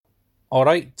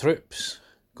Alright, troops.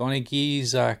 Gonna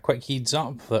gi'es a quick heads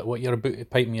up that what you're about to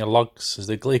pipe me your lugs is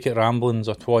the glaikit ramblings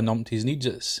of twa numpties needs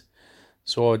it.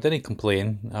 So dinna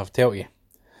complain, I've tell you.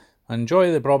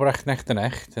 Enjoy the Brobrach nicht and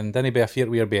echt, and dinna be afeard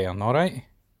wi your bairn, alright?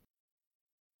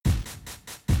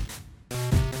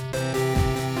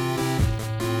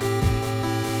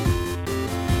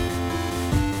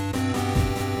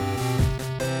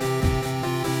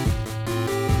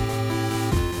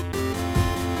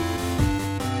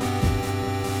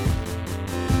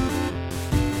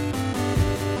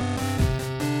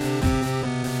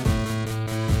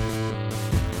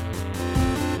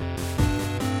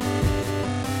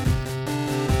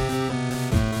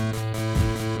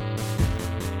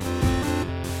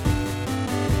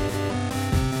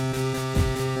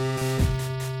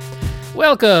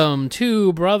 Welcome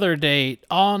to Brother Date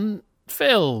on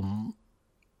Film.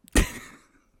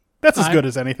 That's as good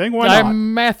as anything. Why not?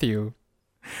 I'm Matthew.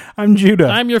 I'm Judah.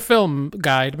 I'm your film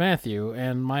guide, Matthew,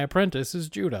 and my apprentice is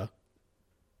Judah.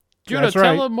 Judah, That's tell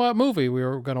right. him what movie we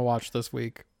were going to watch this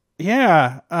week.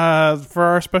 Yeah, for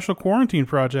our special quarantine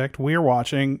project, we're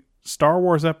watching Star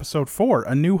Wars Episode 4,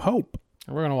 A New Hope.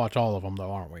 We're going to watch all of them,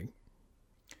 though, aren't we?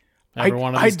 I- Every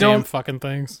one of I these damn don't- fucking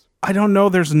things. I don't know,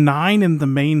 there's 9 in the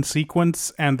main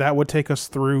sequence, and that would take us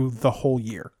through the whole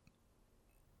year.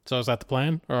 So is that the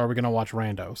plan, or are we going to watch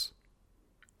randos?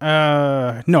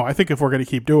 No, I think if we're going to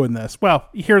keep doing this, well,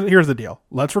 here's the deal.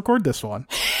 Let's record this one.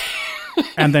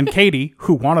 And then Katie,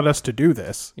 who wanted us to do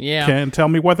this, Yeah. can tell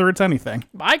me whether it's anything.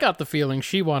 I got the feeling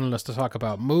she wanted us to talk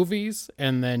about movies,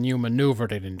 and then you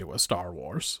maneuvered it into a Star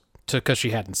Wars because she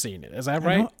hadn't seen it. Is that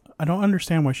right? I don't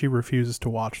understand why she refuses to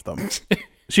watch them.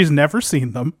 She's never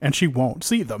seen them, and she won't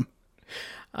see them.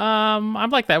 I'm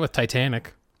like that with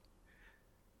Titanic.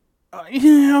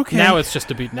 Yeah, okay. Now it's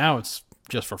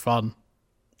just for fun.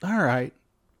 All right.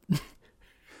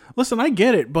 Listen, I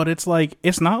get it, but it's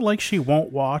not like she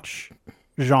won't watch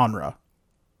genre.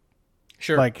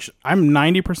 Sure. Like, I'm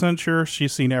 90% sure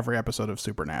she's seen every episode of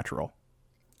Supernatural.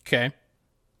 Okay.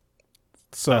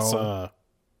 So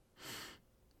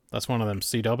That's one of them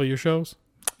CW shows.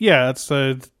 yeah, it's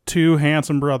two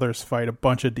handsome brothers fight a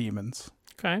bunch of demons,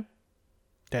 Okay.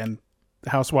 and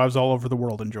housewives all over the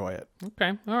world enjoy it.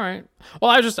 Okay. All right.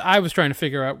 Well, I was trying to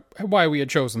figure out why we had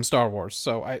chosen Star Wars.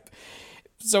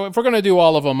 So if we're gonna do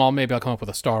all of them, maybe I'll come up with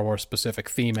a Star Wars specific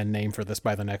theme and name for this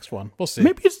by the next one. We'll see.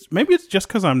 Maybe it's just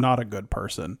because I'm not a good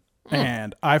person,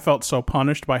 and I felt so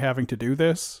punished by having to do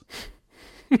this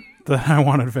that I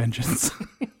wanted vengeance.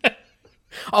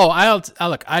 Oh,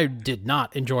 look. I did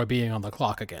not enjoy being on the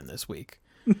clock again this week.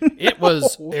 It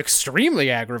was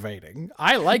extremely aggravating.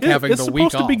 I like having it's the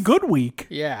week supposed to be off. good week.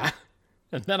 Yeah.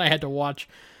 And then I had to watch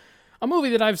a movie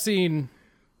that I've seen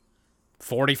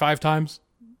 45 times.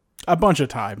 A bunch of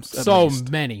times. At So least.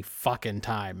 many fucking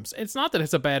times. It's not that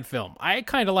it's a bad film. I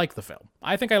kind of like the film.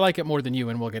 I think I like it more than you,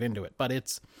 and we'll get into it. But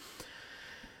it's,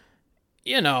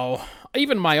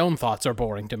 even my own thoughts are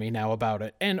boring to me now about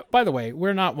it. And by the way,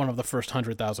 we're not one of the first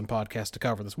 100,000 podcasts to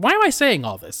cover this. Why am I saying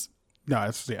all this? No,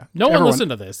 it's yeah. No one listened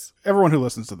to this. Everyone who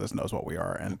listens to this knows what we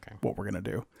are and what we're gonna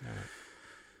do.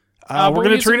 We're We're gonna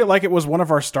using- treat it like it was one of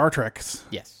our Star Treks.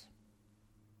 Yes.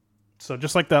 So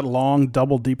just like that long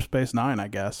double Deep Space Nine, I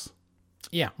guess.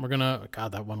 Yeah, we're gonna.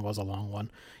 God, that one was a long one.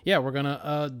 Yeah, we're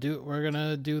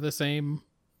gonna do the same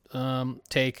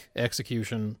take,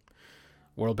 execution,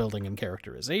 world building, and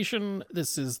characterization.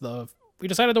 We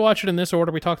decided to watch it in this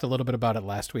order. We talked a little bit about it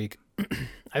last week.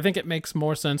 I think it makes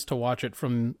more sense to watch it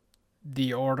from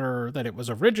the order that it was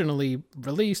originally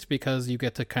released, because you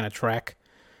get to kind of track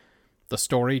the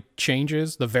story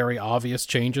changes, the very obvious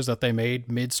changes that they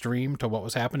made midstream to what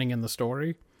was happening in the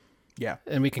story. Yeah.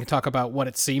 And we can talk about what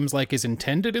it seems like is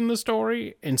intended in the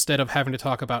story, instead of having to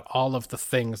talk about all of the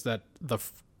things that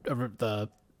the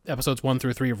episodes 1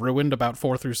 through 3 ruined about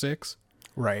 4 through 6.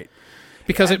 Right.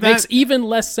 Because it That- makes even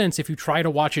less sense if you try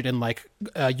to watch it in like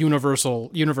a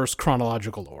universe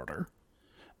chronological order.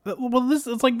 Well, this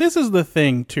is the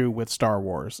thing too with Star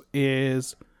Wars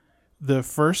is the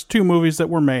first two movies that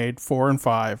were made, 4 and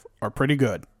 5, are pretty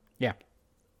good. Yeah.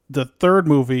 The third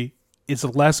movie is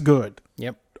less good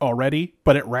Yep. already,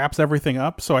 but it wraps everything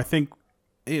up. So I think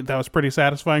that was pretty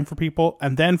satisfying for people.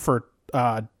 And then for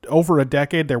over a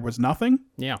decade, there was nothing.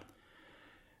 Yeah.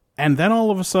 And then all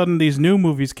of a sudden, these new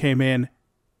movies came in,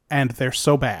 and they're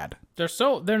so bad.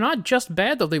 They're not just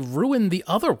bad though, they ruined the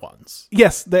other ones.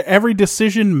 Yes, every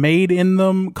decision made in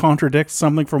them contradicts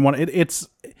something from one. It's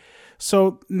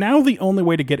so now the only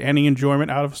way to get any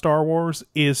enjoyment out of Star Wars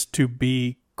is to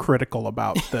be critical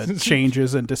about the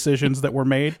changes and decisions that were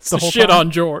made. The whole Shit time.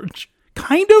 on George.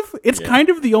 Kind of. It's kind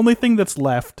of the only thing that's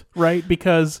left, right?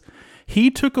 Because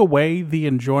he took away the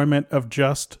enjoyment of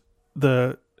just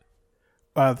the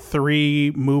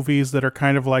 3 movies that are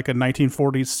kind of like a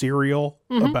 1940s serial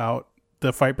about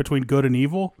the fight between good and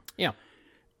evil. Yeah.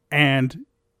 And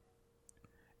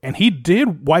he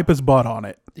did wipe his butt on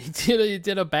it. He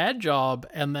did a bad job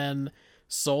and then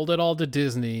sold it all to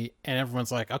Disney, and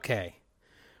everyone's like, okay,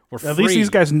 we're free. At least these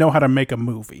guys know how to make a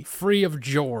movie. Free of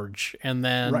George. And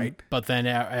then, Right. But then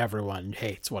everyone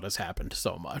hates what has happened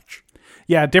so much.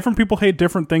 Yeah, different people hate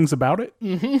different things about it,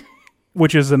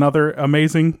 which is another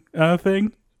amazing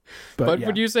thing. But yeah.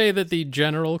 would you say that the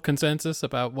general consensus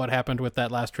about what happened with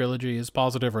that last trilogy is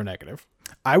positive or negative?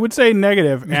 I would say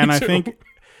negative, and I too. think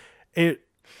it,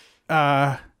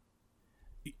 the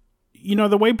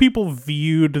way people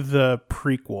viewed the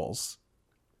prequels,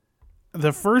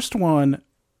 the first one,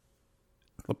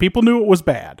 people knew it was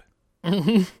bad,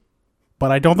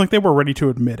 but I don't think they were ready to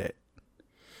admit it.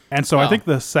 And so I think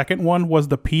the second one was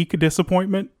the peak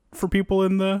disappointment for people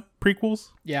in the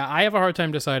prequels. Yeah, I have a hard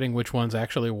time deciding which one's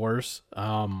actually worse.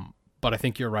 But I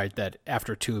think you're right that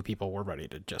after 2, people were ready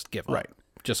to just give up. Right.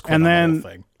 Just quit on the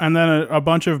whole thing. And then a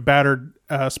bunch of battered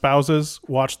spouses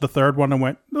watched the third one and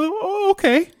went, oh,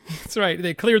 okay. That's right.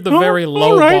 They cleared the very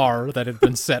low right. bar that had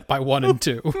been set by 1 and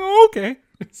 2. Okay.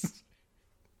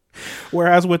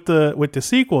 Whereas with the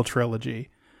sequel trilogy,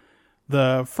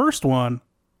 the first one,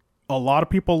 a lot of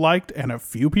people liked and a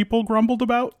few people grumbled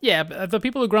about. Yeah, but the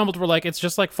people who grumbled were like, it's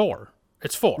just like 4.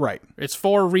 It's 4. Right. It's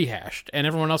 4 rehashed. And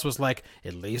everyone else was like,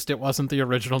 at least it wasn't the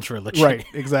original trilogy. Right,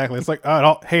 exactly. It's like,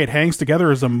 hey, it hangs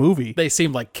together as a movie. They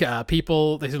seem like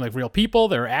people. They seem like real people.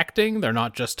 They're acting. They're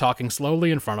not just talking slowly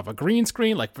in front of a green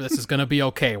screen. Like, this is going to be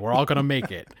okay. We're all going to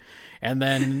make it. And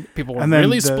then people were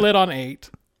really split on 8.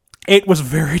 8 was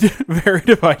very, very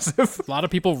divisive. A lot of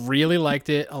people really liked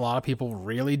it. A lot of people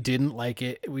really didn't like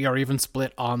it. We are even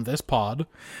split on this pod.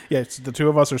 Yes, the 2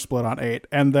 of us are split on 8.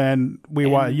 And then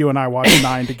you and I watched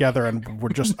 9 together and we're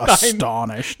just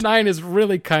astonished. 9 is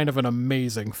really kind of an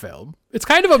amazing film. It's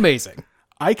kind of amazing.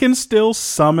 I can still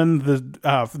summon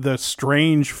the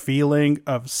strange feeling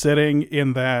of sitting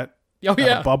in that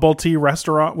bubble tea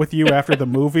restaurant with you after the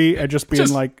movie and just being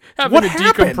like, having what a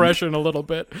happened? decompression a little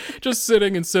bit, just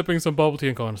sitting and sipping some bubble tea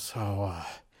and going,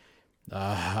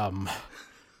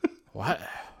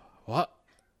 what?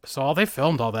 So they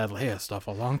filmed all that Leia stuff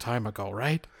a long time ago,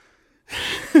 right?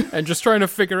 And just trying to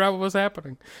figure out what was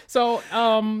happening. So,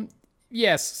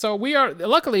 yes. So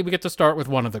luckily we get to start with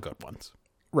one of the good ones.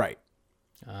 Right.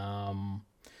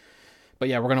 But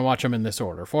yeah, we're going to watch them in this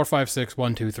order. 4, 5, 6,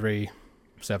 1, 2, 3,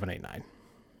 7, 8,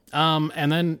 9.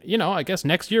 And then, I guess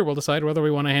next year we'll decide whether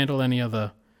we want to handle any of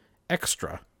the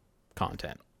extra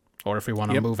content or if we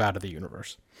want to move out of the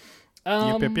universe.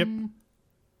 Yep.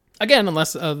 Again,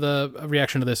 unless the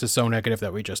reaction to this is so negative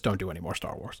that we just don't do any more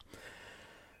Star Wars.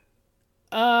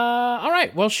 All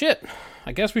right. Well, shit.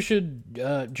 I guess we should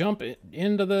jump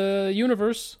into the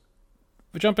universe.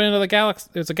 We jump into the galaxy.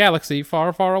 It's a galaxy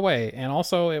far, far away. And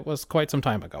also, it was quite some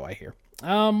time ago, I hear.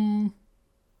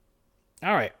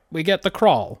 All right, we get the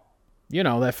crawl.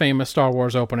 That famous Star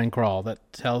Wars opening crawl that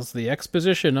tells the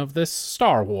exposition of this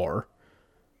Star War.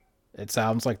 It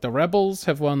sounds like the rebels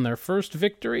have won their first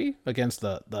victory against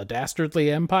the dastardly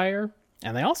Empire,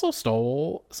 and they also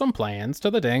stole some plans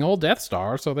to the dang old Death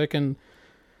Star so they can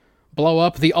blow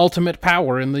up the ultimate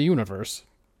power in the universe.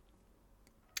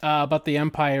 But the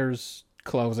Empire's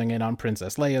closing in on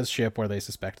Princess Leia's ship where they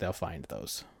suspect they'll find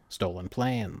those stolen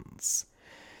plans.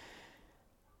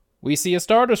 We see a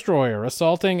Star Destroyer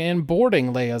assaulting and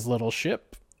boarding Leia's little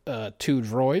ship. 2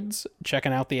 droids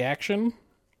checking out the action.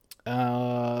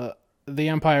 The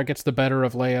Empire gets the better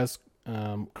of Leia's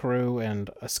crew, and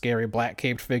a scary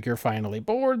black-caped figure finally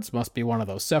boards. Must be one of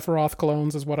those Sephiroth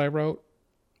clones, is what I wrote.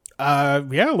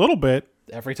 Yeah, a little bit.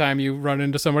 Every time you run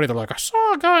into somebody, they're like, I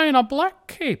saw a guy in a black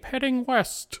cape heading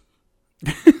west.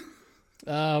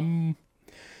 By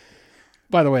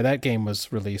the way, that game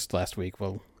was released last week.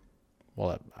 Well,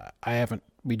 I haven't.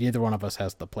 Neither one of us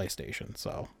has the PlayStation,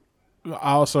 so.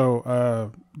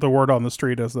 Also, the word on the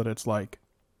street is that it's like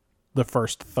the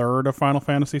first third of Final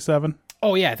Fantasy VII.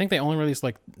 Oh yeah, I think they only released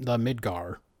like the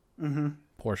Midgar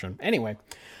portion. Anyway,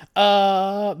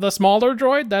 the smaller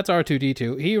droid, that's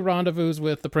R2-D2. He rendezvous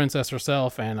with the princess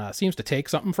herself and seems to take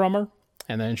something from her.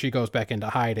 And then she goes back into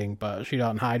hiding, but she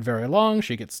doesn't hide very long.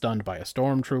 She gets stunned by a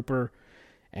stormtrooper,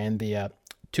 and the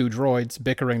 2 droids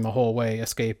bickering the whole way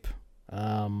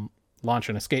launch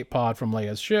an escape pod from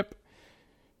Leia's ship.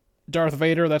 Darth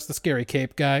Vader, that's the scary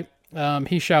cape guy.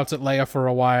 He shouts at Leia for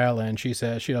a while, and she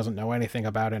says she doesn't know anything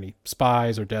about any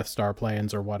spies or Death Star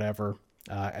plans or whatever.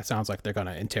 It sounds like they're going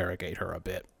to interrogate her a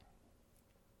bit.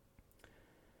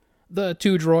 The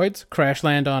two droids crash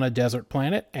land on a desert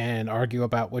planet and argue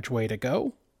about which way to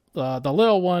go. The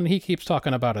little one, he keeps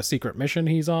talking about a secret mission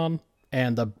he's on,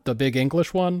 and the big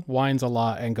English one whines a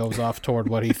lot and goes off toward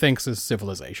what he thinks is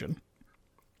civilization.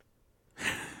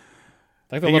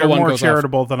 Like the You're little one more goes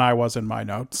charitable than I was in my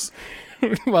notes.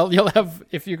 Well, you'll have,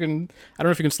 if you can, I don't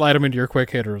know if you can slide them into your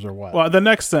quick hitters or what. Well, the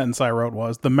next sentence I wrote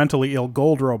was, the mentally ill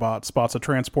gold robot spots a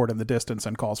transport in the distance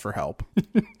and calls for help.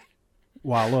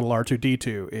 While little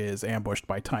R2-D2 is ambushed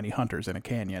by tiny hunters in a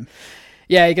canyon.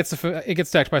 Yeah, he gets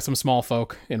attacked by some small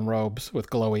folk in robes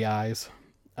with glowy eyes.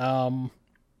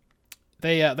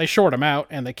 They short him out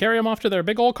and they carry him off to their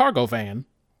big old cargo van.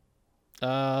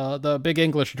 The big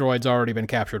English droid's already been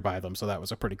captured by them, so that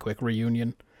was a pretty quick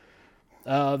reunion.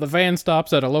 The van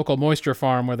stops at a local moisture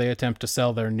farm where they attempt to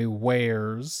sell their new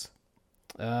wares.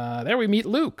 There we meet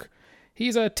Luke.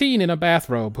 He's a teen in a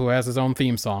bathrobe who has his own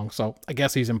theme song, so I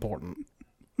guess he's important.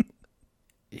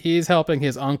 He's helping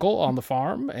his uncle on the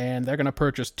farm, and they're going to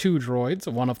purchase two droids.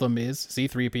 One of them is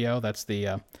C-3PO. That's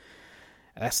the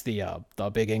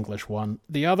big English one.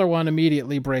 The other one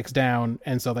immediately breaks down,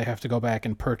 and so they have to go back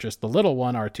and purchase the little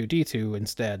one, R2-D2,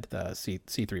 instead. The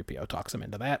C-3PO talks him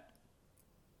into that.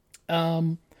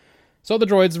 So the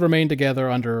droids remain together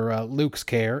under Luke's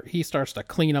care. He starts to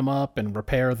clean them up and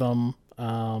repair them.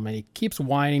 And he keeps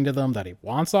whining to them that he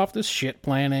wants off this shit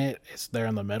planet. They're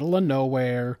in the middle of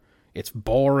nowhere. It's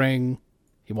boring.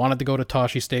 He wanted to go to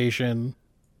Toshi Station.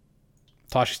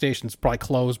 Toshi Station's probably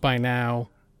closed by now.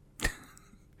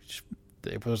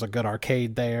 There was a good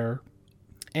arcade there.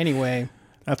 Anyway.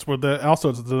 That's where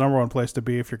it's the number one place to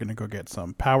be if you're going to go get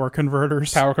some power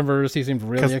converters. Power converters he seemed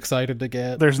really excited to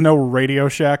get. There's no Radio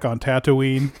Shack on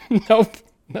Tatooine. Nope.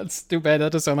 That's too bad.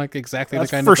 That doesn't sound like exactly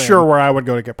That's the kind for of thing. sure where I would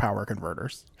go to get power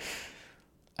converters.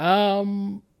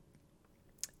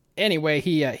 Anyway,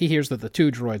 he hears that the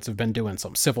two droids have been doing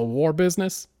some Civil War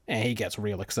business, and he gets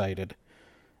real excited.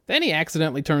 Then he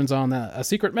accidentally turns on a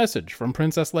secret message from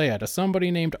Princess Leia to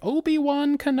somebody named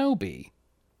Obi-Wan Kenobi.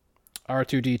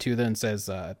 R2-D2 then says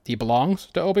he belongs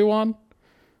to Obi-Wan.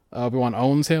 Obi-Wan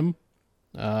owns him,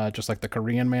 just like the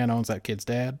Korean man owns that kid's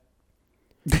dad.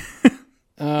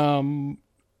 The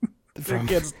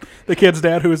kid's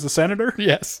dad who is the senator?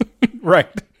 Yes. Right.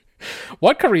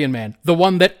 What Korean man? The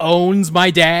one that owns my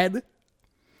dad?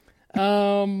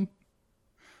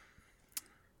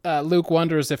 Luke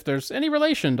wonders if there's any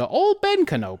relation to old Ben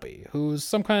Kenobi, who's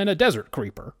some kind of desert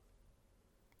creeper.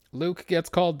 Luke gets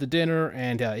called to dinner,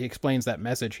 and he explains that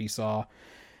message he saw.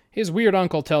 His weird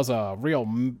uncle tells a real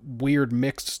weird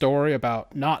mixed story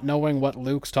about not knowing what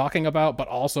Luke's talking about, but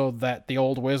also that the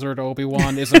old wizard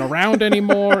Obi-Wan isn't around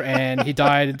anymore, and he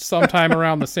died sometime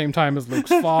around the same time as Luke's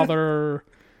father.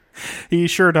 He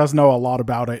sure does know a lot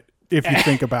about it, if you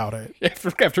think about it.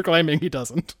 After claiming he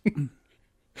doesn't.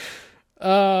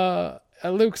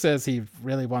 Luke says he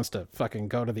really wants to fucking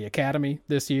go to the academy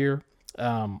this year.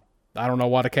 I don't know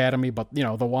what academy, but,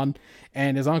 the one.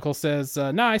 And his uncle says,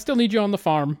 nah, I still need you on the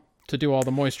farm to do all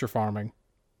the moisture farming.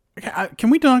 Can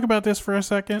we talk about this for a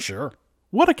second? Sure.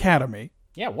 What academy?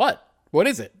 Yeah, what? What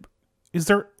is it? Is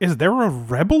there a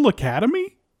rebel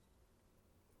academy?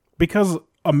 Because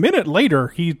a minute later,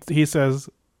 he says,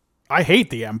 I hate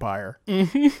the Empire.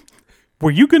 Mm-hmm.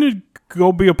 Were you going to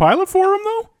go be a pilot for him,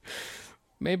 though?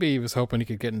 Maybe he was hoping he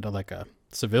could get into, like, a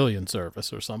civilian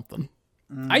service or something.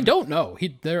 I don't know.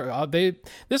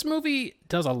 This movie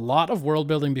does a lot of world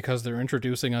building because they're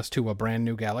introducing us to a brand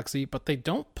new galaxy, but they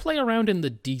don't play around in the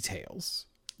details.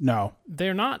 No.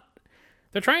 They're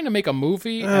trying to make a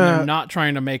movie, and they're not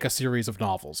trying to make a series of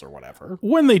novels or whatever.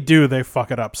 When they do, they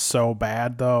fuck it up so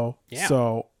bad, though. Yeah.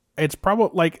 So it's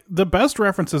probably, like, the best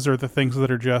references are the things that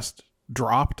are just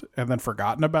dropped and then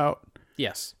forgotten about.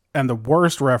 Yes. And the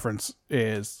worst reference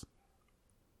is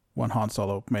when Han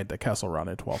Solo made the Kessel Run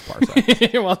in 12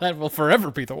 parsecs. Well, that will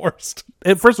forever be the worst.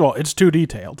 First of all, it's too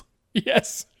detailed.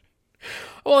 Yes.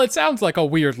 Well, it sounds like a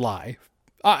weird lie.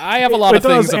 I have a lot of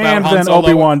things about and Han then Solo.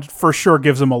 Obi-Wan for sure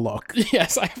gives him a look.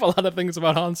 Yes, I have a lot of things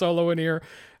about Han Solo in here.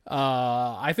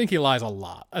 I think he lies a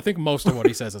lot. I think most of what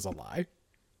he says is a lie.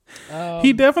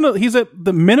 He's at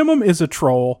the minimum is a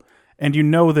troll. And you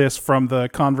know this from the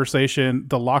conversation,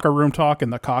 the locker room talk in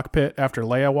the cockpit after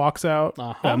Leia walks out.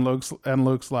 Uh-huh. And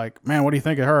Luke's like, man, what do you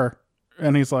think of her?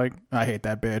 And he's like, I hate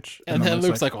that bitch. And then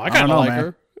Luke's like, well, I kind of like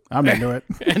her. I'm into it.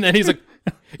 And then he's like,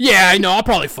 yeah, I know, I'll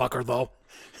probably fuck her, though.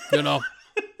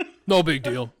 No big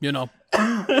deal,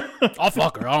 I'll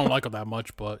fuck her. I don't like her that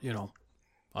much, but,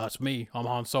 that's me. I'm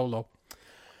Han Solo.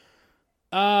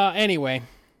 Anyway,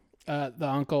 the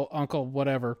Uncle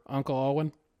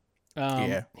Owen.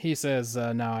 Yeah. He says,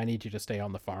 no, I need you to stay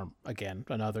on the farm again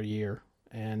another year.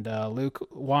 And Luke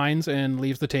whines and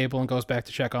leaves the table and goes back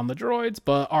to check on the droids,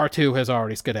 but R2 has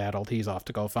already skedaddled. He's off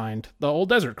to go find the old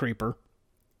desert creeper.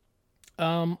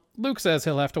 Luke says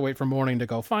he'll have to wait for morning to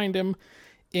go find him.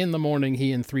 In the morning,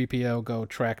 he and 3PO go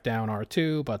track down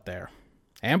R2, but they're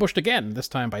ambushed again, this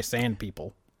time by sand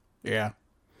people. Yeah.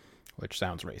 Which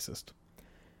sounds racist.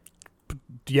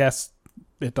 Yes,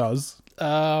 it does.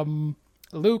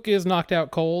 Luke is knocked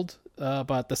out cold,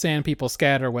 but the sand people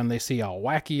scatter when they see a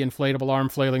wacky inflatable arm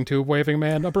flailing tube waving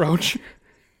man approach.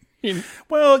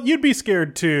 Well, you'd be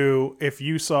scared too if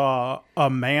you saw a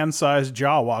man-sized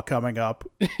Jawa coming up,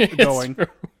 going,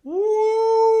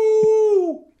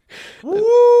 "Woo,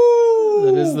 woo."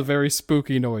 That is the very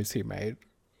spooky noise he made.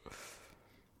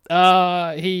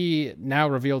 He, now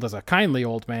revealed as a kindly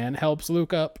old man, helps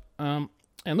Luke up, and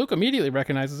Luke immediately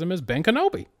recognizes him as Ben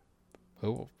Kenobi,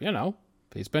 who,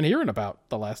 he's been hearing about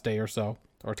the last day or so,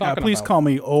 or talking please about. call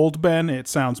me Old Ben. It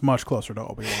sounds much closer to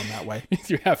Obi-Wan that way.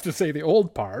 You have to say the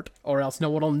old part, or else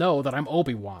no one will know that I'm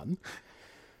Obi-Wan.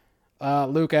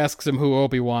 Luke asks him who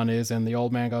Obi-Wan is, and the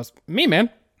old man goes, "Me, man.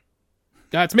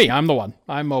 That's me. I'm the one.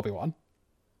 I'm Obi-Wan."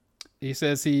 He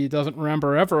says he doesn't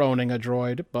remember ever owning a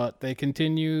droid, but they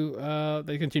continue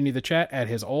the chat at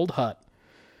his old hut.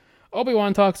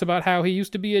 Obi-Wan talks about how he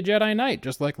used to be a Jedi Knight,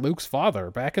 just like Luke's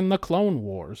father, back in the Clone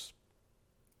Wars.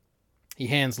 He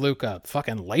hands Luke a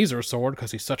fucking laser sword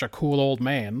because he's such a cool old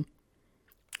man.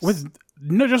 With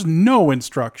just no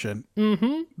instruction.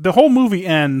 Mm-hmm. The whole movie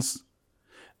ends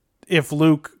if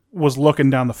Luke was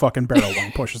looking down the fucking barrel when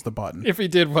he pushes the button. If he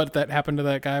did what that happened to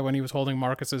that guy when he was holding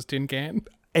Marcus's tin can.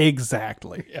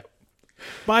 Exactly. Yep.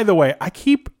 By the way, I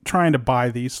keep trying to buy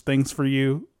these things for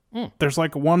you. There's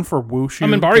like one for Wushu.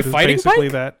 Minbari fighting basically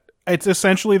bike? that. It's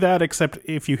essentially that, except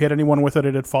if you hit anyone with it,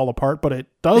 it'd fall apart, but it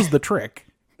does the trick.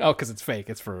 Oh, because it's fake.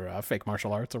 It's for fake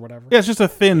martial arts or whatever. Yeah, it's just a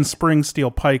thin spring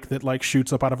steel pike that like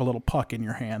shoots up out of a little puck in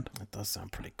your hand. That does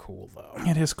sound pretty cool, though.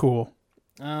 It is cool.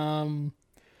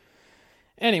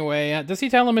 Anyway, does he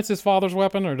tell him it's his father's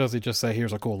weapon, or does he just say,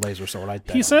 "Here's a cool laser sword"?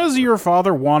 He says your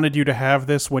father wanted you to have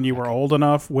this when you were old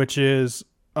enough, which is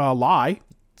a lie.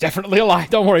 Definitely a lie.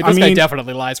 Don't worry, this guy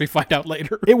definitely lies. We find out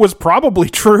later. It was probably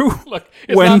true Look,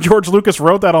 when George Lucas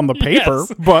wrote that on the paper,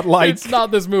 Yes, but like it's not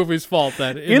this movie's fault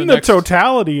that in the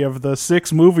totality of the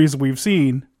 6 movies we've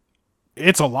seen,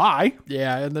 it's a lie.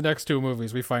 Yeah, in the next 2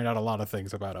 movies, we find out a lot of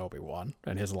things about Obi-Wan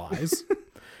and his lies.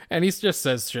 And he just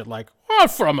says shit like, "Well,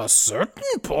 from a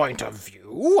certain point of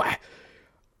view,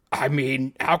 I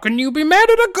mean, how can you be mad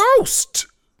at a ghost?"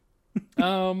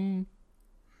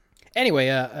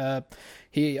 Anyway,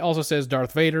 he also says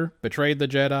Darth Vader betrayed the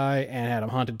Jedi and had him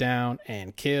hunted down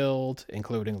and killed,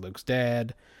 including Luke's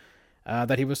dad.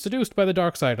 That he was seduced by the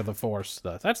dark side of the Force.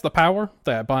 That's the power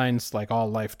that binds like all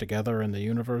life together in the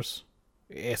universe.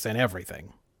 It's in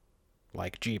everything.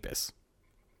 Like Jeebus.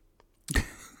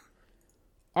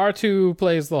 R2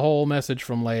 plays the whole message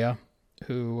from Leia,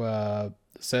 who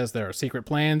says there are secret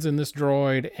plans in this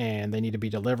droid and they need to be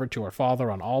delivered to her father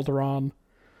on Alderaan.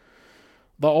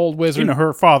 The old wizard...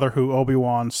 her father who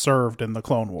Obi-Wan served in the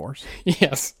Clone Wars.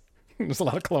 Yes. There's a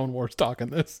lot of Clone Wars talk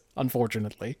in this,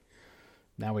 unfortunately.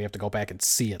 Now we have to go back and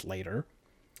see it later.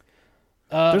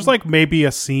 There's like maybe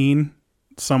a scene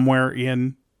somewhere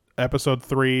in Episode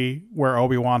 3 where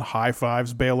Obi-Wan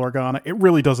high-fives Bail Organa. It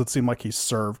really doesn't seem like he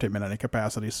served him in any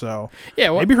capacity, so... Yeah,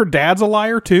 well, maybe her dad's a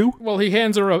liar, too? Well, he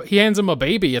hands him a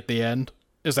baby at the end.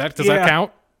 Does that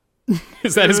count?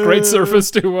 Is that his great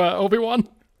service to Obi-Wan?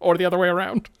 Or the other way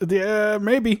around? Yeah,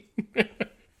 maybe.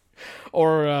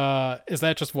 Or is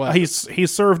that just what... He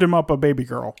served him up a baby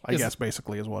girl, I guess,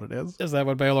 basically, is what it is. Is that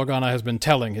what Bail Organa has been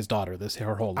telling his daughter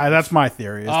her whole life? That's my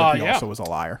theory, is that he also was a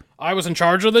liar. I was in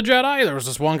charge of the Jedi. There was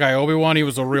this one guy, Obi-Wan. He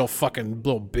was a real fucking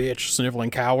little bitch, sniveling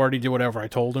coward. He did whatever I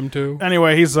told him to.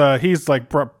 Anyway, he's like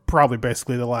probably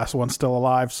basically the last one still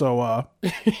alive, so,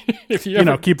 if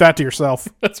you keep that to yourself.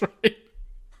 That's right.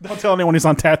 Don't tell anyone he's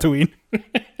on Tatooine.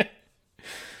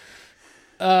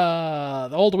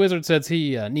 The old wizard says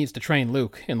he needs to train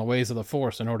Luke in the ways of the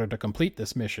Force in order to complete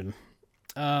this mission.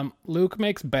 Luke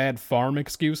makes bad farm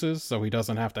excuses, so he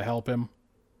doesn't have to help him.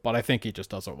 But I think he just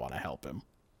doesn't want to help him.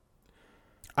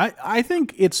 I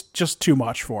think it's just too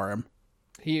much for him.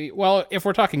 Well, if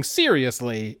we're talking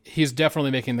seriously, he's definitely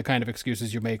making the kind of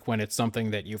excuses you make when it's something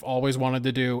that you've always wanted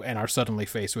to do and are suddenly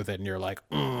faced with it, and you're like,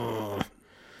 I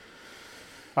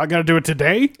gotta do it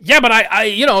today? Yeah, but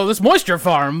I this moisture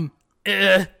farm...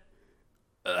 I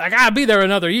gotta be there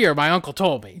another year, my uncle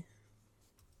told me.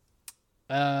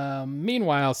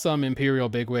 Meanwhile, some Imperial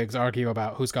bigwigs argue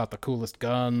about who's got the coolest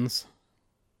guns.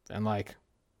 And I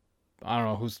don't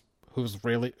know who's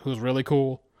really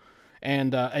cool.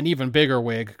 And an even bigger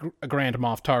wig, Grand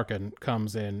Moff Tarkin,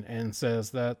 comes in and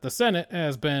says that the Senate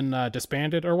has been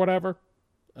disbanded or whatever.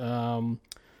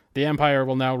 The Empire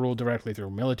will now rule directly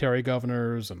through military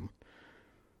governors, and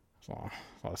a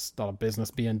lot of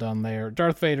business being done there.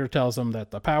 Darth Vader tells him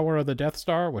that the power of the Death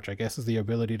Star, which I guess is the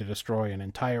ability to destroy an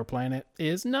entire planet,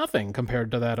 is nothing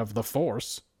compared to that of the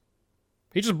Force.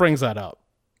 He just brings that up.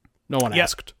 No one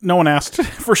asked. No one asked,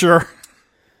 for sure.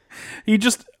 He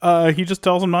just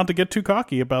tells them not to get too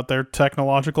cocky about their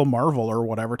technological marvel or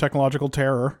whatever, technological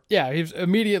terror. Yeah, he's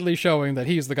immediately showing that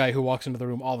he's the guy who walks into the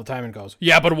room all the time and goes,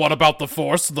 "Yeah, but what about the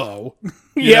Force, though?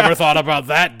 You never thought about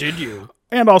that, did you?"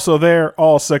 And also, they're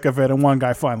all sick of it, and one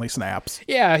guy finally snaps.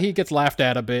 Yeah, he gets laughed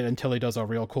at a bit until he does a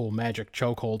real cool magic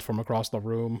chokehold from across the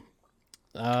room.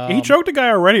 He choked a guy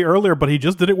already earlier, but he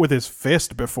just did it with his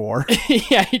fist before.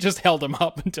 Yeah, he just held him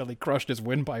up until he crushed his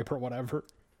windpipe or whatever.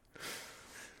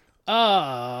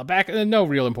 No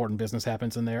real important business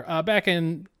happens in there. Back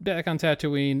on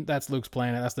Tatooine, that's Luke's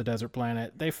planet, that's the desert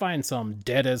planet. They find some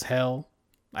dead as hell.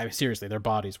 I mean, seriously, their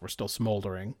bodies were still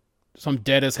smoldering. Some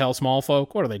dead as hell small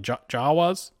folk. What are they,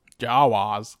 Jawas?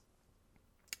 Jawas.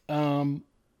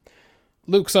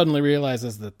 Luke suddenly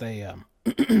realizes that they,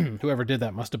 whoever did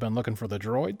that must have been looking for the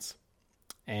droids.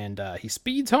 And he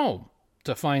speeds home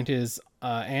to find his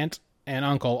aunt and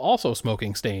uncle also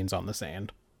smoking stains on the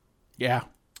sand. Yeah.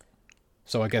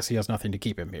 So I guess he has nothing to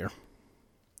keep him here.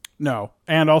 No.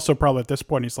 And also probably at this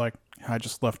point he's like, I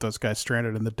just left those guys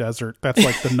stranded in the desert. That's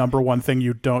like the number one thing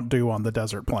you don't do on the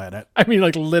desert planet. I mean,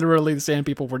 like, literally the sand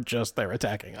people were just there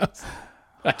attacking us.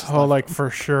 Oh, like, for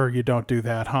sure you don't do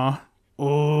that, huh?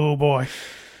 Oh, boy.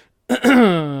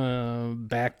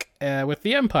 Back with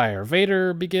the Empire,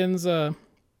 Vader begins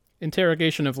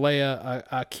interrogation of Leia.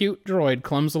 A cute droid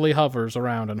clumsily hovers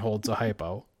around and holds a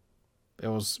hypo. It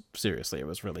was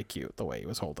really cute the way he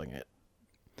was holding it.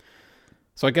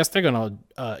 So I guess they're going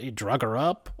to drug her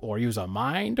up or use a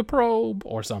mind probe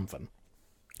or something.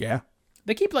 Yeah.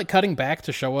 They keep like cutting back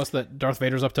to show us that Darth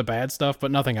Vader's up to bad stuff, but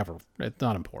nothing ever. It's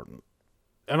not important.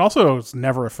 And also it's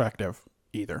never effective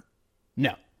either.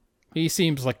 No. He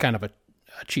seems like kind of a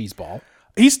cheeseball.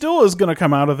 He still is going to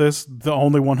come out of this the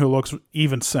only one who looks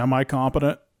even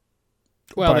semi-competent.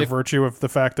 Well, by virtue of the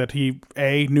fact that he,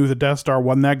 A, knew the Death Star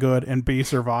wasn't that good, and B,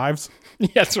 survives. Yeah,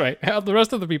 that's right. The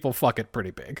rest of the people fuck it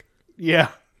pretty big. Yeah.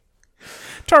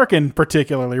 Tarkin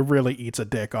particularly really eats a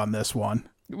dick on this one.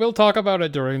 We'll talk about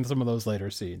it during some of those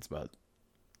later scenes, but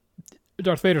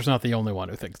Darth Vader's not the only one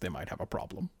who thinks they might have a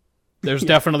problem. There's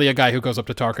definitely a guy who goes up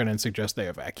to Tarkin and suggests they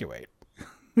evacuate.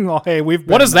 Well, hey,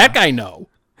 what does that guy know?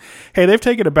 Hey, they've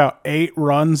taken about 8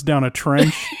 runs down a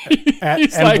trench.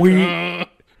 He's and like,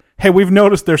 Hey, we've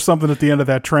noticed there's something at the end of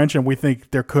that trench, and we think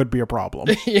there could be a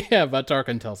problem. Yeah, but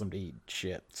Tarkin tells him to eat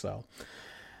shit, so.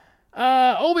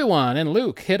 Obi-Wan and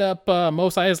Luke hit up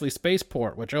Mos Eisley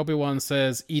Spaceport, which Obi-Wan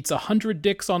says eats 100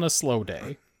 dicks on a slow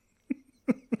day.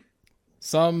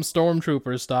 Some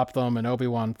stormtroopers stop them, and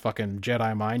Obi-Wan fucking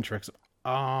Jedi mind tricks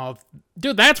them.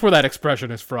 Dude, that's where that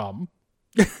expression is from.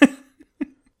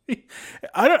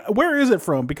 Where is it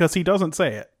from? Because he doesn't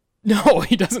say it. No,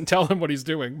 he doesn't tell him what he's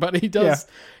doing, but he does.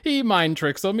 Yeah. He mind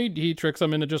tricks them. He tricks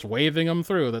them into just waving them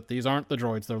through that these aren't the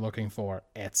droids they're looking for,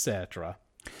 etc.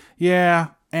 Yeah,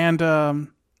 and the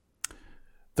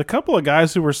couple of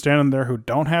guys who were standing there who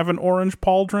don't have an orange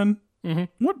pauldron,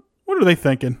 what are they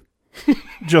thinking?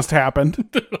 Just happened.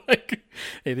 They're like,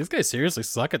 hey, these guys seriously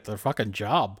suck at their fucking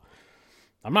job.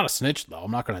 I'm not a snitch, though.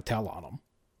 I'm not going to tell on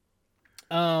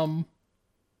them.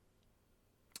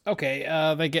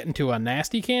 Okay, they get into a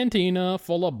nasty cantina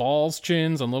full of balls,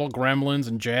 chins, and little gremlins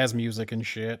and jazz music and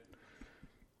shit.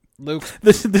 Luke.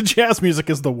 The jazz music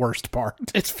is the worst part.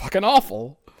 It's fucking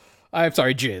awful. I'm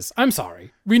sorry, jizz. I'm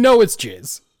sorry. We know it's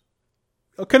jizz.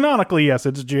 Canonically, yes,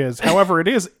 it's jizz. However, it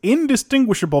is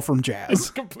indistinguishable from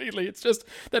jazz. Completely. It's just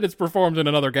that it's performed in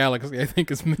another galaxy, I think,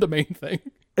 is the main thing.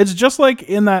 It's just like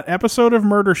in that episode of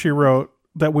Murder, She Wrote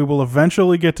that we will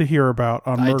eventually get to hear about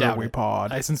on Murder We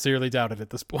Pod. I sincerely doubt it at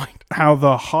this point. How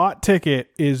the hot ticket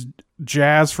is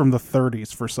jazz from the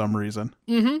 30s for some reason.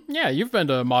 Mm-hmm. Yeah, you've been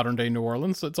to modern-day New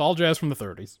Orleans. It's all jazz from the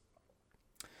 30s.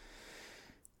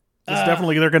 They're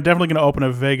definitely going to open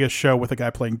a Vegas show with a guy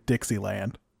playing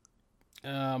Dixieland.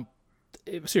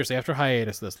 Seriously, after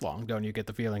hiatus this long, don't you get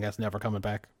the feeling that's never coming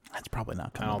back? That's probably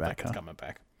not coming back. I don't think it's coming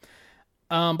back.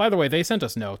 By the way, they sent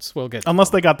us notes. We'll get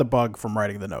unless they got the bug from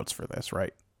writing the notes for this,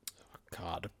 right?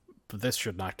 God, this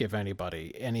should not give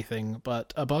anybody anything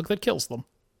but a bug that kills them.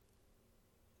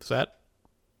 Is that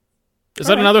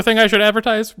another thing I should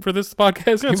advertise for this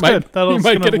podcast? That's good. That'll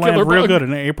land real good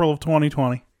in April of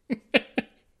 2020.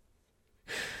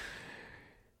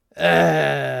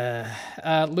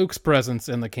 Luke's presence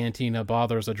in the cantina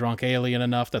bothers a drunk alien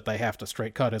enough that they have to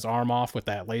straight cut his arm off with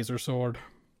that laser sword.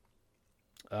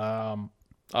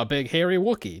 A big hairy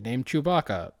Wookiee named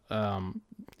Chewbacca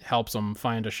helps him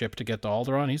find a ship to get to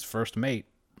Alderaan. He's first mate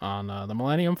on the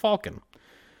Millennium Falcon.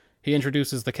 He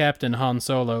introduces the captain, Han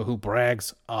Solo, who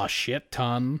brags a shit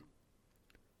ton.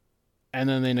 And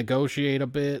then they negotiate a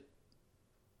bit.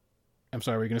 I'm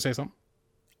sorry, were you going to say something?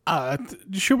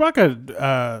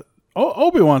 Chewbacca,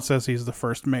 Obi-Wan says he's the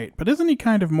first mate, but isn't he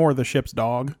kind of more the ship's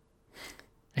dog?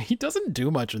 He doesn't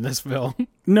do much in this film.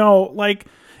 No, like,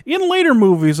 in later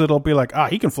movies, it'll be like,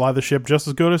 he can fly the ship just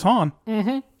as good as Han.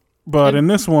 Mm-hmm. But in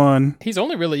this one... He's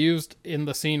only really used in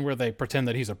the scene where they pretend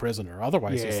that he's a prisoner.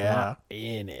 Otherwise, he's not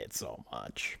in it so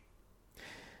much.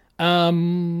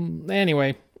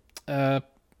 Anyway, they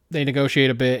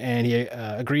negotiate a bit, and he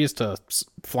agrees to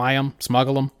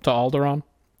smuggle him to Alderaan.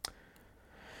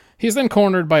 He's then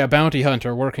cornered by a bounty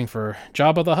hunter working for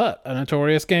Jabba the Hutt, a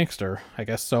notorious gangster. I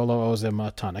guess Solo owes him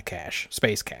a ton of cash,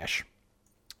 space cash.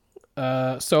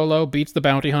 Solo beats the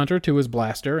bounty hunter to his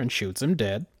blaster and shoots him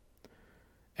dead.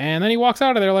 And then he walks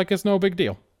out of there like it's no big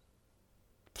deal.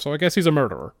 So I guess he's a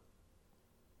murderer.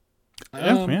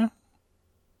 Yeah.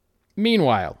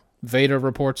 Meanwhile, Vader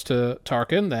reports to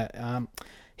Tarkin that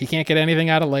he can't get anything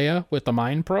out of Leia with the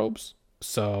mind probes.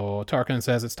 So Tarkin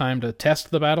says it's time to test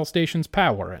the battle station's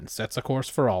power and sets a course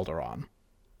for Alderaan.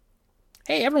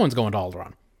 Hey, everyone's going to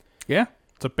Alderaan. Yeah,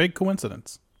 it's a big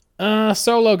coincidence.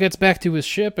 Solo gets back to his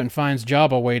ship and finds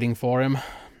Jabba waiting for him.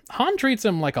 Han treats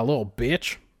him like a little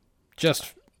bitch.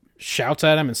 Just shouts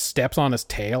at him and steps on his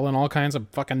tail and all kinds of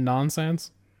fucking nonsense.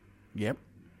 Yep.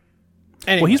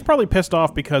 Anyway. Well, he's probably pissed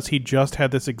off because he just had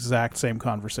this exact same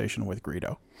conversation with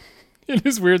Greedo. It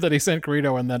is weird that he sent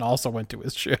Greedo and then also went to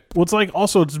his ship. Well, it's like,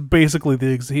 also, it's basically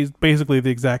he's basically the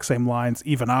exact same lines.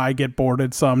 Even I get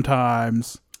boarded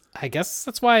sometimes. I guess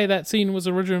that's why that scene was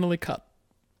originally cut.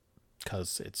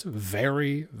 Because it's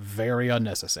very, very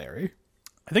unnecessary.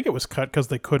 I think it was cut because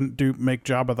they couldn't make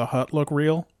Jabba the Hutt look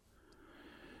real.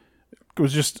 It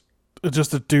was just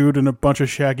a dude in a bunch of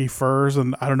shaggy furs,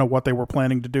 and I don't know what they were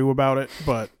planning to do about it,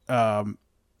 but and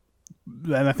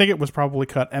I think it was probably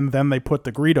cut, and then they put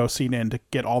the Greedo scene in to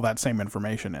get all that same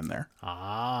information in there.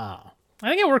 I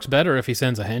think it works better if he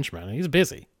sends a henchman. He's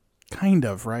busy. Kind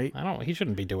of, right? He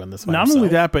shouldn't be doing this by Not himself. only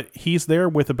that, but he's there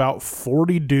with about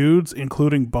 40 dudes,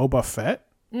 including Boba Fett.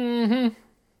 Mm-hmm.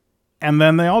 And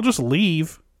then they all just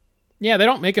leave. Yeah, they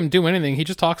don't make him do anything. He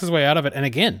just talks his way out of it. And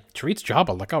again, treats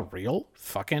Jabba like a real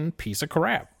fucking piece of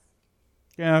crap.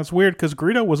 Yeah, it's weird because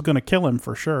Greedo was going to kill him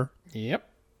for sure. Yep.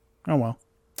 Oh, well.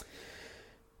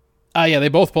 Yeah, they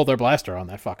both pulled their blaster on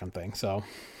that fucking thing, so.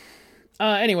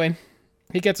 Anyway,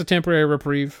 he gets a temporary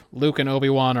reprieve. Luke and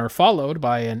Obi-Wan are followed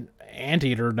by an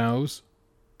anteater nose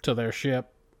to their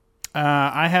ship.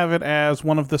 I have it as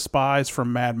one of the spies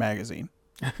from Mad Magazine.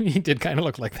 He did kind of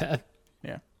look like that.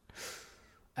 Yeah.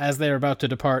 As they're about to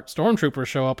depart, stormtroopers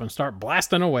show up and start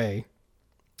blasting away.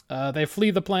 They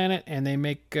flee the planet and they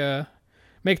make toward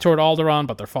Alderaan,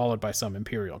 but they're followed by some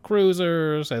Imperial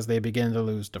cruisers. As they begin to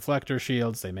lose deflector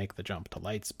shields, they make the jump to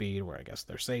light speed, where I guess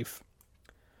they're safe.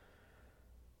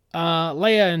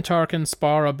 Leia and Tarkin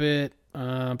spar a bit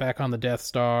back on the Death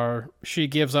Star. She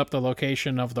gives up the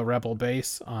location of the Rebel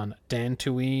base on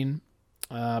Dantooine,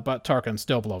 but Tarkin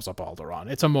still blows up Alderaan.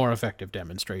 It's a more effective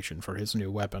demonstration for his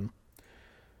new weapon.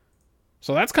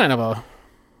 So that's kind of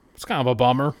a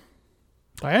bummer.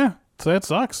 Oh, yeah, so that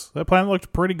sucks. That planet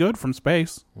looked pretty good from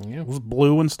space. Yeah. It was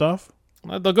blue and stuff.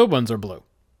 The good ones are blue.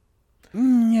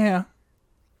 Yeah,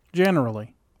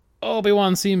 generally.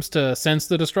 Obi-Wan seems to sense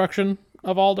the destruction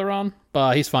of Alderaan,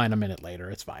 but he's fine a minute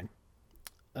later. It's fine.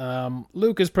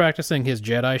 Luke is practicing his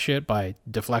Jedi shit by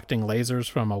deflecting lasers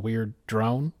from a weird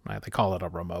drone. They call it a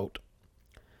remote.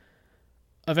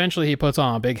 Eventually, he puts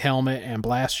on a big helmet and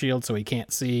blast shield so he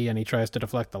can't see, and he tries to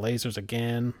deflect the lasers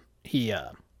again. He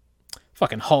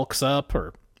fucking hulks up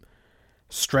or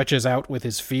stretches out with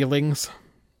his feelings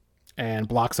and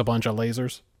blocks a bunch of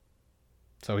lasers.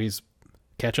 So he's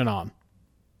catching on.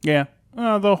 Yeah,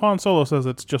 though Han Solo says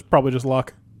it's probably just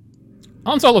luck.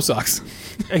 Han Solo sucks.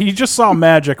 He just saw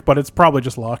magic, but it's probably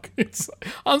just luck.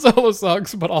 Han Solo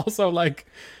sucks, but also, like,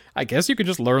 I guess you could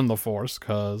just learn the Force,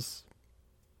 because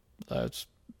that's...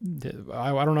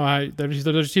 I don't know how...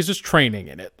 He's just training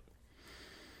in it.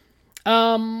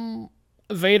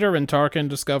 Vader and Tarkin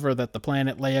discover that the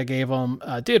planet Leia gave them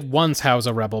did once house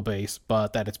a rebel base,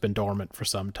 but that it's been dormant for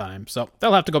some time. So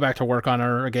they'll have to go back to work on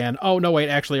her again. Oh, no, wait,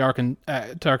 actually,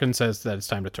 Tarkin says that it's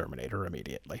time to terminate her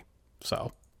immediately.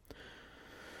 So...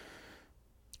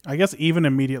 I guess even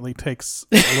immediately takes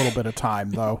a little bit of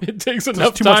time, though. It takes There's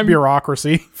enough too much time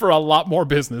bureaucracy. for a lot more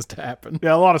business to happen.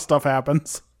 Yeah, a lot of stuff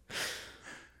happens.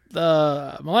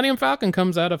 The Millennium Falcon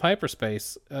comes out of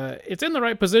hyperspace. It's in the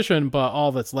right position, but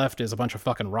all that's left is a bunch of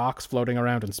fucking rocks floating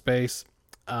around in space.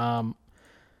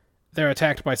 They're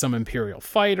attacked by some Imperial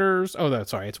fighters.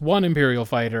 It's one Imperial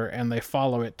fighter, and they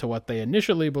follow it to what they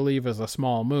initially believe is a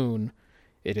small moon.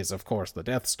 It is, of course, the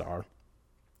Death Star.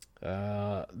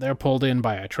 They're pulled in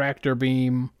by a tractor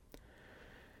beam.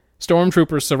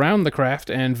 Stormtroopers surround the craft,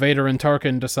 and Vader and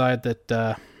Tarkin decide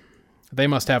that they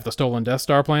must have the stolen Death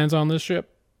Star plans on this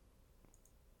ship.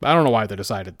 I don't know why they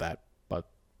decided that, but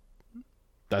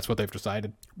that's what they've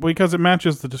decided. Because it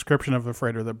matches the description of a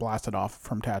freighter that blasted off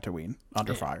from Tatooine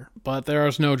under fire. But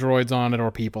there's no droids on it or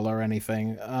people or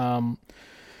anything.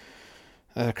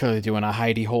 They're clearly doing a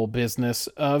hidey hole business.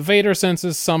 Vader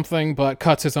senses something, but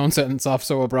cuts his own sentence off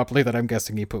so abruptly that I'm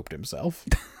guessing he pooped himself.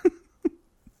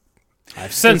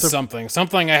 I've sensed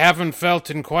something I haven't felt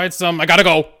in quite some... I gotta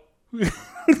go!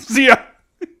 See ya!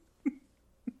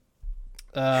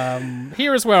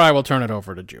 Here is where I will turn it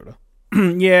over to Judah.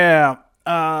 Yeah.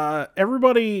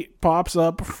 Everybody pops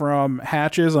up from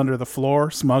hatches under the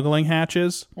floor, smuggling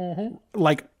hatches. Mm-hmm.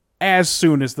 Like, as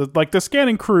soon as the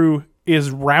scanning crew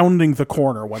is rounding the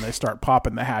corner when they start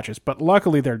popping the hatches, but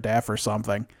luckily they're deaf or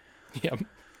something. Yep.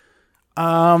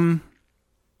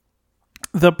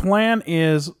 The plan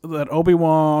is that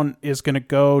Obi-Wan is going to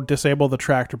go disable the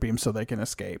tractor beam so they can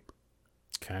escape.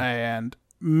 Okay. And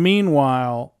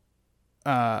meanwhile,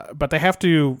 but they have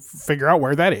to figure out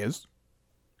where that is.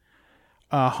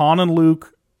 Han and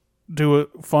Luke do a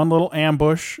fun little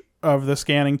ambush of the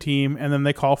scanning team, and then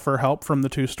they call for help from the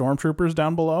two stormtroopers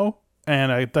down below.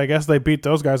 And I guess they beat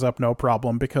those guys up no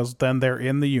problem, because then they're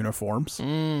in the uniforms.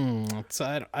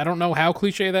 I don't know how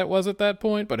cliche that was at that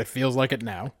point, but it feels like it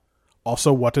now.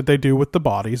 Also, what did they do with the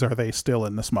bodies? Are they still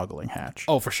in the smuggling hatch?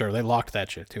 Oh, for sure. They locked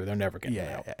that shit, too. They're never getting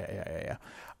out.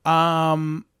 Yeah.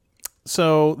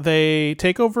 So they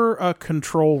take over a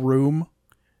control room,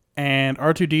 and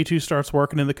R2-D2 starts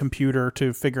working in the computer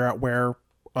to figure out where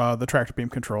the tractor beam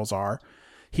controls are.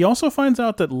 He also finds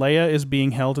out that Leia is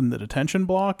being held in the detention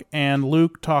block, and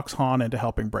Luke talks Han into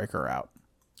helping break her out.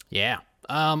 Yeah.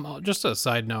 Just a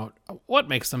side note, what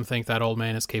makes them think that old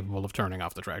man is capable of turning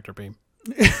off the tractor beam?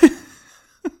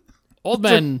 Old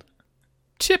men,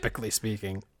 typically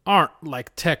speaking, aren't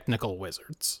like technical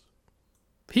wizards.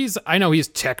 I know he's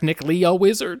technically a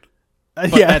wizard,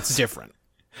 but that's different.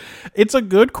 It's a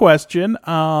good question.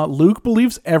 Luke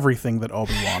believes everything that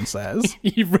Obi-Wan says.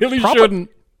 He really shouldn't.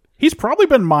 He's probably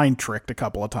been mind tricked a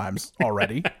couple of times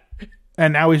already.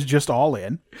 And now he's just all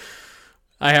in.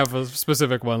 I have a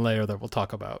specific one later that we'll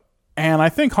talk about. And I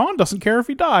think Han doesn't care if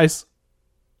he dies.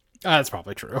 That's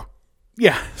probably true.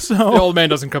 Yeah, so... The old man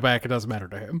doesn't come back. It doesn't matter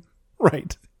to him.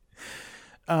 Right.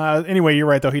 Anyway, you're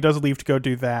right, though. He does leave to go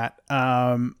do that.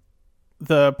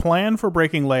 The plan for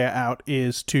breaking Leia out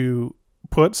is to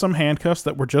put some handcuffs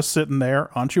that were just sitting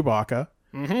there on Chewbacca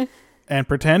and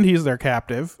pretend he's their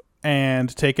captive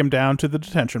and take him down to the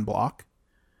detention block.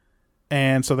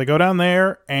 And so they go down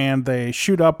there and they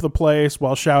shoot up the place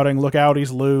while shouting, "Look out,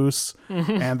 he's loose."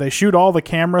 And they shoot all the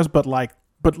cameras, but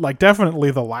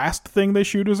definitely the last thing they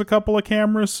shoot is a couple of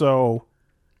cameras. So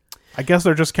I guess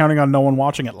they're just counting on no one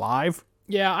watching it live.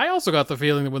 Yeah, I also got the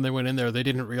feeling that when they went in there, they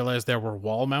didn't realize there were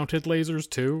wall-mounted lasers,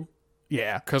 too.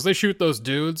 Yeah. Because they shoot those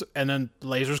dudes, and then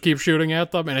lasers keep shooting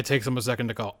at them, and it takes them a second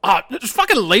to go, there's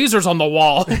fucking lasers on the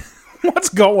wall. What's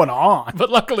going on? But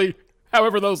luckily,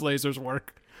 however those lasers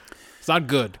work, it's not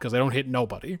good, because they don't hit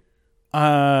nobody.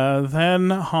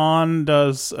 Then Han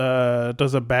does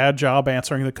a bad job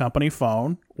answering the company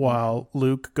phone, while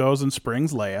Luke goes and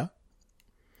springs Leia.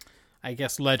 I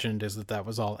guess legend is that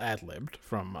was all ad-libbed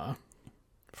from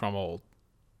old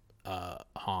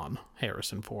Han,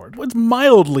 Harrison Ford. It's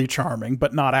mildly charming,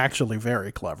 but not actually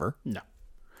very clever.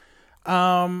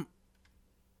 No.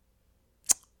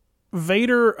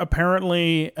 Vader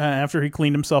apparently, after he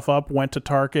cleaned himself up, went to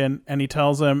Tarkin, and he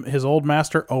tells him his old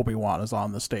master Obi-Wan is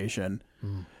on the station.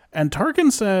 And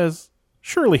Tarkin says,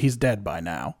 surely he's dead by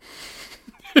now.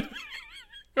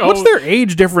 What's their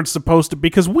age difference supposed to be?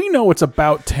 Because we know it's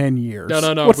about 10 years. No.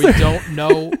 Don't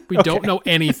know. We don't know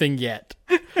anything yet.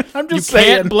 I'm just saying.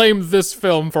 You can't saying. blame this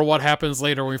film for what happens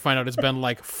later when we find out it's been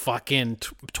like fucking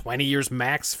 20 years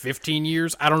max, 15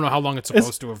 years. I don't know how long it's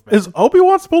supposed to have been. Is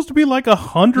Obi-Wan supposed to be like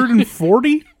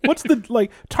 140? What's the,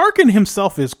 Tarkin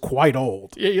himself is quite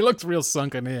old. Yeah, he looks real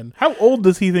sunken in. How old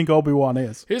does he think Obi-Wan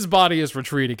is? His body is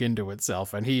retreating into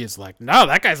itself, and he is like, no,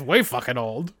 that guy's way fucking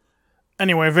old.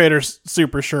 Anyway, Vader's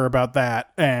super sure about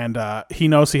that, and he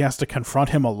knows he has to confront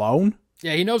him alone.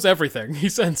 Yeah, he knows everything. He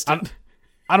sensed it.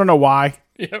 I don't know why.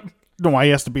 Yep. I don't know why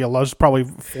he has to be alone. There's probably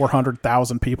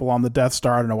 400,000 people on the Death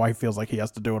Star. I don't know why he feels like he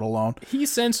has to do it alone. He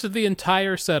sensed the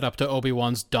entire setup to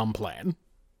Obi-Wan's dumb plan,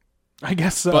 I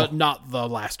guess so. but not the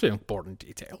last important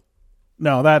detail.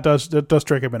 No, that does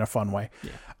trick him in a fun way.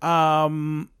 Yeah.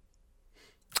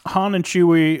 Han and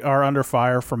Chewie are under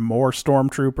fire from more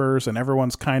stormtroopers, and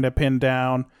everyone's kind of pinned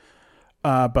down.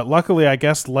 But luckily, I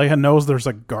guess Leia knows there's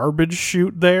a garbage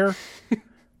chute there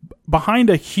behind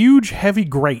a huge, heavy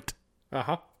grate.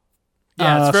 Uh-huh.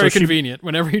 Yeah, it's very so convenient.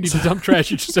 Whenever you need to dump trash,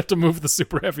 you just have to move the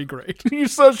super heavy grate.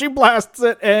 So she blasts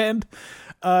it, and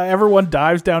everyone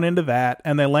dives down into that,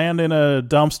 and they land in a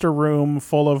dumpster room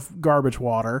full of garbage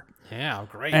water. Yeah,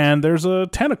 great. And there's a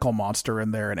tentacle monster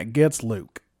in there, and it gets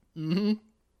Luke. Mm-hmm.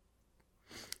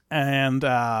 And,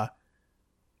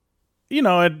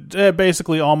 it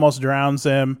basically almost drowns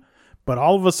him. But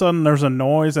all of a sudden, there's a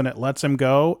noise, and it lets him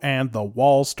go, and the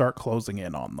walls start closing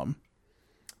in on them.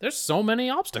 There's so many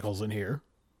obstacles in here.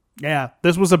 Yeah,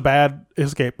 this was a bad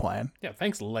escape plan. Yeah,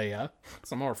 thanks, Leia.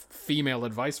 Some more female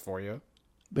advice for you.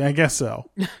 I guess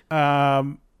so.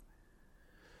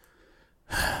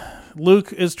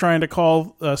 Luke is trying to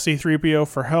call C-3PO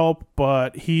for help,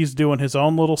 but he's doing his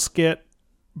own little skit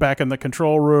back in the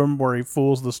control room where he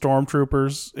fools the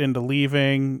stormtroopers into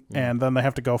leaving, and then they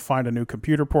have to go find a new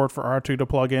computer port for R2 to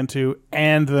plug into,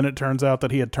 and then it turns out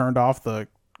that he had turned off the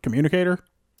communicator.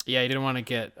 Yeah, he didn't want to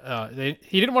get...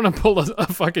 he didn't want to pull a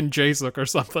fucking J-Sook or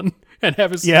something and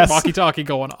have his Yes. walkie-talkie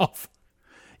going off.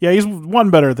 Yeah, he's one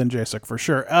better than J-Sook for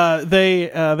sure. They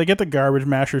get the garbage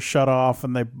mashers shut off,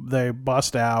 and they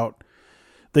bust out.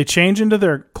 They change into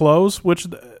their clothes, which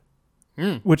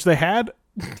they had...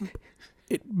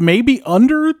 It may be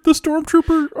under the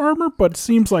stormtrooper armor, but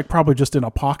seems like probably just in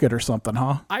a pocket or something,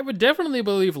 huh? I would definitely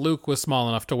believe Luke was small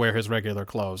enough to wear his regular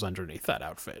clothes underneath that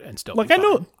outfit and still Like, be I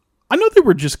know they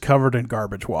were just covered in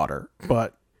garbage water,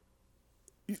 but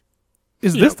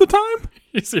is this the time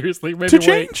fine. Seriously, maybe to wait.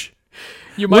 change?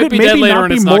 You Would might it be dead maybe later not and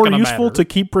be it's not more going to useful matter. to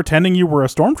keep pretending you were a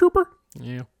stormtrooper?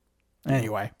 Yeah.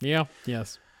 Anyway, Yeah.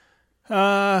 Yes.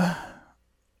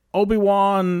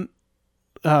 Obi-Wan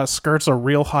skirts a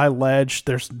real high ledge.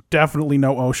 There's definitely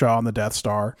no OSHA on the Death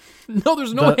Star. No,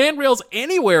 there's no handrails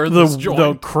anywhere in this joint.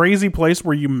 The crazy place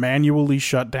where you manually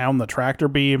shut down the tractor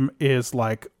beam is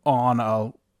like on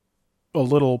a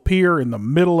little pier in the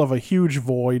middle of a huge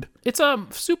void. It's a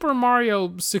Super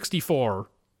Mario 64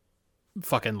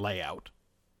 fucking layout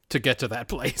to get to that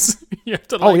place. You have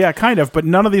to Oh yeah, kind of, but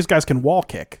none of these guys can wall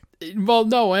kick. Well,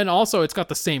 no, and also it's got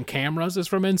the same cameras as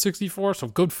from N64, so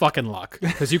good fucking luck,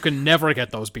 because you can never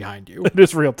get those behind you. It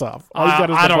is real tough. All you've got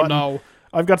is the I don't button. know.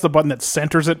 I've got the button that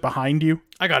centers it behind you.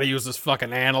 I gotta use this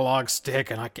fucking analog stick,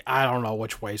 and I don't know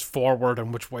which way's forward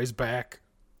and which way's back.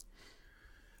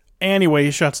 Anyway,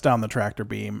 he shuts down the tractor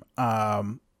beam.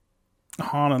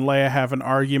 Han and Leia have an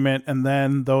argument, and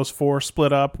then those four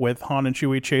split up with Han and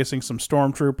Chewie chasing some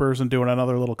stormtroopers and doing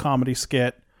another little comedy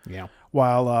skit. Yeah.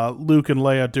 While Luke and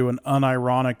Leia do an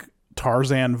unironic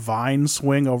Tarzan vine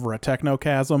swing over a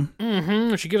technochasm.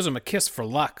 Mm-hmm. She gives him a kiss for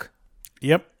luck.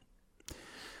 Yep.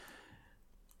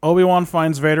 Obi-Wan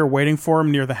finds Vader waiting for him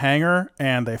near the hangar,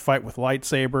 and they fight with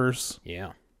lightsabers.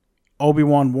 Yeah.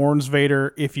 Obi-Wan warns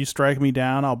Vader, if you strike me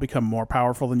down, I'll become more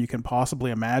powerful than you can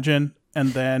possibly imagine. And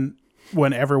then,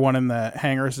 when everyone in the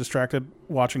hangar is distracted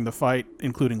watching the fight,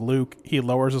 including Luke, he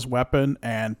lowers his weapon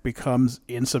and becomes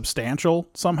insubstantial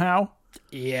somehow.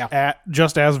 Yeah.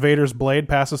 Just as Vader's blade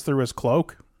passes through his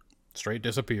cloak. Straight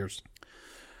disappears.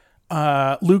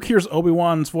 Luke hears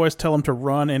Obi-Wan's voice tell him to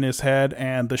run in his head,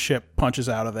 and the ship punches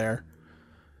out of there.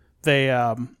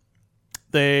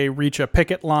 They reach a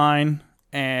picket line,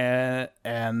 and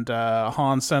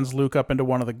Han sends Luke up into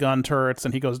one of the gun turrets,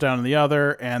 and he goes down in the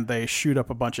other, and they shoot up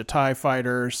a bunch of TIE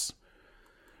fighters.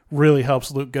 Really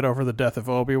helps Luke get over the death of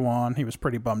Obi-Wan. He was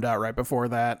pretty bummed out right before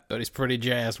that. But he's pretty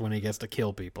jazzed when he gets to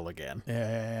kill people again.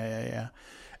 Yeah.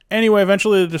 Anyway,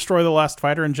 eventually they destroy the last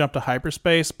fighter and jump to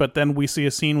hyperspace, but then we see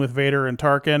a scene with Vader and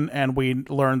Tarkin, and we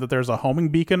learn that there's a homing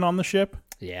beacon on the ship.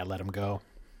 Yeah, let him go.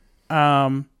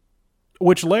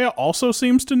 Which Leia also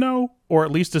seems to know, or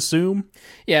at least assume.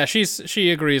 Yeah, she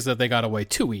agrees that they got away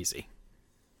too easy.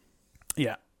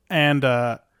 Yeah. And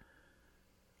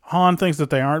Han thinks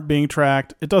that they aren't being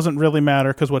tracked. It doesn't really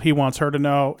matter, because what he wants her to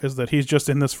know is that he's just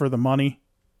in this for the money.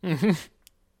 Mm-hmm.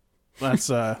 It's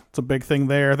a big thing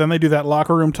there. Then they do that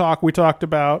locker room talk we talked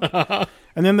about.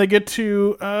 And then they get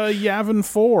to Yavin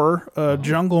 4, a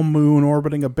jungle moon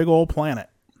orbiting a big old planet.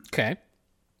 Okay.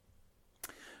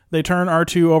 They turn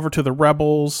R2 over to the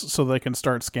rebels so they can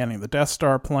start scanning the Death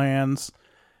Star plans.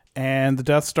 and the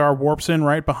Death Star warps in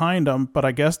right behind them, but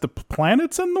I guess the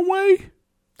planet's in the way?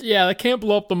 Yeah, they can't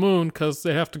blow up the moon because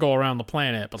they have to go around the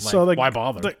planet, but like, So why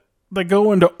bother? They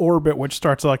go into orbit, which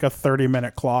starts like a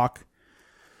 30-minute clock.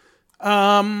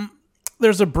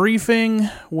 There's a briefing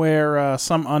where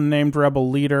some unnamed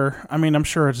rebel leader, I mean, I'm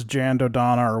sure it's Jan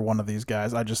Dodonna or one of these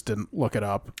guys. I just didn't look it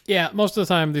up. Yeah, most of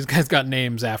the time these guys got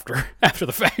names after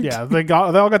the fact. Yeah, they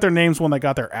all got their names when they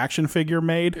got their action figure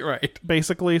made, Right.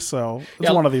 basically. So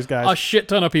it's one of these guys. A shit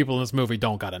ton of people in this movie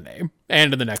don't got a name,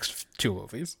 and in the next 2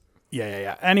 movies.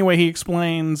 Yeah. Anyway, he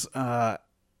explains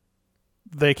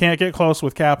they can't get close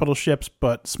with capital ships,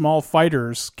 but small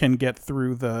fighters can get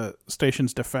through the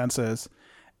station's defenses.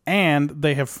 And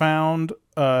they have found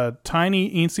a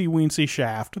tiny eensy-weensy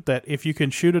shaft that if you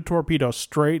can shoot a torpedo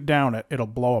straight down it, it'll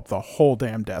blow up the whole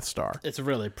damn Death Star. It's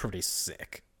really pretty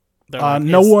sick.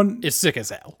 It's sick as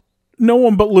hell. No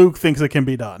one but Luke thinks it can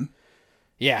be done.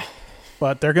 Yeah.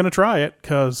 But they're going to try it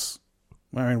because,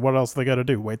 I mean, what else they got to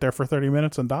do? Wait there for 30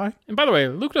 minutes and die? And by the way,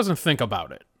 Luke doesn't think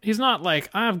about it. He's not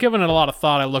like, I've given it a lot of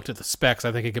thought. I looked at the specs.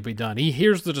 I think it could be done. He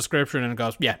hears the description and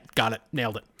goes, yeah, got it.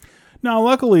 Nailed it. Now,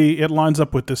 luckily, it lines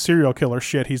up with the serial killer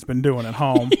shit he's been doing at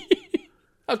home.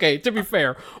 Okay, to be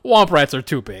fair, womp rats are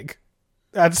too big.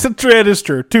 It is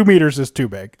true. 2 meters is too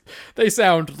big. They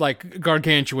sound like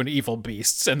gargantuan evil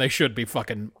beasts, and they should be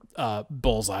fucking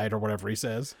bullseyed or whatever he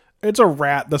says. It's a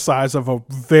rat the size of a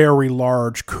very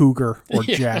large cougar or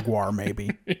jaguar,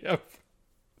 maybe. Yep.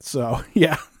 So,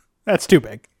 yeah, that's too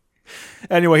big.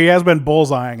 Anyway, he has been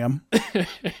bullseyeing him.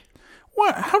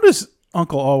 What? How does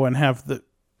Uncle Owen have the...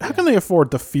 How can they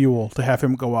afford the fuel to have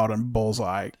him go out and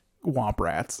bullseye womp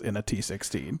rats in a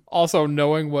T-16? Also,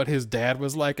 knowing what his dad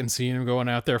was like and seeing him going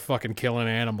out there fucking killing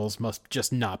animals must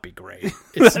just not be great.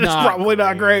 It's probably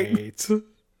not great. It's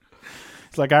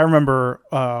like, I remember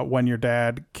when your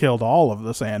dad killed all of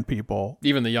the sand people.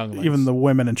 Even the younglings. Even the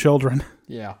women and children.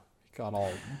 Yeah, got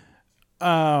all of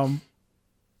them.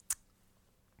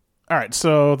 All right,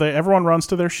 so everyone runs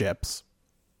to their ships.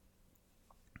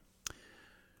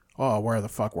 Oh, where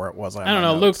it was? I don't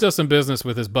know. Luke does some business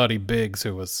with his buddy Biggs,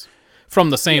 who was from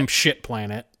the same shit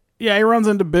planet. Yeah, he runs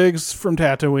into Biggs from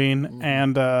Tatooine,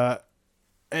 and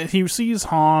he sees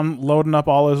Han loading up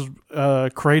all his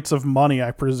crates of money,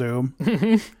 I presume.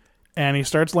 And he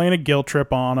starts laying a guilt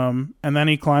trip on him, and then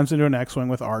he climbs into an X-Wing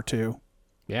with R2.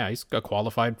 Yeah, he's a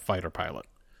qualified fighter pilot.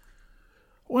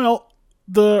 Well,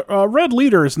 the Red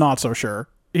Leader is not so sure.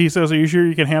 He says, are you sure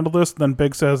you can handle this? Then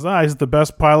Big says, he's the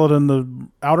best pilot in the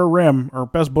Outer Rim, or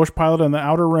best bush pilot in the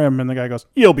Outer Rim. And the guy goes,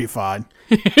 you'll be fine.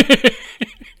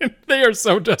 They are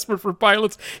so desperate for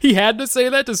pilots. He had to say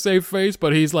that to save face,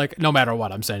 but he's like, no matter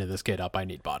what, I'm sending this kid up. I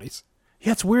need bodies.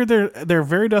 Yeah, it's weird. They're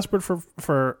very desperate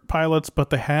for pilots, but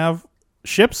they have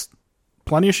ships,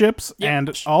 plenty of ships,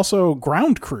 and also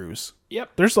ground crews.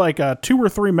 Yep. There's like 2 or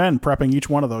 3 men prepping each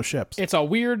one of those ships. It's a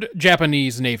weird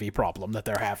Japanese Navy problem that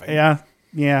they're having.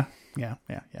 Yeah.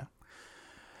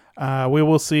 We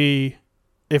will see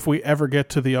if we ever get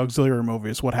to the auxiliary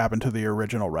movies what happened to the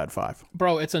original Red 5.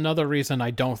 Bro, it's another reason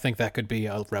I don't think that could be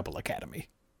a Rebel Academy.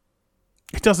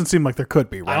 It doesn't seem like there could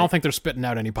be, right? I don't think they're spitting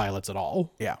out any pilots at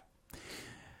all. Yeah.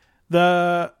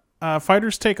 The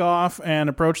fighters take off and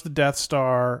approach the Death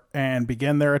Star and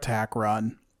begin their attack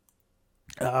run.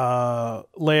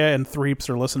 Leia and Threeps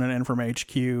are listening in from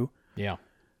HQ. Yeah.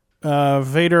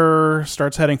 Vader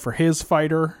starts heading for his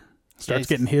fighter, starts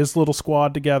getting his little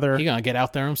squad together. He's gonna get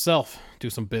out there himself, do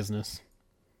some business.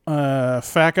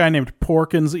 Fat guy named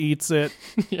Porkins eats it.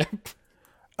 Yep.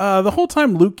 The whole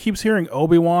time Luke keeps hearing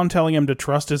Obi-Wan telling him to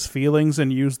trust his feelings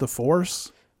and use the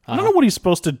Force. I don't know what he's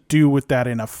supposed to do with that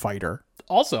in a fighter.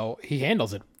 Also, he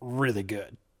handles it really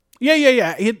good.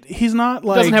 Yeah. He's not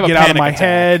like, Doesn't have get a out of panic my attack.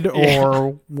 head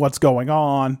or what's going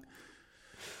on.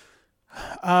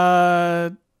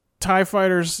 TIE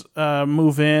fighters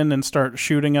move in and start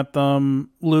shooting at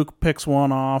them. Luke picks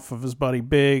one off of his buddy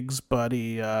Biggs, but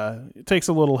he takes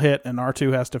a little hit and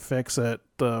R2 has to fix it.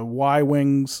 The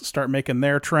Y-Wings start making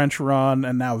their trench run,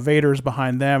 and now Vader's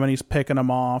behind them and he's picking them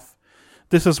off.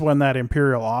 This is when that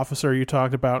Imperial officer you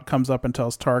talked about comes up and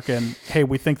tells Tarkin, hey,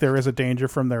 we think there is a danger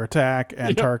from their attack,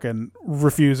 and Tarkin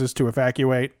refuses to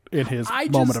evacuate in his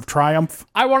moment of triumph.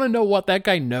 I want to know what that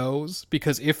guy knows,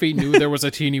 because if he knew there was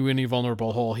a teeny-weeny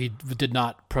vulnerable hole, he did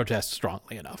not protest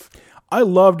strongly enough. I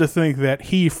love to think that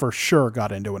he for sure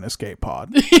got into an escape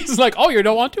pod. He's like, oh, you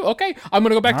don't want to? Okay, I'm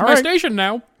going to go back to my station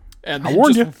now. And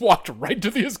then just walked right to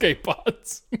the escape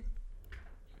pods.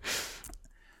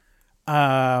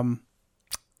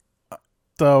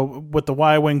 With the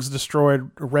Y-Wings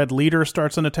destroyed, Red Leader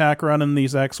starts an attack run in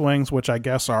these X-Wings, which I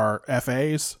guess are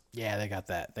FAs. Yeah, they got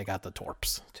that. They got the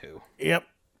torps, too. Yep.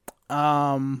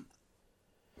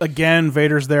 Again,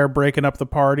 Vader's there breaking up the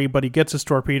party, but he gets his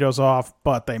torpedoes off,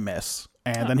 but they miss.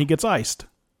 And then he gets iced.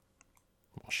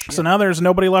 So now there's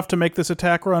nobody left to make this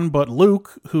attack run but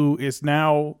Luke, who is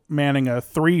now manning a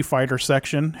 3-fighter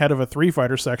section, head of a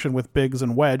 3-fighter section with Biggs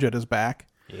and Wedge at his back.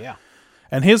 Yeah.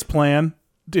 And his plan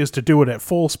is to do it at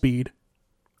full speed.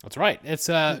 That's right. It's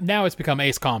now it's become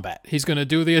Ace Combat. He's going to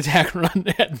do the attack run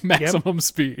at maximum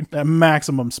speed. At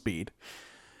maximum speed.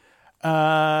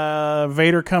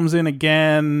 Vader comes in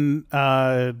again,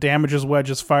 damages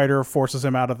Wedge's fighter, forces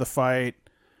him out of the fight.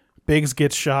 Biggs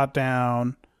gets shot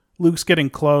down. Luke's getting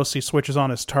close. He switches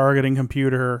on his targeting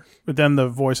computer. But then the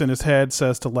voice in his head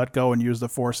says to let go and use the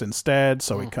Force instead,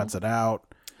 so he cuts it out.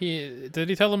 Did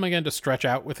he tell him again to stretch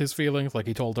out with his feelings like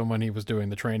he told him when he was doing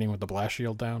the training with the blast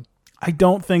shield down? I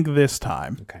don't think this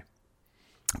time. Okay.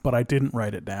 But I didn't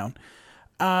write it down.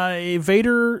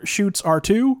 Vader shoots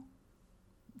R2.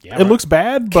 Yeah, It looks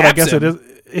bad, but I guess him. it is.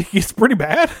 It's pretty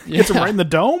bad. Hits him right in the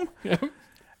dome.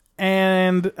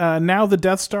 And now the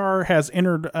Death Star has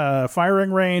entered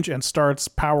firing range and starts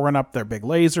powering up their big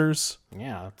lasers.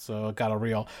 Yeah, so it got a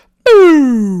real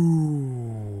boo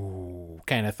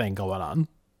kind of thing going on.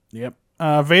 Yep.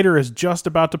 Vader is just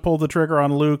about to pull the trigger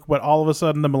on Luke, but all of a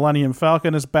sudden the Millennium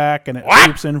Falcon is back and it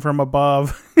leaps in from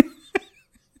above.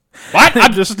 What?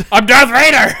 I'm Darth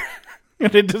Vader!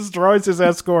 And it destroys his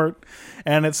escort,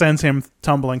 and it sends him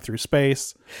tumbling through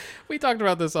space. We talked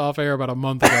about this off air about a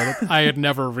month ago. I had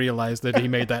never realized that he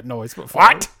made that noise before.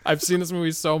 What? I've seen this movie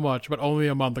so much, but only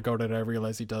a month ago did I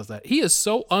realize he does that. He is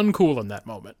so uncool in that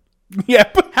moment.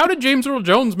 Yep. How did James Earl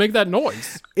Jones make that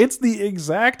noise? It's the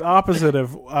exact opposite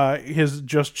of his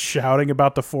just shouting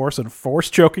about the Force and Force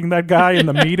choking that guy in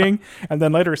the meeting, and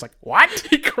then later he's like, What?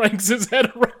 He cranks his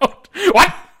head around.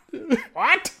 What?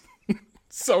 What?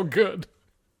 So good.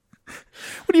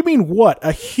 What do you mean, what?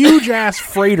 A huge-ass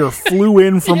freighter flew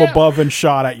in from above and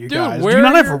shot at you guys. Do you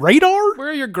not have radar? Where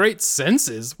are your great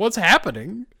senses? What's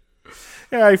happening?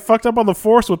 Yeah, I fucked up on the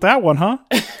Force with that one, huh?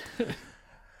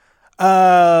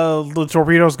 The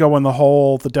torpedoes go in the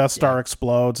hole. The Death Star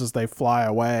explodes as they fly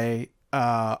away.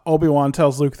 Obi-Wan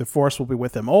tells Luke the Force will be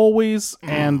with him always,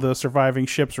 and the surviving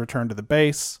ships return to the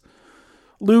base.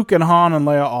 Luke and Han and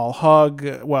Leia all hug,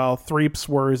 while Threeps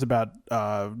worries about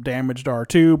damaged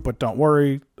R2, but don't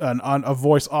worry. A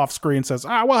voice off-screen says,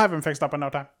 we'll have him fixed up in no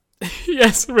time.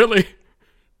 Yes, really.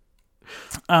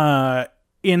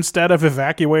 Instead of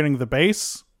evacuating the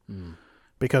base,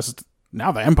 because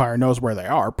now the Empire knows where they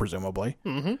are, presumably,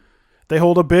 they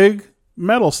hold a big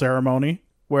medal ceremony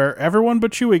where everyone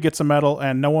but Chewie gets a medal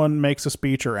and no one makes a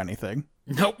speech or anything.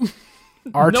 Nope.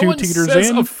 R2 no one teeters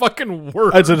says in. a fucking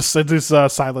word. It's a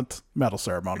silent medal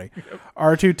ceremony.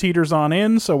 R2 teeters on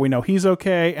in, so we know he's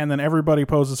okay, and then everybody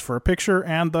poses for a picture,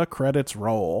 and the credits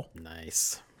roll.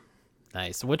 Nice.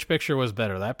 Which picture was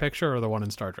better, that picture or the one in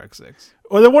Star Trek 6?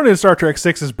 Well, the one in Star Trek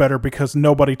 6 is better because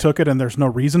nobody took it, and there's no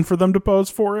reason for them to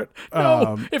pose for it.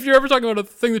 No, if you're ever talking about a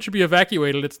thing that should be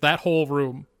evacuated, it's that whole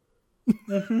room.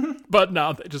 But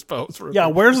no, they just pose for it. Yeah,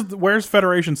 where's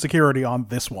Federation security on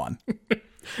this one?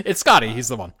 It's Scotty. He's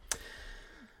the one.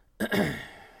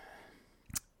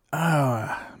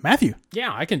 Matthew.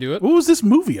 Yeah, I can do it. What was this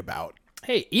movie about?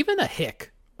 Hey, even a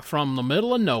hick from the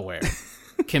middle of nowhere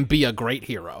can be a great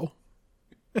hero.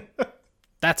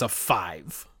 That's a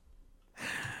 5.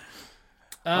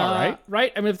 All right.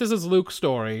 Right? I mean, if this is Luke's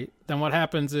story, then what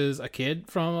happens is a kid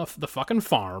from the fucking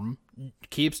farm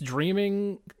keeps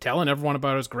dreaming, telling everyone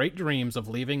about his great dreams of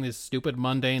leaving this stupid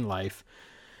mundane life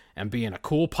and being a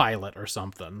cool pilot or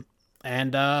something.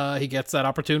 And he gets that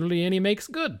opportunity and he makes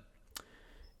good.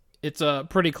 It's a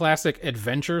pretty classic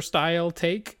adventure-style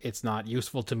take. It's not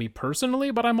useful to me personally,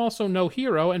 but I'm also no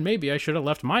hero, and maybe I should have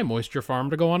left my moisture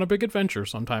farm to go on a big adventure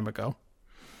some time ago.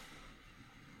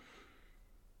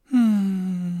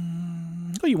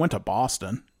 Well, you went to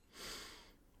Boston.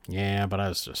 Yeah, but I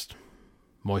was just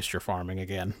moisture farming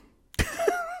again.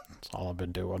 That's all I've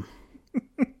been doing.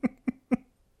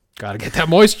 Gotta get that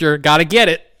moisture. Gotta get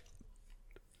it.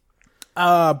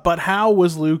 But how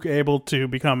was Luke able to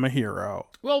become a hero?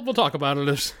 Well, we'll talk about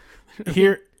it.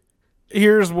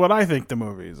 Here's what I think the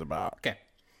movie is about. Okay.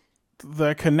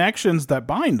 The connections that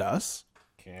bind us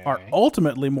are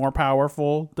ultimately more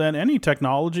powerful than any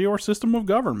technology or system of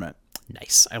government.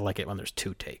 Nice. I like it when there's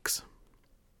 2 takes.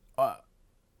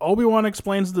 Obi-Wan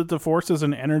explains that the Force is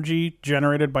an energy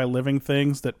generated by living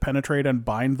things that penetrate and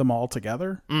bind them all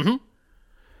together. Mm-hmm.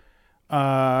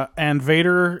 And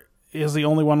Vader is the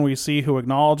only one we see who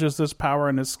acknowledges this power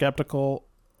and is skeptical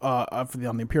on the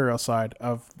Imperial side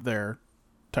of their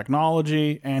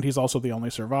technology, and he's also the only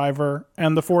survivor.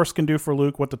 And the Force can do for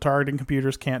Luke what the targeting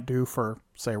computers can't do for,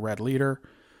 say, Red Leader.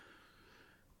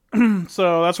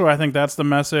 So that's why I think that's the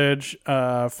message.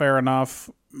 Fair enough.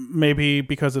 Maybe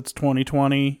because it's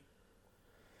 2020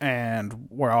 and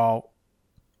no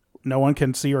one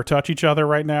can see or touch each other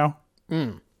right now.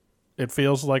 It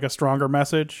feels like a stronger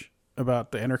message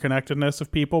about the interconnectedness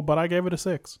of people, but I gave it a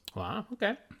 6. Wow,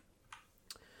 okay.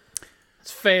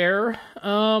 It's fair.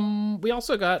 We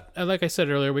also got, like I said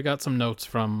earlier, we got some notes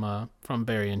from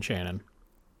Barry and Shannon.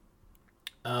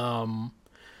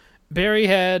 Barry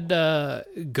had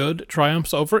good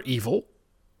triumphs over evil,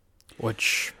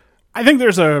 which I think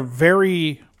there's a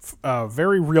very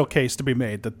real case to be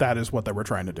made that is what they were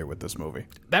trying to do with this movie.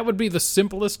 that would be the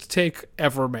simplest take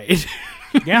ever made.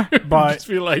 Yeah, but Just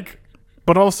feel like,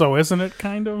 but also, isn't it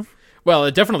kind of? well,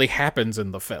 it definitely happens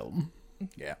in the film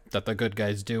Yeah. that the good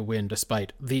guys do win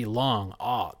despite the long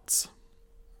odds.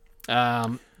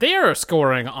 They are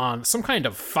scoring on some kind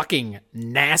of fucking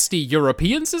nasty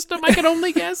European system, I can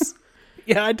only guess.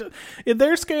 Yeah,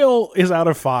 their scale is out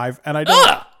of 5, and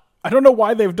I don't know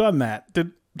why they've done that.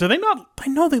 Do they not? I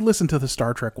know they listen to the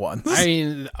Star Trek ones. I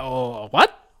mean,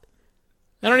 what?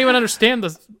 I don't even understand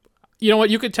this. You know what?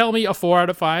 You could tell me a 4 out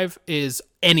of 5 is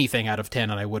anything out of 10,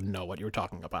 and I wouldn't know what you were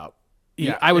talking about.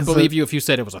 Yeah, I would believe you if you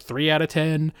said it was a 3 out of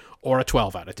 10 or a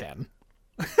 12 out of 10.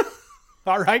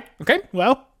 All right. Okay.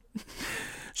 Well,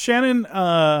 Shannon did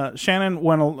a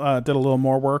little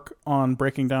more work on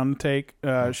breaking down the take.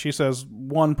 She says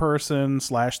one person /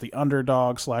 the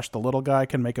underdog / the little guy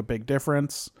can make a big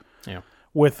difference. Yeah.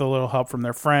 With a little help from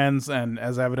their friends, and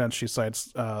as evidence, she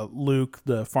cites Luke,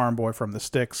 the farm boy from the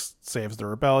sticks, saves the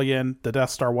rebellion. The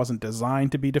Death Star wasn't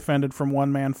designed to be defended from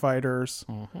one-man fighters.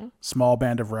 Small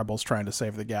band of rebels trying to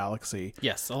save the galaxy.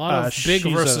 Yes, a lot of big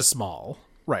she's versus small.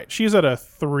 Right. She's at a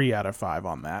 3 out of 5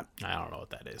 on that. I don't know what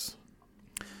that is.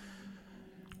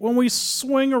 When we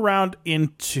swing around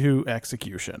into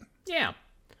execution, Yeah.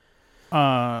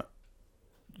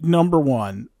 number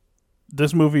 1,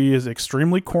 this movie is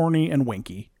extremely corny and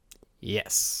winky,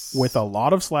 Yes. with a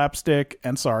lot of slapstick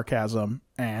and sarcasm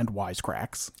and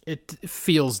wisecracks. It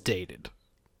feels dated.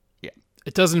 Yeah.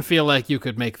 It doesn't feel like you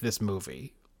could make this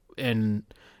movie in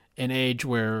an age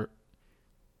where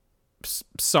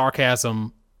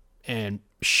sarcasm and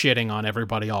shitting on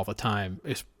everybody all the time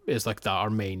is like our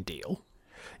main deal.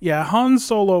 Yeah, Han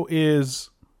Solo is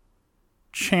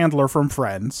Chandler from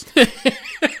Friends.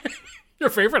 Your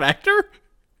favorite actor?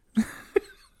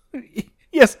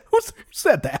 Yes, who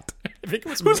said that? I think it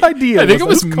was Whose me. idea I think it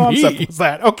was whose concept me. was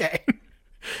that? Okay.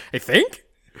 I think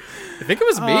it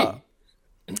was me.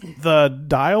 The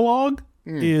dialogue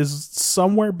is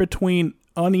somewhere between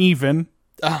uneven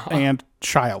and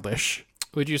childish.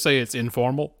 Would you say it's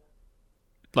informal?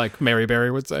 Like Mary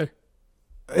Berry would say?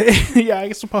 Yeah,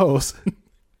 I suppose.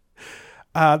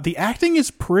 The acting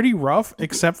is pretty rough,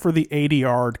 except for the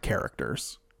ADR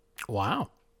characters. Wow.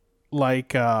 Like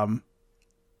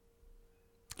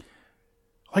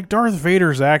Darth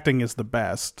Vader's acting is the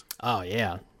best. Oh,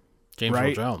 yeah. James Earl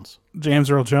Right? Jones.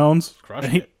 James Earl Jones.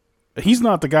 Crushing it. He's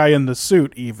not the guy in the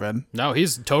suit, even. No,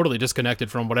 he's totally disconnected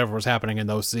from whatever was happening in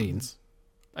those scenes.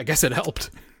 I guess it helped.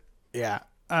 Yeah.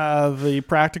 The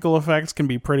practical effects can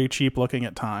be pretty cheap looking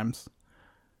at times.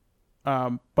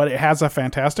 But it has a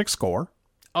fantastic score.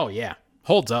 Oh, yeah.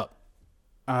 Holds up.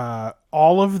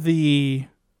 All of the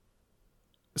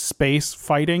space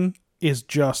fighting is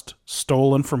just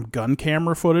stolen from gun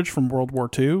camera footage from World War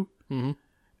II. Mm-hmm.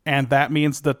 And that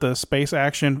means that the space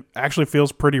action actually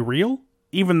feels pretty real.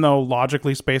 Even though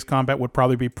logically space combat would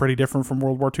probably be pretty different from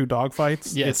World War II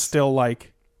dogfights. Yes. It's still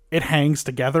like, it hangs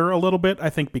together a little bit, I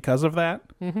think, because of that.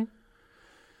 Mm-hmm.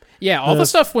 Yeah, all the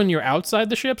stuff when you're outside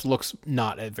the ships looks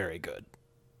not very good.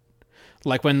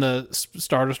 Like when the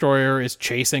Star Destroyer is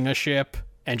chasing a ship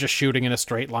and just shooting in a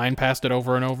straight line past it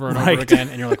over and over and over again.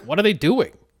 And you're like, what are they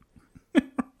doing?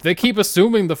 They keep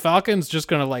assuming the Falcon's just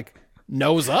going to like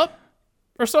nose up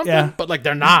or something. Yeah. But like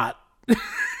they're not.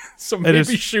 So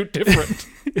maybe shoot different.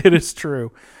 It is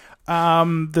true.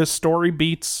 The story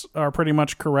beats are pretty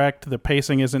much correct. The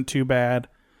pacing isn't too bad.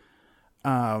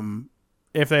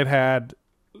 If they'd had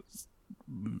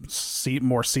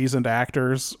more seasoned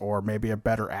actors or maybe a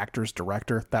better actors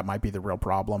director, that might be the real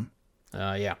problem.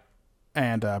 Yeah.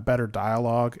 And better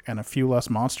dialogue and a few less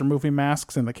monster movie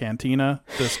masks in the cantina,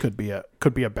 this could be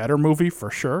a better movie for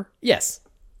sure. Yes.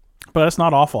 But it's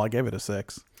not awful. I gave it a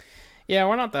 6. Yeah,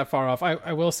 we're not that far off.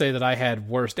 I will say that I had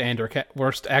worst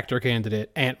actor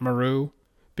candidate Aunt Maru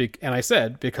And I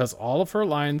said, because all of her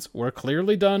lines were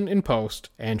clearly done in post,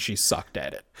 and she sucked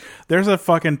at it. There's a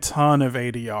fucking ton of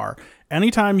ADR.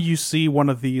 Anytime you see one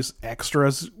of these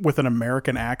extras with an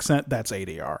American accent, that's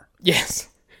ADR. Yes.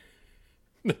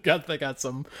 They got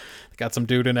some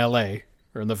dude in LA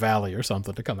or in the Valley or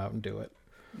something to come out and do it.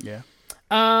 Yeah.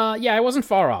 Yeah, I wasn't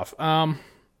far off.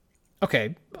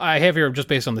 Okay, I have here just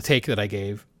based on the take that I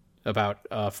gave about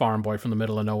Farm Boy from the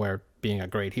middle of nowhere being a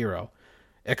great hero.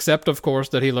 Except, of course,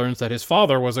 that he learns that his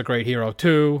father was a great hero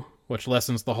too, which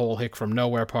lessens the whole hick from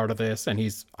nowhere part of this, and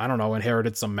he's, I don't know,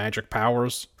 inherited some magic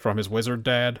powers from his wizard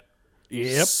dad.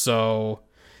 Yep. So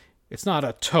it's not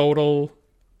a total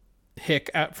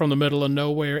hick from the middle of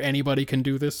nowhere. Anybody can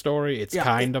do this story. It's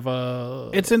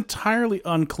It's entirely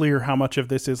unclear how much of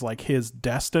this is like his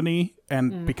destiny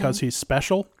and because he's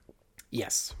special.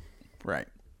 Yes. Right.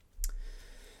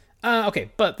 Okay,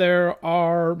 but there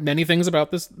are many things about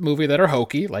this movie that are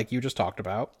hokey, like you just talked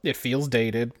about. It feels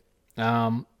dated.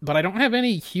 But I don't have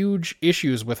any huge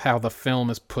issues with how the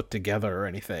film is put together or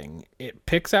anything. It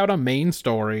picks out a main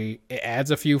story, it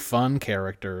adds a few fun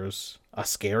characters, a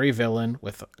scary villain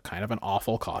with kind of an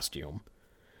awful costume.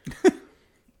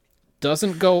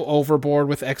 Doesn't go overboard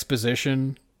with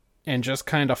exposition, and just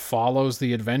kind of follows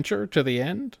the adventure to the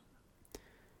end.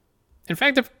 In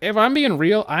fact, if I'm being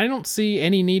real, I don't see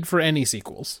any need for any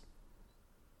sequels.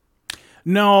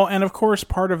 No, and of course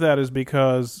part of that is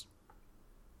because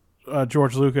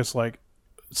George Lucas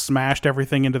smashed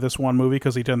everything into this one movie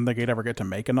because he didn't think he'd ever get to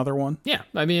make another one. Yeah,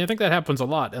 I mean, I think that happens a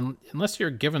lot, and unless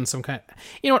you're given some kind,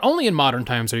 only in modern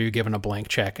times are you given a blank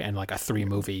check and like a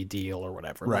 3-movie deal or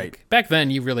whatever. Right. Like, back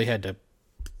then, you really had to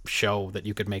show that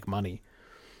you could make money.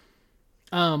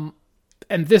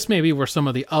 And this may be where some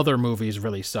of the other movies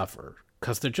really suffer,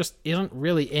 because there just isn't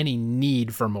really any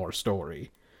need for more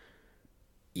story.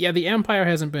 Yeah, the Empire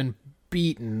hasn't been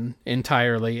beaten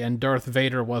entirely, and Darth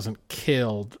Vader wasn't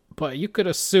killed, but you could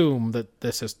assume that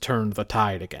this has turned the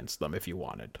tide against them if you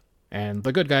wanted. And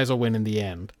the good guys will win in the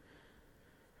end.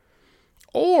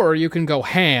 Or you can go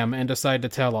ham and decide to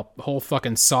tell a whole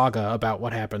fucking saga about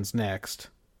what happens next,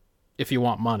 if you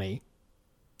want money.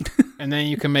 And then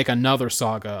you can make another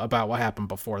saga about what happened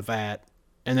before that.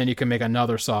 And then you can make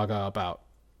another saga about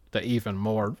the even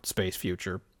more space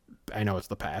future. I know it's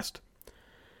the past.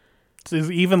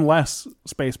 It's even less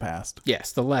space past.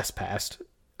 Yes, the less past.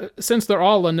 Since they're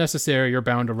all unnecessary, you're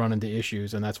bound to run into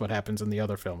issues, and that's what happens in the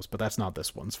other films, but that's not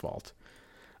this one's fault.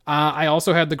 I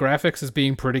also had the graphics as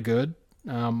being pretty good.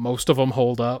 Most of them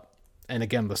hold up, and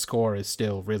again, the score is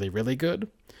still really, really good.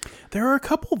 There are a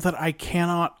couple that I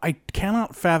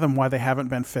cannot fathom why they haven't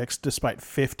been fixed despite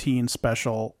 15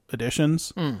 special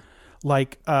editions.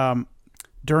 Like,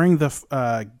 during the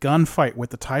gunfight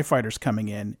with the TIE fighters coming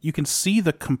in, you can see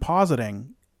the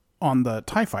compositing on the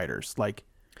TIE fighters. Like,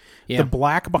 the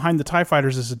black behind the TIE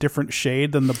fighters is a different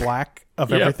shade than the black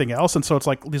of everything else. And so it's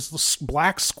like this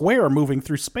black square moving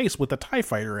through space with a TIE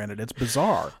fighter in it. It's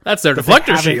bizarre. That's their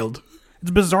deflector shield. It's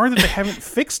bizarre that they haven't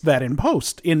fixed that in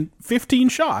post in 15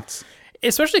 shots.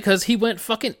 Especially because he went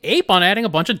fucking ape on adding a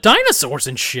bunch of dinosaurs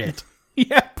and shit.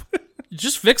 Yep.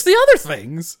 Just fix the other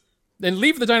things. And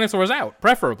leave the dinosaurs out,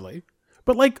 preferably.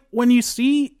 But like when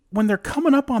they're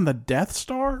coming up on the Death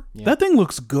Star, that thing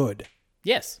looks good.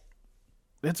 Yes.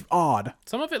 It's odd.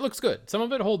 Some of it looks good. Some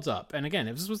of it holds up. And again,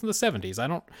 if this was in the 70s, I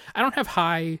don't have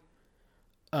high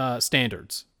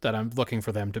standards that I'm looking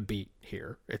for them to beat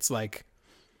here. It's like,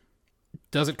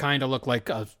 does it kind of look like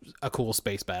a cool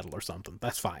space battle or something?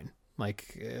 That's fine.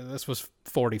 Like, this was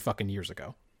 40 fucking years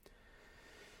ago.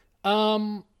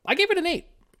 I gave it an 8.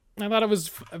 I thought it was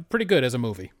pretty good as a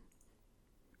movie.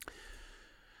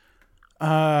 We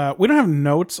don't have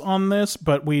notes on this,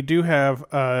 but we do have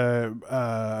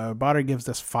Body gives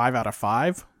this 5 out of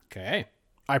 5. Okay.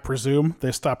 I presume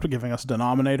they stopped giving us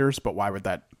denominators, but why would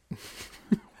that?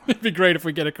 It'd be great if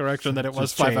we get a correction that it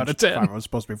was 5 out of 10. It was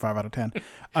supposed to be 5 out of 10.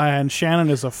 And Shannon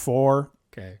is a 4.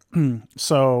 Okay.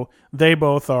 So they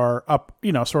both are up,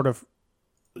 sort of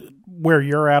where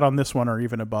you're at on this one or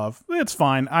even above. It's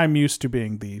fine. I'm used to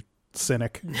being the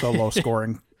cynic, the low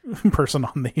scoring person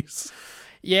on these.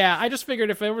 Yeah, I just figured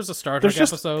if there was a Star Trek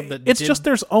episode that just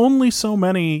there's only so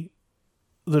many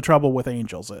The Trouble with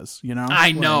Angels is,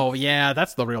 I know, yeah,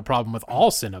 that's the real problem with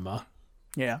all cinema.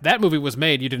 Yeah. That movie was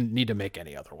made, you didn't need to make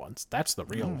any other ones. That's the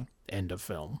real end of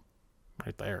film.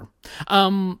 Right there.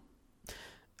 I'm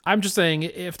just saying,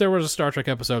 if there was a Star Trek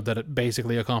episode that it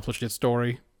basically accomplished its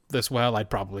story this well, I'd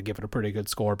probably give it a pretty good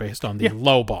score based on the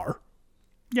low bar.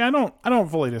 Yeah, I don't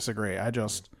fully disagree. I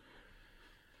just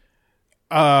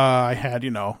I had,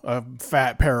 a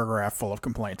fat paragraph full of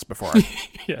complaints before I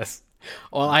yes.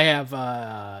 Well, I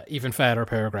have even fatter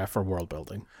paragraph for world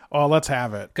building. Oh, let's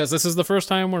have it. Because this is the first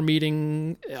time we're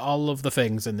meeting all of the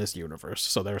things in this universe,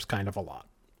 so there's kind of a lot.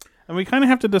 And we kind of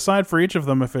have to decide for each of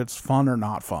them if it's fun or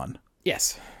not fun.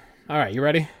 Yes. All right, you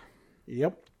ready?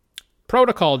 Yep.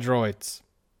 Protocol droids.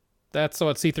 That's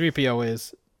what C-3PO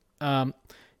is.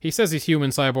 He says he's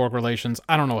human-cyborg relations.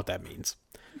 I don't know what that means.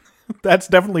 That's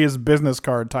definitely his business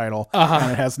card title,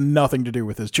 and it has nothing to do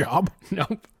with his job.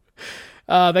 Nope.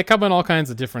 They come in all kinds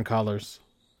of different colors.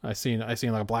 I seen like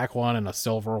a black one and a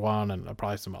silver one and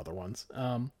probably some other ones.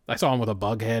 I saw one with a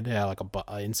bug head, like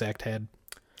a insect head.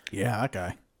 Yeah, that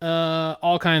guy.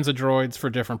 All kinds of droids for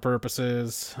different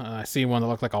purposes. I see one that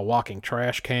looked like a walking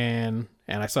trash can,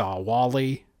 and I saw a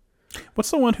Wally.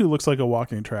 What's the one who looks like a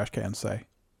walking trash can say?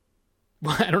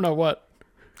 I don't know what.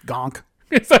 Gonk.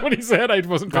 Is that what he said? I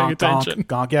wasn't paying attention.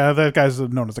 Gonk. Yeah, that guy's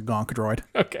known as a gonk droid.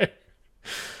 Okay.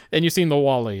 And you've seen the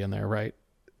Wally in there, right?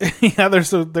 Yeah,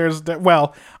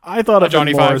 well, I thought of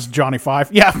Johnny him more Five. as Johnny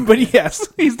Five. Yeah, but yes,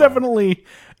 he's definitely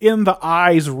in the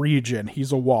eyes region.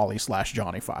 He's a Wally /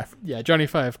 Johnny Five. Yeah, Johnny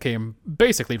Five came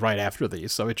basically right after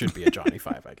these, so it should be a Johnny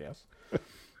Five, I guess.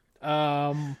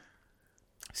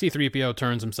 C-3PO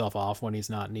turns himself off when he's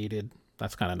not needed.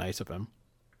 That's kind of nice of him.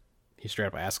 He straight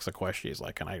up asks a question. He's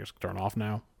like, "Can I just turn off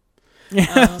now?"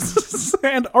 Yes.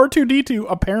 And R2-D2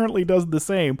 apparently does the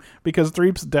same because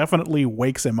Threeps definitely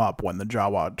wakes him up when the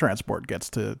Jawa transport gets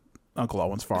to Uncle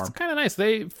Owen's farm. It's kind of nice.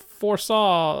 They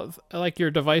foresaw like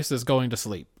your device is going to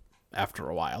sleep after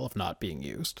a while of not being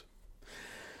used.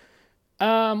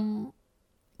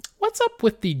 What's up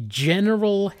with the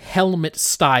general helmet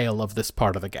style of this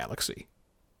part of the galaxy?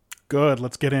 Good,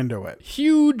 let's get into it.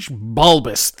 Huge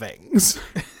bulbous things.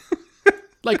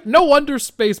 Like, no wonder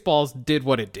Spaceballs did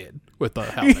what it did with the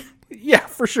helmet. Yeah,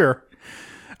 for sure.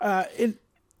 And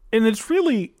it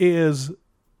really is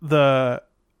the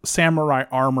samurai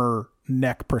armor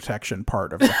neck protection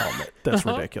part of the helmet that's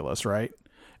ridiculous, right?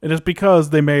 And it's because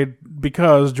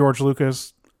George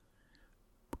Lucas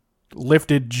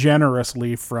lifted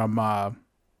generously from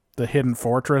the Hidden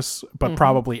Fortress, but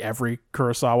probably every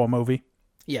Kurosawa movie.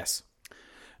 Yes.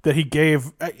 That he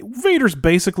gave Vader's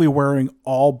basically wearing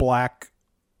all black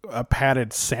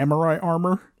padded samurai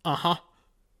armor.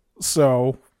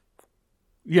 So,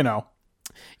 you know.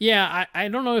 Yeah, I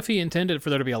don't know if he intended for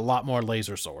there to be a lot more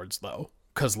laser swords, though.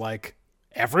 Because, like,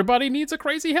 everybody needs a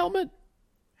crazy helmet?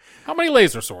 How many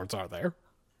laser swords are there?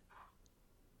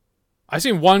 I've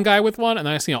seen one guy with one, and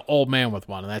then I've seen an old man with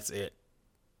one, and that's it.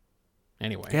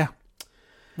 Anyway. Yeah.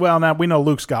 Well, now we know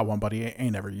Luke's got one, but he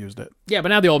ain't ever used it. Yeah, but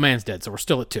now the old man's dead, so we're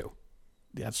still at 2.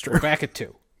 Yeah, that's true. We're back at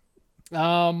 2.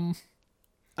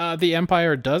 The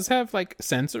Empire does have, like,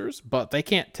 sensors, but they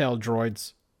can't tell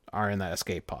droids are in that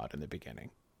escape pod in the beginning.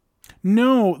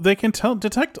 No, they can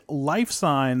detect life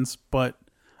signs, but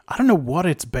I don't know what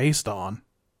it's based on.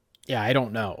 Yeah, I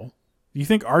don't know. You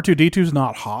think R2-D2's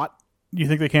not hot? You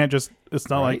think they can't just... It's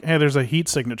not Right. like, hey, there's a heat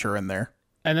signature in there.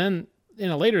 And then, in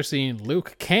a later scene,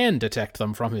 Luke can detect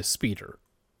them from his speeder.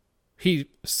 He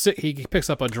picks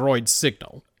up a droid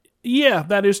signal. Yeah,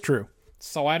 that is true.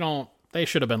 So they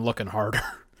should have been looking harder.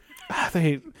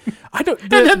 I don't...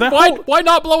 And then why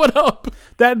not blow it up?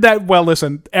 Well,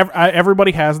 listen,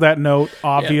 everybody has that note,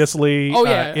 obviously. Yes. Oh,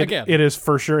 yeah, again. It is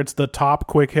for sure. It's the top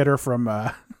quick hitter from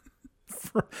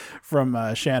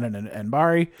Shannon and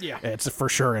Barry. Yeah. It's for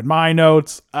sure in my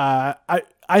notes.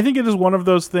 I think it is one of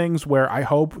those things where I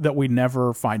hope that we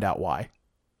never find out why.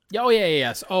 Oh, yeah,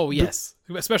 yes. Oh, yes.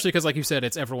 Especially because, like you said,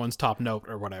 it's everyone's top note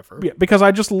or whatever. Yeah, because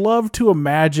I just love to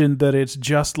imagine that it's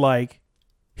just like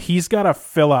he's got to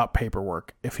fill out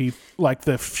paperwork. If he, like,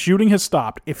 the shooting has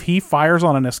stopped. If he fires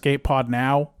on an escape pod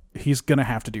now, he's going to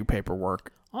have to do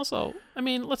paperwork. Also, I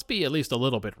mean, let's be at least a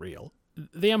little bit real.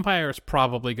 The Empire is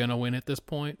probably going to win at this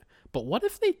point, but what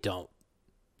if they don't?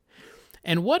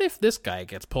 And what if this guy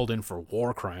gets pulled in for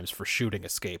war crimes for shooting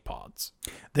escape pods?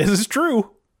 This is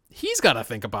true. He's got to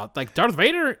think about, like, Darth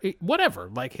Vader, whatever.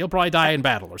 Like, he'll probably die in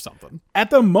battle or something. At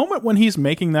the moment when he's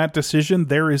making that decision,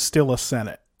 there is still a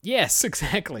Senate. Yes,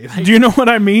 exactly. Like, Do you know what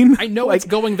I mean? I know it's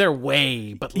going their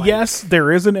way, but, like... Yes,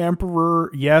 there is an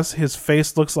emperor. Yes, his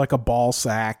face looks like a ball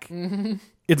sack. Mm-hmm.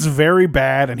 It's very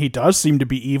bad, and he does seem to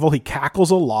be evil. He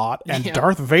cackles a lot, and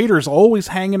Darth Vader's always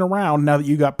hanging around now that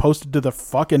you got posted to the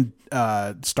fucking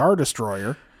Star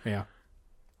Destroyer. Yeah.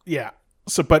 Yeah.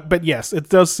 So, but yes, it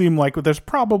does seem like there's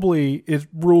probably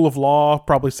rule of law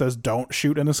probably says don't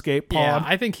shoot an escape pod. Yeah,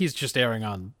 I think he's just erring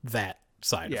on that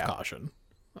side of caution.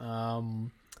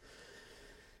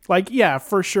 Like, yeah,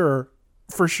 for sure,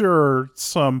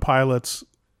 some pilots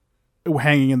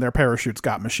hanging in their parachutes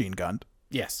got machine gunned.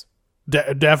 Yes.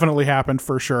 Definitely happened.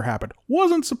 For sure happened.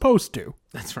 Wasn't supposed to.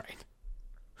 That's right.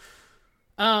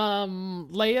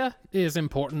 Leia is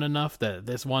important enough that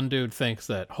this one dude thinks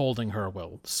that holding her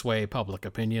will sway public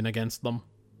opinion against them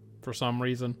for some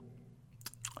reason.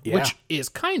 Yeah. Which is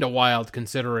kind of wild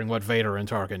considering what Vader and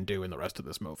Tarkin do in the rest of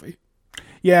this movie.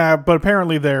 Yeah, but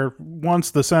apparently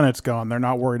once the Senate's gone, they're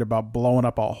not worried about blowing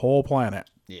up a whole planet.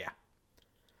 Yeah.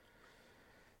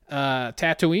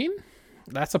 Tatooine,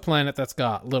 that's a planet that's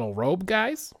got little robe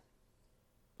guys,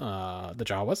 the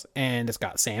Jawas, and it's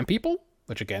got sand people,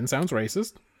 which again sounds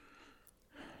racist.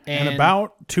 And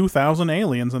about 2,000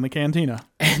 aliens in the cantina.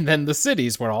 And then the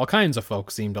cities where all kinds of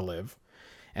folks seem to live.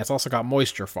 And it's also got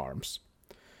moisture farms.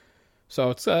 So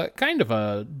it's kind of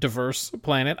a diverse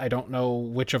planet. I don't know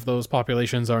which of those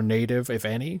populations are native, if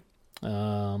any.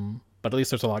 But at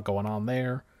least there's a lot going on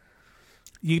there.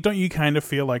 You kind of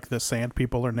feel like the sand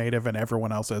people are native and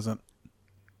everyone else isn't?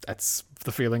 That's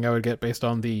the feeling I would get based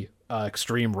on the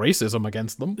extreme racism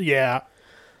against them. Yeah.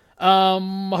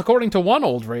 According to one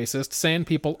old racist, sand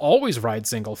people always ride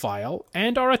single file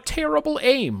and are a terrible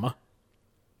aim.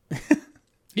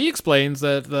 He explains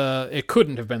that it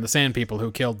couldn't have been the sand people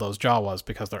who killed those Jawas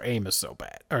because their aim is so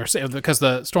bad, or because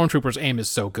the stormtroopers' aim is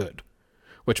so good,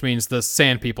 which means the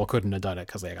sand people couldn't have done it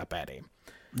because they got bad aim.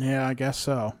 Yeah, I guess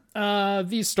so.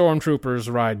 These stormtroopers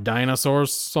ride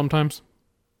dinosaurs sometimes.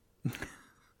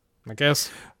 I guess.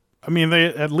 I mean, they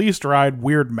at least ride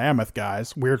weird mammoth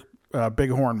guys, weird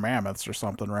bighorn mammoths or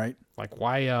something, right? Like,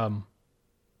 why,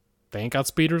 they ain't got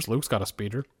speeders? Luke's got a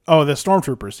speeder. Oh, the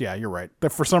stormtroopers. Yeah, you're right.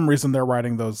 For some reason, they're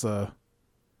riding those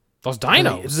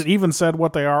dinos. Is it even said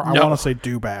what they are? No. I want to say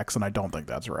dewbacks, and I don't think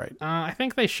that's right. I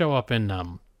think they show up in,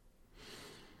 The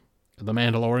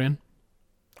Mandalorian.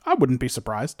 I wouldn't be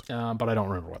surprised. But I don't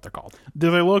remember what they're called. Do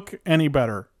they look any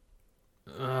better?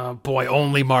 Boy,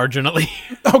 only marginally.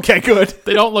 Okay, good.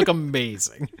 They don't look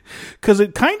amazing. Because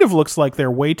it kind of looks like they're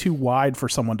way too wide for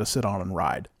someone to sit on and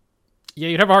ride. Yeah,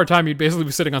 you'd have a hard time. You'd basically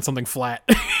be sitting on something flat.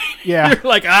 Yeah. You're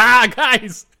like,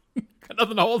 guys, got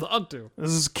nothing to hold on to.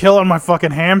 This is killing my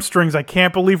fucking hamstrings. I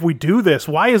can't believe we do this.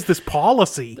 Why is this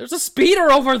policy? There's a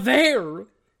speeder over there.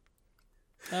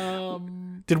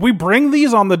 Did we bring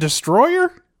these on the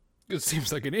destroyer? It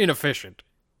seems like an inefficient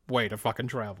way to fucking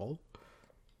travel.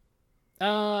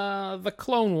 The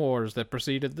Clone Wars that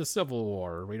preceded the Civil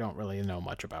War. We don't really know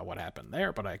much about what happened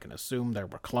there, but I can assume there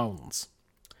were clones.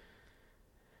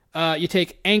 You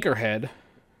take Anchorhead.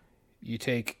 You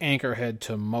take Anchorhead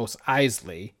to Mos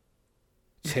Eisley.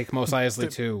 You take Mos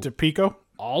Eisley to Pico?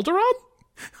 Alderaan?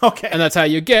 Okay. And that's how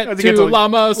you get to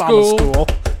Llama School.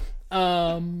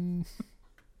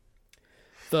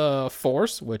 The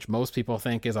Force, which most people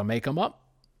think is a make-em-up.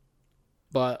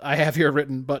 But I have here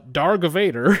written, but Darg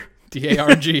Vader,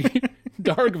 D-A-R-G,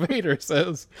 Darg Vader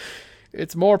says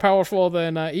it's more powerful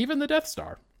than even the Death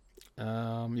Star.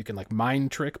 You can like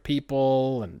mind trick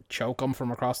people and choke them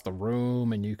from across the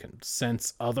room, and you can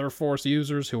sense other Force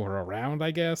users who are around,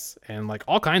 I guess, and like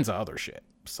all kinds of other shit.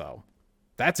 So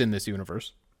that's in this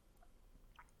universe.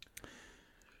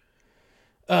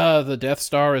 The Death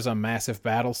Star is a massive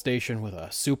battle station with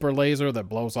a super laser that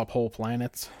blows up whole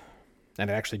planets, and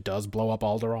it actually does blow up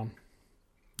Alderaan.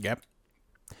 Yep.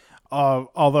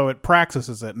 Although it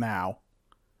practices it now.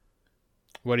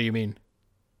 What do you mean?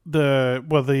 The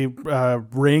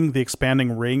ring, the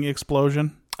expanding ring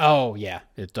explosion. Oh, yeah.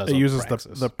 It does. It uses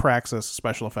the Praxis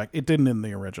special effect. It didn't in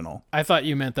the original. I thought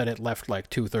you meant that it left like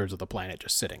 2/3 of the planet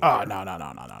just sitting there. Oh,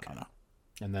 no.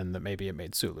 And then that maybe it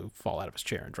made Sulu fall out of his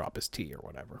chair and drop his tea or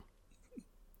whatever.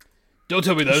 Don't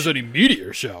tell me that was any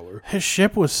meteor shower. His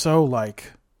ship was so,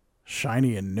 like,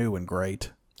 shiny and new and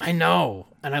great. I know.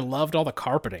 And I loved all the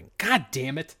carpeting. God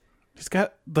damn it. He's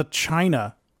got the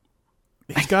China.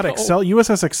 He's got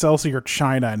USS Excelsior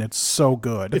China, and it's so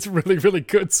good. It's really, really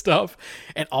good stuff.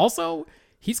 And also,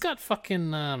 he's got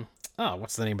fucking...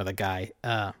 what's the name of the guy?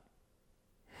 I'm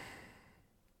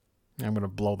going to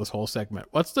blow this whole segment.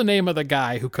 What's the name of the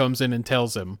guy who comes in and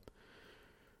tells him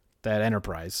that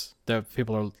Enterprise, that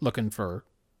people are looking for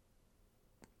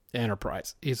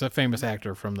Enterprise? He's a famous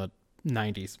actor from the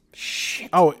 90s.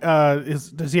 Shit. Oh,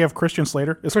 does he have Christian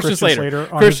Slater? Is Christian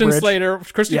Slater on Christian his bridge? Slater.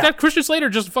 Christian Slater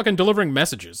just fucking delivering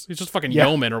messages. He's just fucking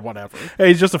yeoman or whatever. Hey,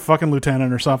 he's just a fucking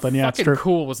lieutenant or something. Yeah, fucking it's true.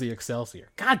 cool was the Excelsior.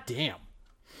 God damn.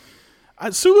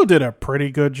 Sulu did a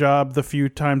pretty good job the few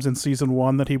times in season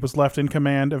 1 that he was left in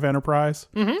command of Enterprise.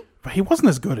 Mm-hmm. But he wasn't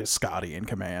as good as Scotty in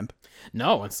command.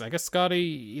 No, I guess Scotty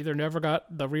either never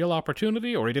got the real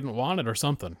opportunity or he didn't want it or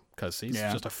something, because he's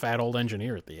just a fat old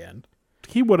engineer at the end.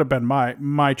 He would have been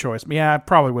my choice. Yeah,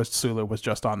 probably was Sulu was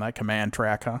just on that command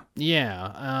track, huh?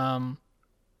 Yeah.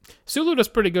 Sulu does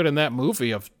pretty good in that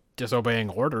movie of disobeying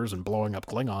orders and blowing up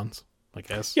Klingons, I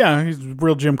guess. Yeah, he's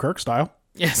real Jim Kirk style.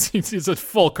 Yes, he's a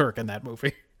full Kirk in that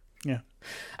movie. Yeah.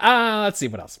 Let's see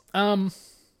what else.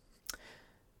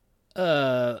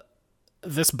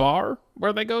 This bar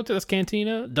where they go to, this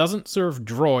cantina, doesn't serve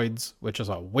droids, which is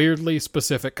a weirdly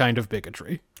specific kind of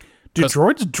bigotry. Do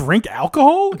droids drink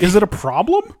alcohol? Is it a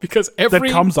problem Because that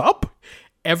comes up?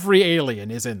 every alien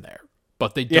is in there,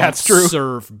 but they Yeah, don't it's true.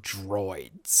 serve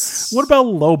droids. What about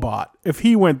Lobot? If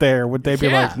he went there, would they be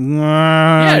Yeah. like,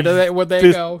 nah, Would they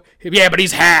this- go, yeah, but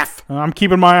he's half. I'm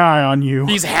keeping my eye on you?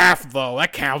 He's half, though.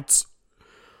 That counts.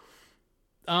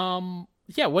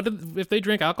 Yeah, if they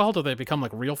drink alcohol, do they become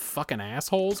like real fucking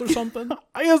assholes or something?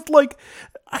 I just like,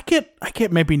 I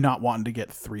get maybe not wanting to get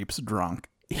Threeps drunk.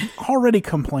 He already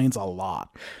complains a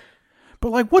lot.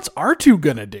 But like, what's R2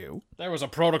 gonna do? There was a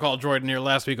protocol droid in here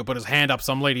last week who put his hand up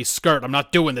some lady's skirt. I'm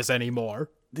not doing this anymore.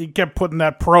 He kept putting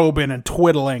that probe in and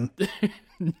twiddling.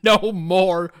 No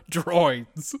more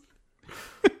droids.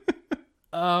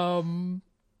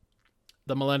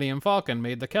 The Millennium Falcon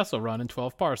made the Kessel Run in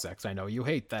 12 parsecs. I know you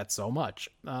hate that so much.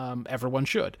 Everyone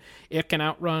should. It can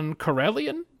outrun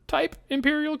Corellian-type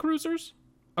Imperial cruisers,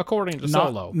 according to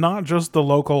Solo. Not just the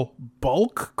local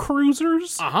bulk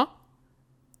cruisers. Uh-huh.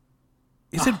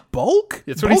 Is it bulk?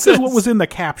 That's what he Bulk is says. what was in the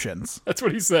captions. That's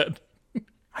what he said.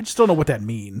 I just don't know what that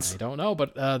means. I don't know,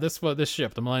 but this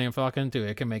ship, the Millennium Falcon 2,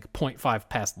 it can make 0.5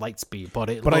 past light speed, but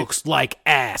it But looks like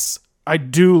ass. I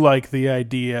do like the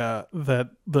idea that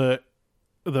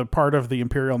the part of the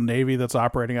Imperial Navy that's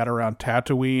operating out around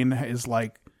Tatooine is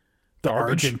like the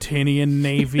Garbage. Argentinian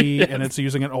Navy, and it's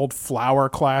using an old Flower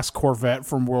class Corvette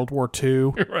from World War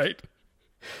II. Right.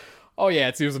 Oh, yeah,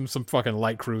 it's using some fucking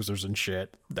light cruisers and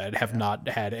shit that have not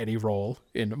had any role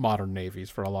in modern navies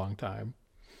for a long time.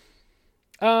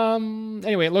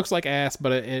 Anyway, it looks like ass,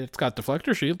 but it's got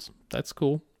deflector shields. That's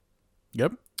cool.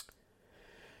 Yep.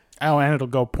 Oh, and it'll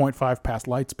go 0.5 past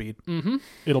light speed. Mm-hmm.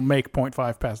 It'll make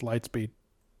 0.5 past light speed.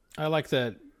 I like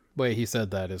that way he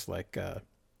said that is like,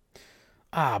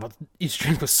 but each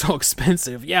drink was so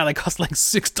expensive. Yeah, they cost like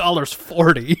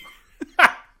 $6.40.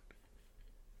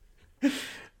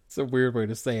 It's a weird way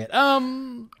to say it.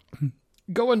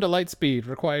 Going to light speed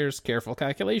requires careful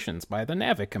calculations by the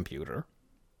Navic computer.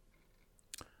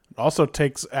 It also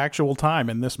takes actual time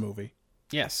in this movie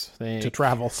Yes, to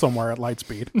travel somewhere at light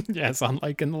speed. yes,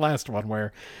 unlike in the last one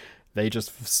where they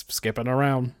just skipping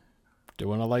around,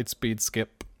 doing a light speed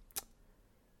skip.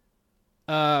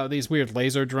 These weird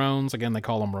laser drones, again, they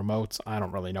call them remotes. I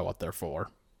don't really know what they're for.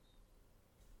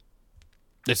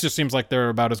 It just seems like they're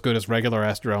about as good as regular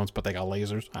ass drones, but they got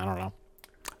lasers. I don't know.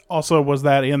 Also, was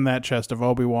that in that chest of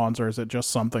Obi-Wan's, or is it just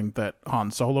something that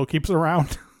Han Solo keeps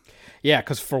around? Yeah,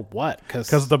 because for what? Because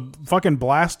the fucking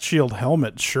blast shield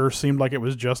helmet sure seemed like it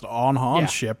was just on Han's Yeah.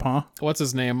 ship, huh? What's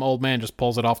his name? Old man just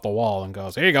pulls it off the wall and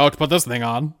goes, "Here you go, put this thing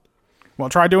on." Well,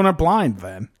 try doing it blind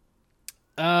then.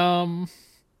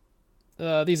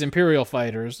 These Imperial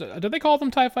fighters. Do they call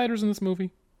them TIE fighters in this movie?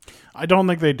 I don't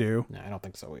think they do. No, I don't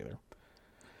think so either.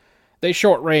 They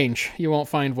short range. You won't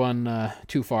find one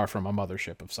too far from a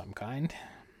mothership of some kind.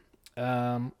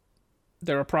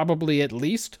 There are probably at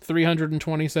least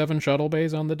 327 shuttle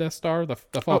bays on the Death Star. The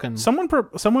Falcon. Someone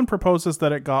proposes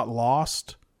that it got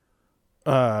lost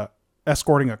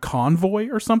escorting a convoy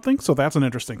or something, so that's an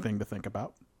interesting thing to think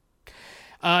about.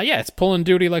 Yeah, it's pulling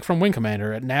duty like from Wing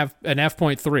Commander at nav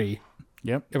point 3.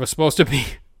 Yep. It was supposed to be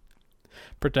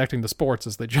protecting the sports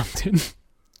as they jumped in.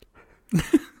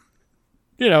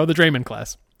 You know, the Drayman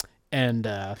class. And,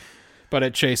 but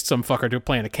it chased some fucker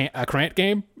playing a Krant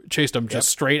game. Chased him just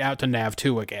straight out to Nav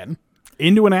 2 again.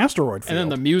 Into an asteroid field. And then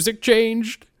the music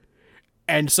changed.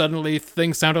 And suddenly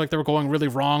things sounded like they were going really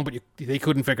wrong, but they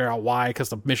couldn't figure out why because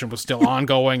the mission was still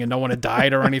ongoing and no one had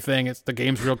died or anything. The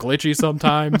game's real glitchy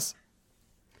sometimes.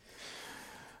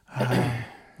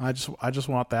 I just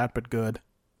want that, but good.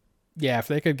 Yeah, if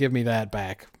they could give me that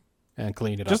back and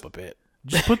clean it up a bit.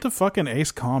 Just put the fucking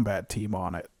Ace Combat team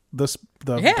on it. The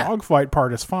dogfight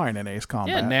part is fine in Ace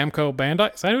Combat. Yeah, Namco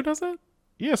Bandai. Is that who does that?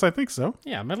 Yes, I think so.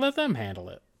 Yeah, I'm gonna let them handle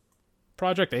it.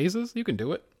 Project Aces, you can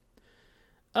do it.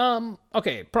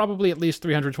 Okay, probably at least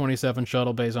 327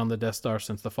 shuttle bays on the Death Star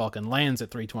since the Falcon lands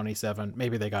at 327.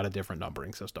 Maybe they got a different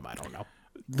numbering system. I don't know.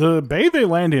 The bay they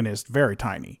land in is very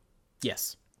tiny.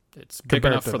 Yes. It's big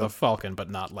Compared enough to for the the Falcon,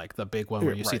 but not like the big one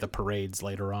where you see right. the parades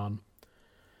later on.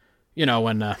 You know,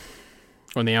 when the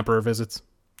Emperor visits.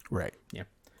 Right. Yeah.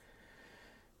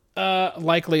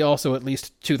 Likely also at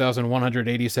least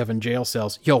 2,187 jail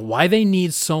cells. Yo, why they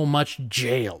need so much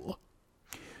jail?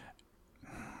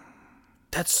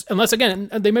 That's, unless again,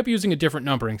 they might be using a different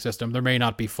numbering system. There may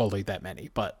not be fully that many,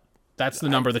 but that's the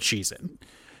number that she's in.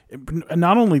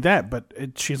 Not only that, but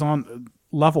she's on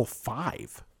level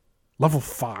 5. Level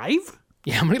 5?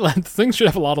 Yeah, how many things should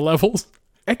have a lot of levels?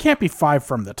 It can't be 5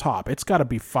 from the top. It's got to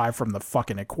be 5 from the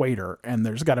fucking equator, and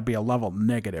there's got to be a level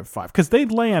 -5. Because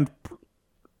they'd land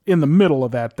in the middle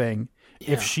of that thing.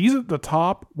 Yeah. If she's at the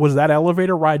top, was that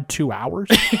elevator ride 2 hours?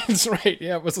 That's right.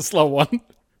 Yeah, it was a slow one.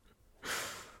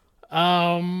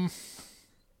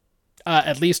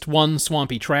 At least one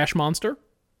swampy trash monster.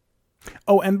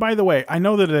 Oh, and by the way, I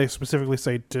know that they specifically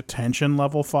say detention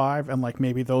level 5, and like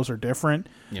maybe those are different.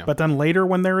 Yeah. But then later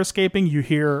when they're escaping, you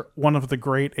hear one of the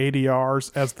great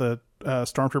ADRs as the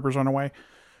stormtroopers run away.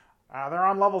 They're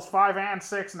on levels 5 and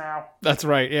 6 now. That's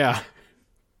right, yeah.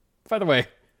 By the way,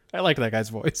 I liked that guy's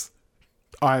voice.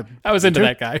 I was into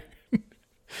that guy.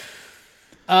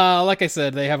 Like I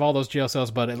said, they have all those jail cells,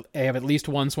 but they have at least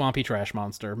one swampy trash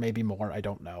monster, maybe more, I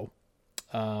don't know.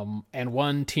 And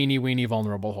one teeny weeny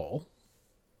vulnerable hole.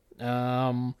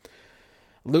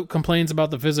 Luke complains about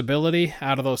the visibility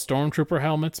out of those stormtrooper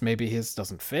helmets. Maybe his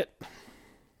doesn't fit.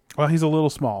 Well, he's a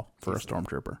little small for a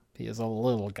stormtrooper. He is a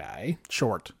little guy.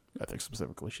 Short, I think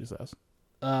specifically she says.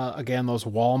 Again, those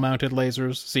wall-mounted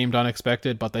lasers seemed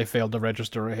unexpected, but they failed to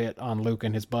register a hit on Luke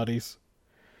and his buddies.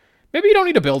 Maybe you don't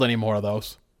need to build any more of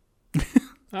those. I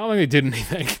don't think they did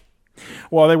anything.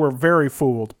 Well, they were very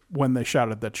fooled when they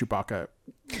shouted that Chewbacca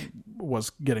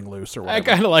was getting loose or whatever. I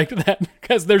kind of liked that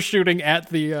because they're shooting at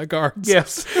the guards.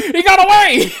 Yes. He got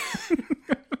away!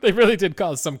 They really did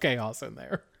cause some chaos in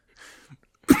there.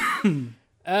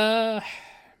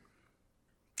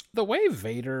 The way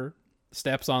Vader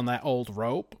steps on that old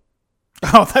rope.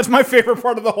 Oh, that's my favorite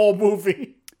part of the whole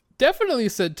movie. Definitely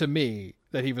said to me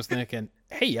that he was thinking,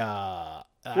 hey,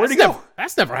 where'd he go?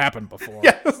 That's never happened before.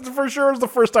 Yeah, for sure. It's the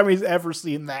first time he's ever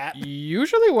seen that.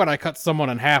 Usually when I cut someone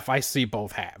in half, I see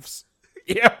both halves.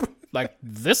 Yep. Like,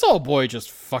 this old boy just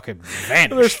fucking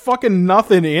vanished. There's fucking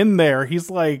nothing in there.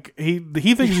 He's like, he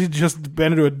thinks he's just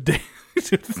been to a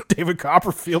David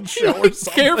Copperfield show or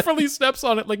something. Carefully steps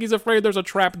on it like he's afraid there's a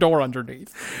trap door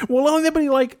underneath. Well, only that, but he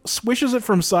like swishes it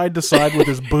from side to side with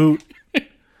his boot.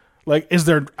 Like, is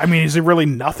there really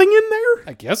nothing in there?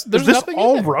 I guess there's nothing in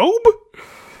there. Is this all robe?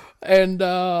 And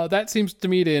that seems to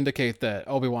me to indicate that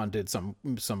Obi-Wan did some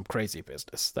crazy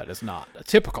business that is not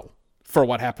typical for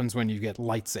what happens when you get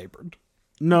lightsabered.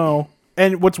 No.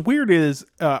 And what's weird is,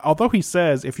 although he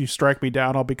says, if you strike me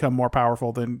down, I'll become more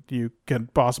powerful than you can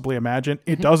possibly imagine,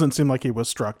 it doesn't seem like he was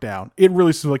struck down. It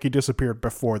really seems like he disappeared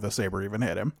before the saber even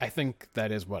hit him. I think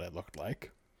that is what it looked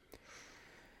like.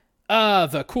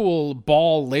 The cool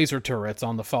ball laser turrets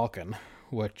on the Falcon,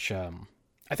 which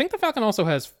I think the Falcon also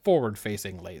has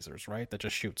forward-facing lasers, right? That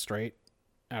just shoot straight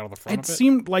out of the front of it. It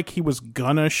seemed like he was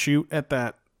gonna shoot at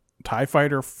that TIE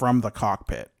fighter from the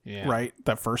cockpit, right?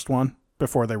 That first one,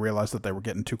 before they realized that they were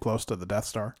getting too close to the Death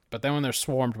Star. But then when they're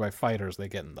swarmed by fighters, they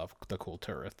get in the cool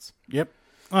turrets. Yep.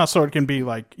 So it can be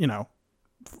like,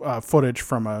 footage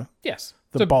from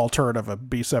the ball turret of a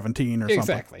B-17 or something.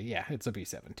 Exactly, yeah. It's a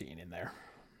B-17 in there.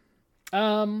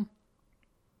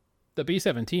 The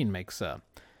B-17 makes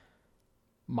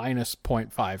minus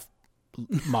 0.5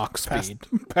 Mach speed.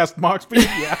 Past Mach speed,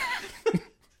 yeah.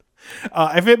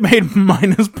 If it made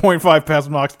minus 0.5 past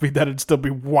Mach speed, that'd still be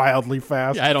wildly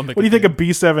fast. Yeah, I don't think. What do you think of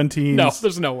B-17s? No,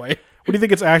 there's no way. What do you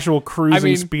think its actual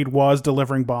cruising speed was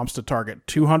delivering bombs to target?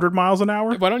 200 miles an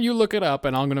hour? Why don't you look it up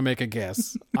and I'm going to make a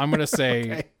guess. I'm going to say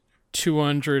okay.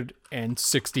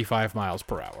 265 miles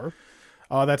per hour.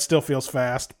 Oh, that still feels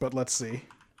fast, but let's see.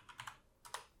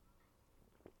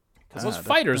 Because those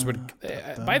fighters would,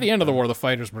 by the end of the war, the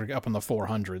fighters were up in the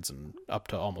 400s and up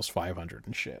to almost 500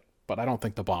 and shit. But I don't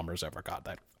think the bombers ever got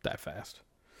that fast.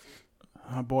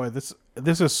 Oh boy, this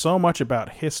is so much about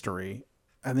history,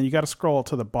 and then you got to scroll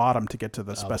to the bottom to get to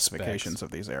the specifications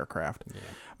of these aircraft. Yeah.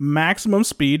 Maximum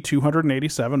speed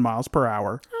 287 miles per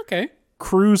hour. Okay.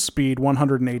 Cruise speed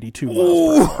 182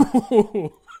 miles per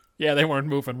hour. Yeah, they weren't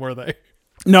moving, were they?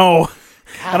 No.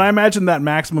 God. And I imagine that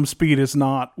maximum speed is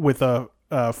not with a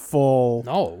full...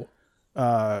 No.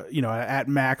 At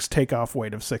max takeoff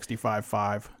weight of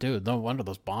 65.5. Dude, no wonder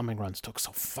those bombing runs took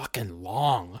so fucking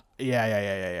long.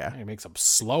 Yeah. It makes some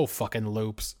slow fucking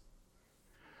loops.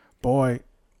 Boy,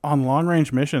 on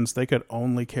long-range missions, they could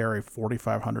only carry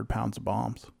 4,500 pounds of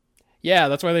bombs. Yeah,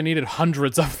 that's why they needed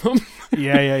hundreds of them.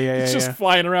 Yeah. It's just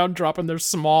flying around, dropping their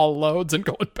small loads and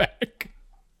going back.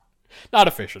 Not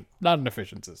efficient. Not an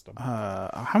efficient system.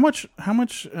 How much,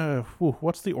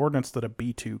 what's the ordnance that a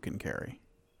B-2 can carry?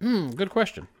 Good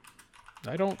question.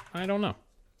 I don't know.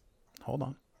 Hold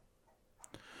on.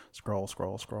 Scroll.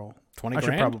 20 I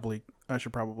grand?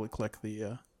 should probably click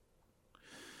the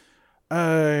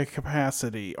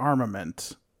capacity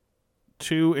armament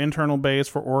 2 internal bays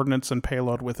for ordnance and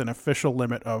payload with an official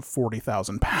limit of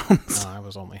 40,000 pounds. I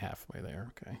was only halfway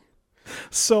there. Okay.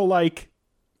 So, like,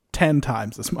 10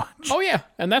 times as much. Oh, yeah.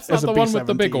 And that's not As a the one with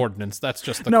the big B-17. ordnance. That's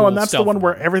just the No, cool and that's the stealth one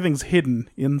where everything's hidden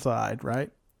inside, right?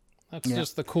 That's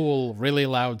just the cool, really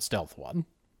loud stealth one.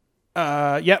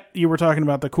 Yep, you were talking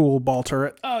about the cool ball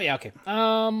turret. Oh, yeah, okay.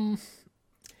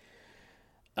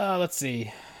 Let's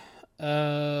see.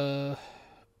 The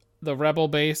Rebel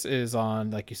base is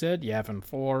on, like you said, Yavin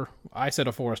 4. I said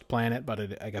a forest planet,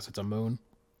 but I guess it's a moon.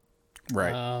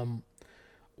 Right.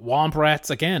 Womp rats,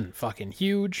 again, fucking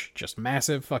huge. Just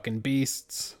massive fucking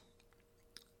beasts.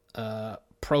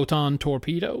 Proton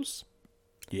torpedoes.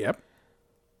 Yep.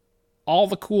 All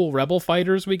the cool Rebel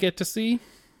fighters we get to see.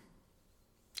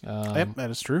 Yep,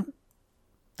 that is true.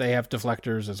 They have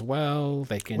deflectors as well.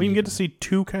 They can. We even get to see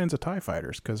 2 kinds of TIE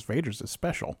fighters, because Vader's is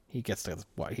special. He gets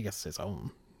his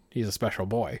own. He's a special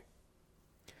boy.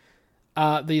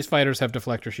 These fighters have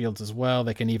deflector shields as well.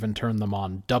 They can even turn them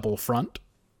on double front.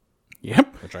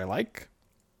 Yep. Which I like.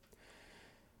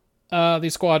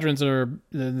 These squadrons the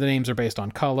names are based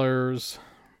on colors.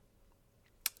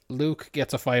 Luke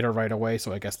gets a fighter right away,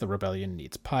 so I guess the rebellion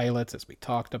needs pilots, as we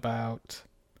talked about.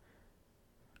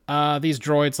 These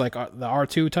droids, like the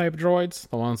R2 type droids,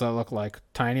 the ones that look like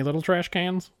tiny little trash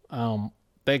cans,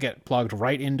 they get plugged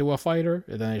right into a fighter,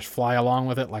 and then they just fly along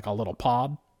with it like a little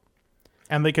pod.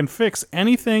 And they can fix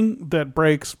anything that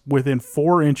breaks within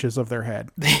 4 inches of their head.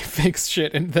 They fix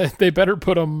shit, and they better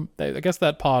put them... I guess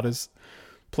that pod is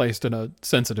placed in a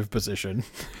sensitive position.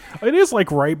 It is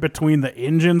like right between the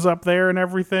engines up there and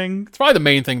everything. It's probably the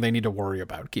main thing they need to worry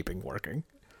about keeping working.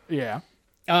 Yeah.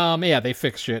 Yeah, they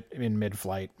fix shit in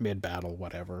mid-flight, mid-battle,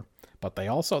 whatever. But they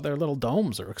also, their little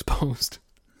domes are exposed.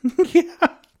 Yeah.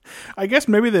 I guess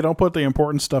maybe they don't put the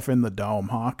important stuff in the dome,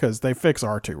 huh? Because they fix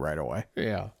R2 right away.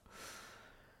 Yeah.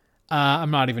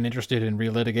 I'm not even interested in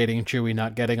relitigating Chewie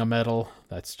not getting a medal.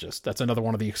 That's another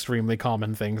one of the extremely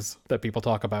common things that people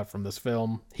talk about from this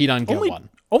film. He doesn't get one.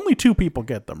 Only 2 people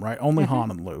get them, right? Only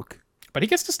Han and Luke. But he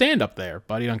gets to stand up there,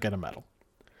 but he don't get a medal.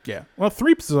 Yeah. Well,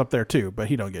 Threeps is up there too, but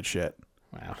he don't get shit.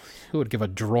 Wow. Who would give a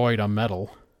droid a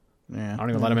medal? Yeah. I don't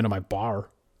even let him into my bar.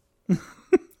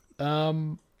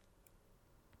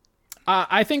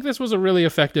 I think this was a really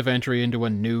effective entry into a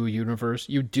new universe.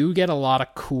 You do get a lot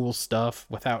of cool stuff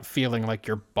without feeling like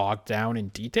you're bogged down in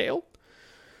detail.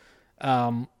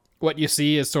 What you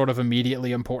see is sort of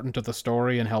immediately important to the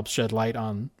story and helps shed light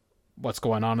on what's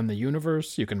going on in the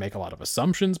universe. You can make a lot of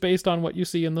assumptions based on what you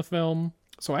see in the film.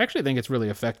 So I actually think it's really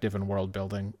effective in world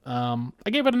building. I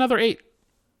gave it another 8.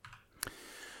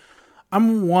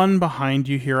 I'm 1 behind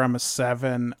you here. I'm a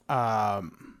 7.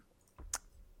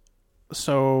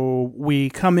 So we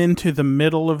come into the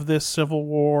middle of this Civil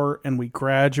War, and we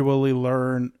gradually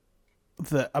learn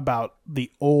about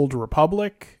the old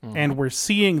Republic, and we're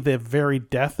seeing the very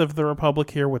death of the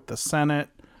Republic here with the Senate.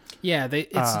 Yeah,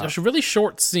 it's a really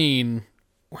short scene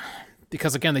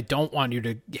because, again, they don't want you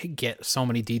to get so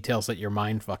many details that your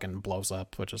mind fucking blows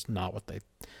up, which is not what they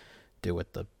do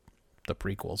with the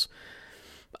prequels.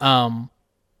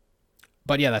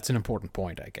 But yeah, that's an important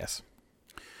point, I guess.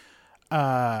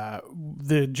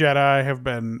 The Jedi have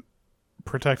been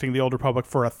protecting the Old Republic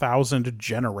for 1,000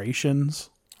 generations,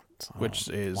 which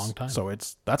is long time. So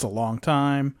that's a long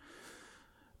time.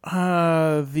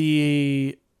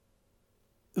 The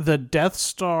Death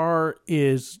Star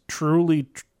is truly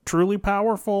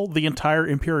powerful. The entire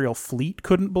Imperial fleet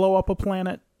couldn't blow up a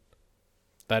planet.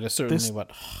 That is certainly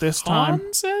what this Han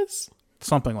time says.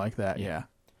 Something like that, yeah.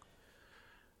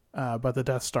 But the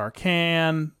Death Star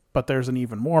can. But there's an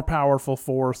even more powerful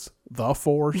force, the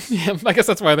Force. Yeah, I guess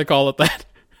that's why they call it that.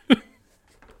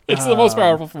 It's the most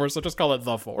powerful force, so just call it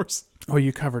the Force. Oh,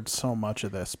 you covered so much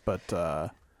of this, but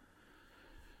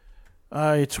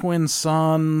twin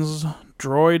suns,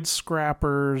 droid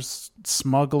scrappers,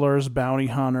 smugglers, bounty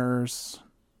hunters.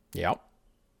 Yep.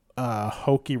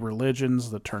 Hokey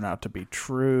religions that turn out to be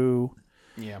true.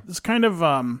 Yeah. It's kind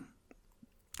of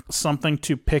something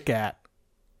to pick at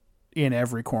in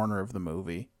every corner of the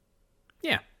movie.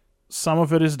 Yeah. Some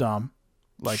of it is dumb,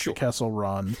 like Sure. the Kessel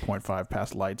Run, 0.5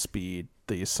 past light speed,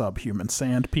 the subhuman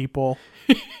sand people.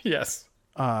 Yes.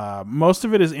 Most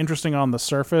of it is interesting on the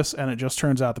surface, and it just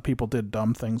turns out the people did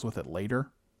dumb things with it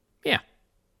later. Yeah.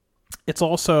 It's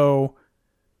also,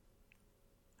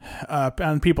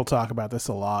 and people talk about this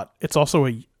a lot, it's also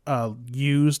a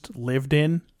used,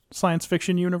 lived-in science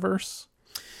fiction universe.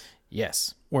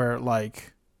 Yes. Where,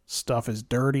 like, stuff is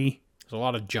dirty. There's a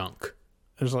lot of junk.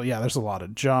 There's a lot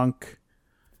of junk.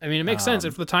 I mean, it makes sense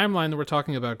if the timeline that we're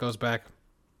talking about goes back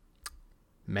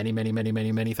many, many, many,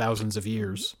 many, many thousands of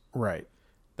years. Right.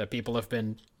 that people have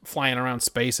been flying around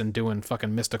space and doing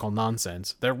fucking mystical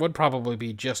nonsense, there would probably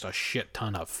be just a shit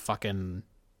ton of fucking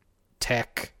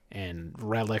tech and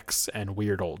relics and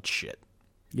weird old shit.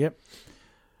 Yep.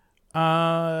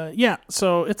 Yeah,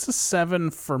 so it's a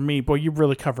 7 for me. Boy, you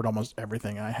really covered almost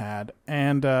everything I had.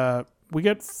 And we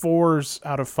get 4s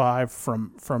out of 5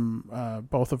 from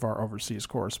both of our overseas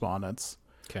correspondents.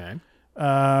 Okay.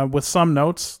 With some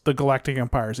notes, the Galactic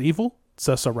Empire is evil. It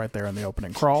says so right there in the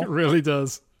opening crawl. It really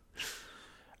does.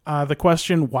 The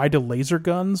question, why do laser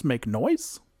guns make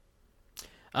noise?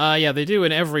 Yeah, they do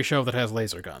in every show that has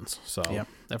laser guns. So Yep.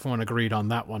 everyone agreed on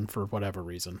that one for whatever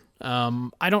reason.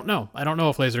 I don't know. I don't know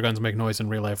if laser guns make noise in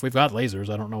real life. We've got lasers.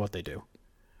 I don't know what they do.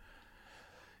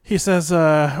 He says,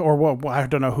 I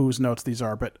don't know whose notes these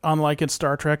are, but unlike in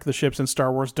Star Trek, the ships in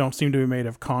Star Wars don't seem to be made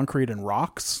of concrete and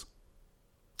rocks.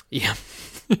 Yeah.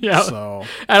 Yeah. So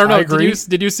I don't know. I agree.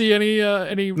 Did you see any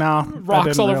No,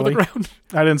 rocks all over the ground?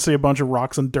 I didn't see a bunch of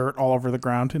rocks and dirt all over the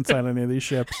ground inside any of these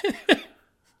ships.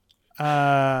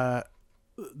 The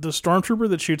stormtrooper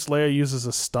that shoots Leia uses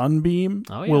a stun beam.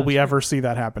 Oh, yeah, Will we sure. ever see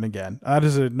that happen again? That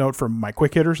is a note from my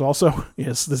quick hitters also.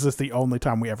 Yes, this is the only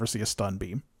time we ever see a stun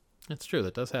beam. It's true.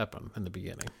 That does happen in the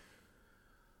beginning.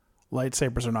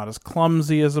 Lightsabers are not as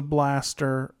clumsy as a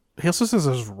blaster. He also says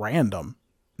it's random.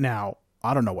 Now,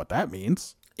 I don't know what that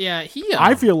means. Yeah,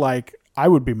 I feel like I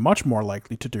would be much more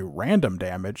likely to do random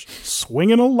damage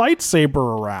swinging a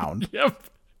lightsaber around. Yep.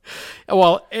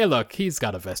 Well, hey, look, he's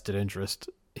got a vested interest.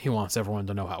 He wants everyone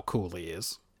to know how cool he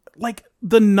is. Like,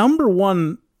 the number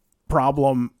one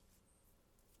problem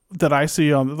that I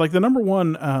see on, like, the number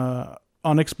one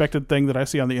unexpected thing that I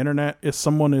see on the internet is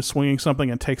someone is swinging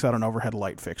something and takes out an overhead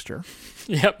light fixture.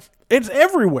 Yep. It's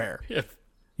everywhere. Yep.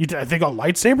 You think a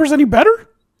lightsaber's any better?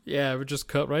 Yeah, we just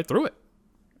cut right through it.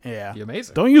 Yeah. Be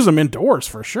amazing. Don't use them indoors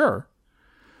for sure.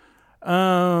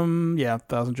 Yeah,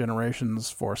 1,000 Generations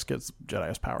Force gets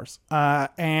Jedi's powers.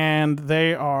 And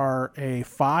they are a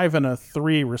 5 and a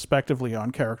 3 respectively on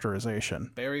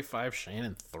characterization. Barry 5,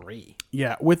 Shannon 3.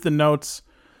 Yeah, with the notes,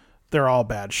 they're all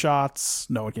bad shots.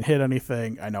 No one can hit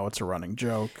anything. I know it's a running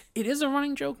joke. It is a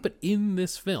running joke, but in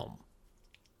this film,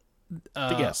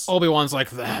 Yes. Obi-Wan's like,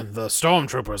 the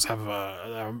stormtroopers have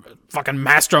a fucking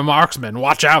master marksman.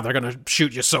 Watch out, they're going to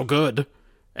shoot you so good.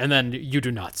 And then you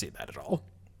do not see that at all.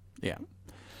 Yeah.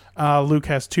 Luke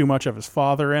has too much of his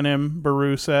father in him,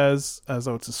 Beru says, as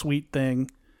though it's a sweet thing.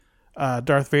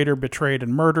 Darth Vader betrayed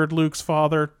and murdered Luke's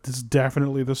father. This is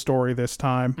definitely the story this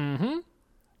time.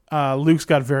 Mm-hmm. Luke's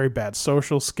got very bad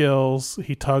social skills.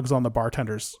 He tugs on the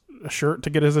bartender's shirt to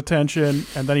get his attention,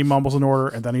 and then he mumbles an order,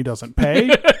 and then he doesn't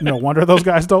pay. No wonder those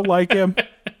guys don't like him.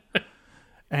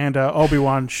 And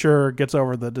Obi-Wan sure gets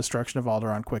over the destruction of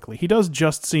Alderaan quickly. He does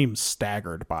just seem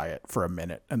staggered by it for a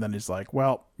minute, and then he's like,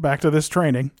 well, back to this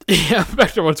training. Yeah,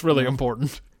 back to what's really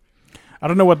important. I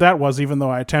don't know what that was, even though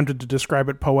I attempted to describe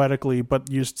it poetically, but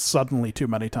used suddenly too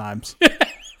many times.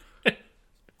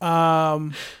 I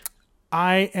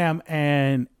am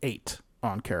an 8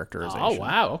 on characterization. Oh,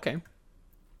 wow, okay.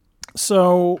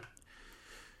 So,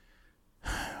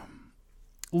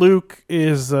 Luke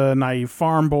is a naive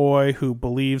farm boy who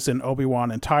believes in Obi-Wan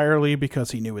entirely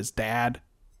because he knew his dad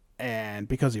and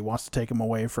because he wants to take him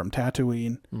away from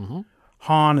Tatooine. Mm-hmm.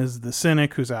 Han is the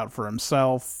cynic who's out for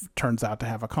himself, turns out to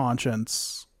have a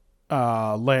conscience.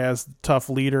 Leia's the tough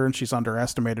leader, and she's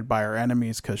underestimated by her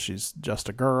enemies because she's just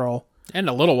a girl. And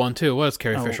a little one, too. What is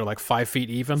Carrie Fisher, like 5 feet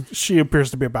even? She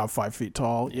appears to be about 5 feet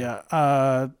tall, yeah.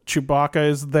 Chewbacca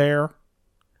is there.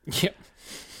 Yep.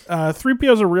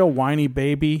 3PO's a real whiny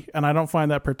baby, and I don't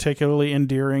find that particularly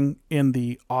endearing in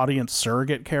the audience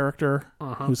surrogate character,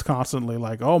 who's constantly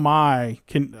like, oh my,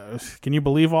 can you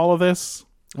believe all of this?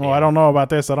 Well, Yeah. I don't know about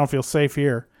this. I don't feel safe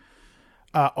here.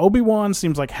 Obi-Wan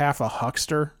seems like half a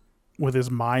huckster with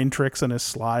his mind tricks and his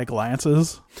sly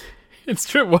glances. It's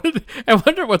true. I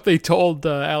wonder what they told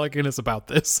Alec Guinness about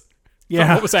this.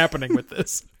 Yeah. What was happening with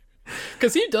this?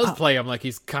 Because he does play him like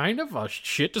he's kind of a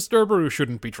shit disturber who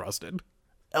shouldn't be trusted.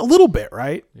 A little bit,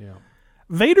 right? Yeah.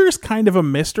 Vader's kind of a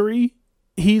mystery.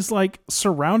 He's like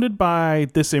surrounded by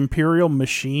this Imperial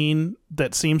machine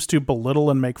that seems to belittle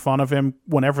and make fun of him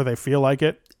whenever they feel like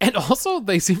it. And also,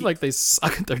 they seem like they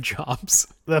suck at their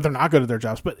jobs. That they're not good at their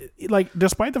jobs. But like,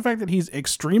 despite the fact that he's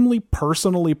extremely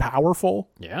personally powerful,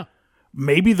 Yeah.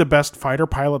 maybe the best fighter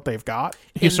pilot they've got,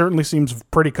 he certainly seems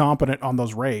pretty competent on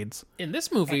those raids. In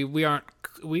this movie, we aren't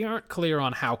clear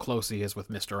on how close he is with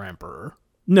Mr. Emperor.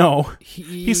 No,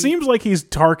 he seems like he's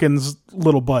Tarkin's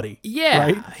little buddy. Yeah,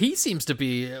 right? he seems to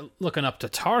be looking up to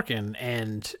Tarkin,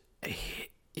 and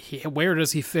where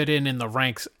does he fit in the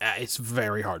ranks? It's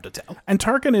very hard to tell. And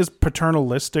Tarkin is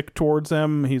paternalistic towards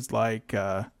him. He's like,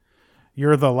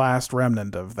 "You're the last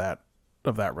remnant of that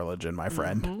religion, my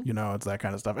friend." Mm-hmm. You know, it's that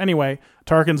kind of stuff. Anyway,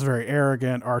 Tarkin's very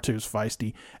arrogant. R2's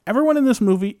feisty. Everyone in this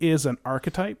movie is an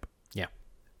archetype, Yeah.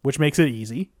 which makes it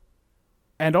easy.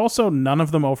 And also, none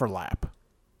of them overlap.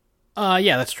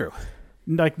 Yeah, that's true.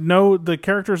 Like, no, the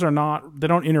characters are not, they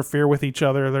don't interfere with each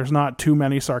other. There's not too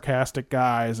many sarcastic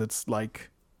guys. It's like,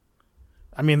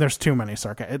 I mean, there's too many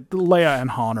sarcastic. Leia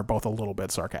and Han are both a little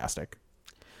bit sarcastic.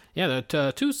 Yeah,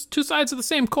 they're two sides of the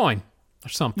same coin or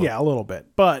something. Yeah, a little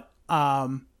bit. But I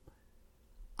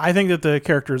think that the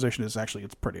characterization is actually,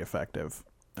 it's pretty effective.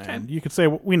 And you could say,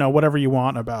 you know, whatever you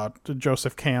want about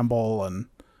Joseph Campbell and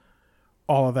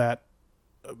all of that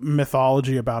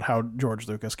mythology about how George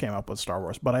Lucas came up with Star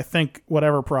Wars. But I think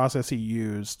whatever process he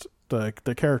used, the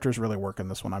characters really work in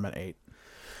this one. I'm at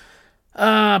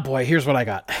 8. Boy, here's what I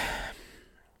got.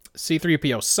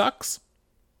 C-3PO sucks.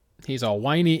 He's a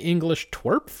whiny English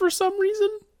twerp for some reason.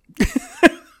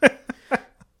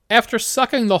 After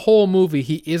sucking the whole movie,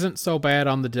 he isn't so bad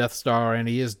on the Death Star, and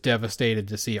he is devastated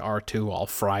to see R2 all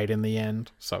fried in the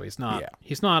end. So he's not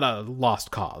a lost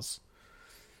cause.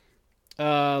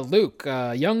 Luke,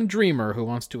 a young dreamer who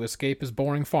wants to escape his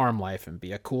boring farm life and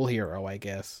be a cool hero, I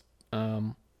guess.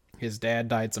 His dad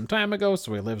died some time ago,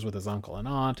 so he lives with his uncle and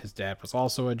aunt. His dad was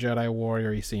also a Jedi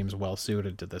warrior. He seems well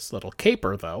suited to this little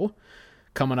caper, though.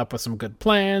 Coming up with some good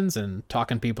plans and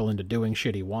talking people into doing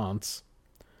shit he wants.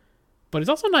 But he's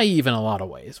also naive in a lot of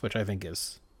ways, which I think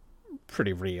is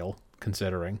pretty real,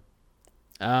 considering.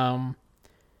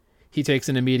 He takes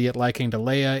an immediate liking to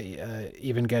Leia,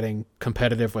 even getting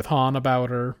competitive with Han about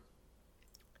her.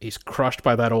 He's crushed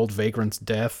by that old vagrant's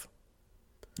death.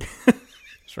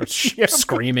 Starts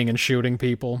screaming and shooting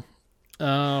people.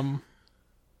 Even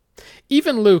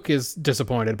Luke is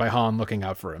disappointed by Han looking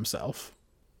out for himself.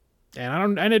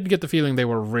 And I didn't get the feeling they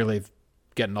were really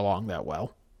getting along that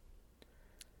well.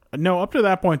 No, up to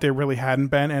that point, they really hadn't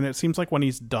been. And it seems like when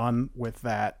he's done with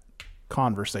that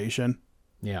conversation,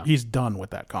 he's done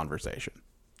with that conversation.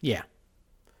 Yeah.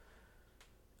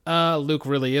 Luke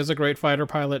really is a great fighter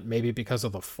pilot, maybe because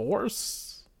of the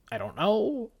Force. I don't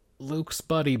know. Luke's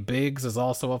buddy Biggs is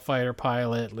also a fighter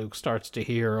pilot. Luke starts to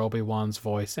hear Obi-Wan's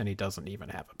voice, and he doesn't even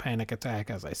have a panic attack,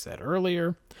 as I said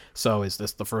earlier. So is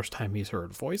this the first time he's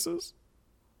heard voices?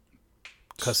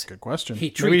 That's a good question.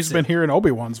 Maybe he's been hearing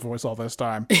Obi-Wan's voice all this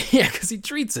time. Yeah, because he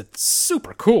treats it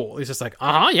super cool. He's just like,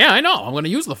 yeah, I know. I'm going to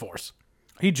use the Force.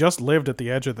 He just lived at the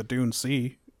edge of the Dune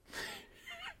Sea.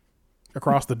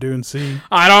 Across the Dune Sea.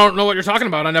 I don't know what you're talking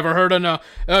about. I never heard of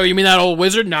oh, you mean that old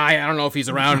wizard? Nah, I don't know if he's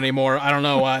around anymore. I don't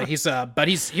know. He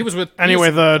was with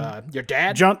your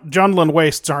dad. Jundland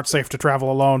wastes aren't safe to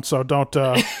travel alone, so don't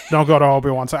go to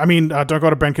Obi-Wan's. Don't go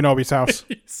to Ben Kenobi's house.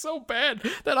 He's so bad.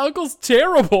 That uncle's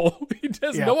terrible. He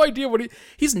has no idea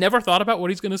he's never thought about what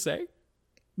he's going to say.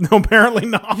 No, apparently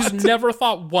not. He's never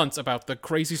thought once about the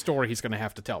crazy story he's going to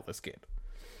have to tell this kid.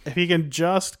 If he can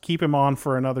just keep him on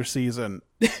for another season.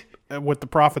 With the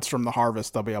profits from the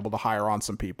harvest, they'll be able to hire on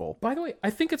some people. By the way, I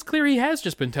think it's clear he has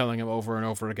just been telling him over and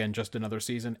over again, just another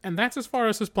season, and that's as far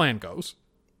as his plan goes.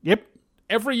 Yep.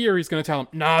 Every year he's going to tell him,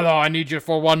 no, I need you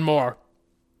for one more.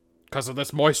 Because of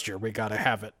this moisture, we got to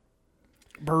have it.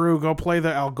 Baru, go play the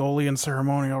Algolian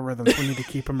ceremonial rhythms. We need to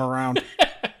keep him around.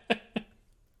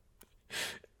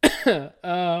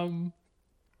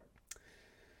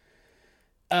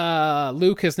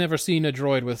 Luke has never seen a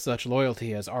droid with such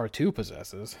loyalty as R2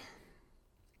 possesses.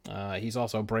 He's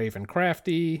also brave and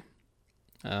crafty,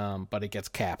 but he gets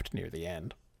capped near the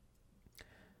end.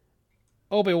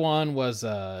 Obi-Wan was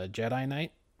a Jedi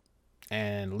Knight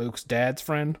and Luke's dad's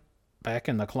friend back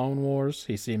in the Clone Wars.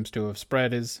 He seems to have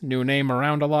spread his new name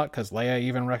around a lot because Leia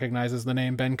even recognizes the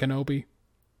name Ben Kenobi.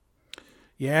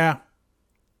 Yeah.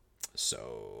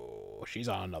 So she's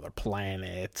on another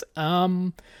planet.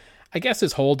 I guess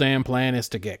his whole damn plan is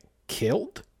to get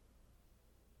killed.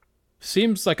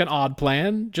 Seems like an odd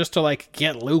plan, just to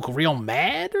get Luke real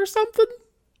mad or something.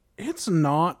 It's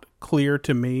not clear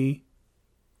to me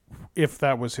if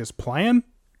that was his plan,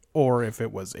 or if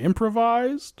it was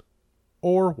improvised,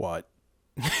 or what.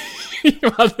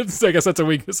 I guess that's a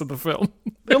weakness of the film.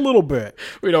 A little bit.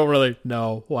 We don't really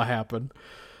know what happened.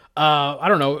 I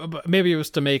don't know. Maybe it was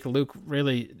to make Luke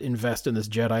really invest in this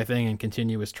Jedi thing and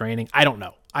continue his training. I don't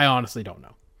know. I honestly don't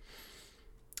know.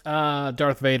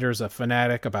 Darth Vader's a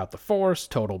fanatic about the Force,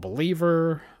 total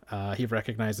believer. He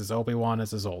recognizes Obi-Wan as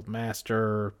his old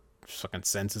master, just fucking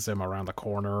senses him around the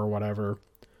corner or whatever.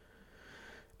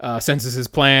 Senses his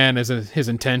plan, his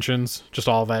intentions, just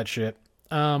all that shit.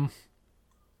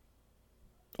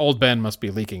 Old Ben must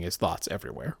be leaking his thoughts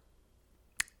everywhere.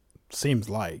 Seems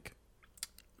like.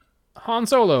 Han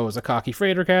Solo is a cocky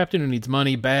freighter captain who needs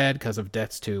money bad because of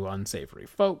debts to unsavory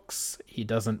folks. He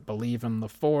doesn't believe in the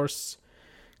Force.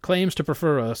 Claims to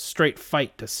prefer a straight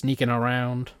fight to sneaking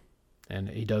around. And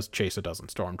he does chase a dozen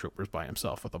stormtroopers by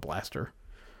himself with a blaster.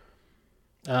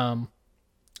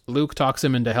 Luke talks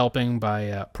him into helping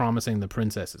by promising the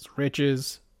princess's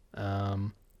riches.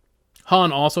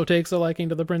 Han also takes a liking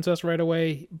to the princess right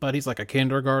away, but he's like a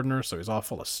kindergartner, so he's all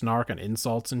full of snark and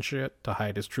insults and shit to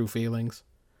hide his true feelings.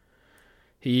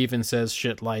 He even says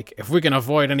shit like, if we can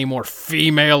avoid any more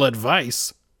female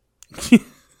advice.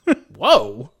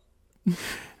 Whoa.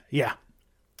 Yeah.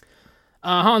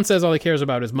 Han says all he cares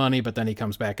about is money, but then he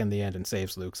comes back in the end and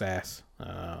saves Luke's ass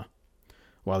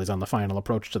while he's on the final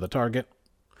approach to the target.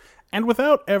 And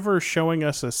without ever showing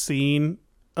us a scene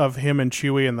of him and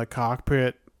Chewie in the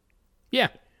cockpit. Yeah.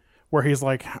 Where he's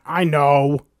like, I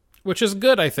know. Which is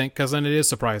good, I think, because then it is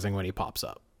surprising when he pops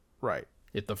up. Right.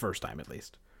 The first time, at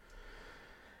least.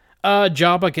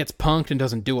 Jabba gets punked and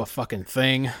doesn't do a fucking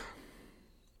thing.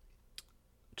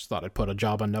 Just thought I'd put a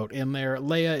Jabba note in there.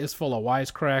 Leia is full of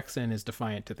wisecracks and is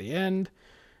defiant to the end.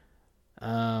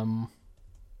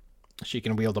 She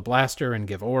can wield a blaster and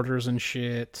give orders and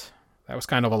shit. That was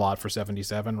kind of a lot for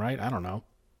 77, right? I don't know.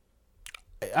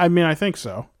 I mean, I think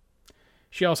so.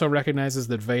 She also recognizes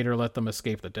that Vader let them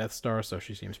escape the Death Star, so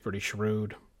she seems pretty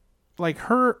shrewd. Like,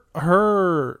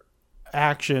 her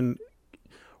action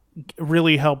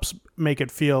really helps make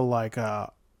it feel like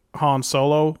Han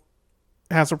Solo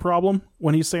has a problem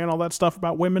when he's saying all that stuff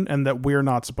about women, and that we're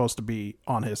not supposed to be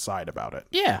on his side about it.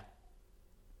 Yeah.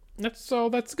 That's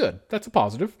good. That's a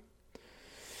positive.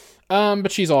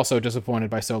 But she's also disappointed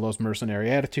by Solo's mercenary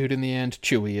attitude in the end.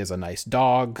 Chewie is a nice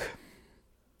dog.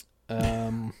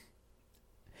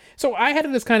 So I had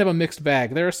it as kind of a mixed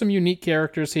bag. There are some unique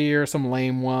characters here, some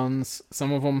lame ones.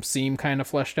 Some of them seem kind of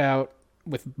fleshed out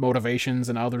with motivations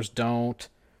and others don't.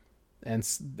 And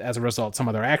as a result, some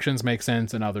of their actions make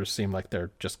sense and others seem like they're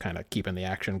just kind of keeping the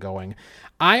action going.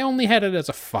 I only had it as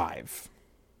a 5.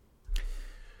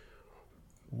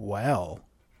 Well,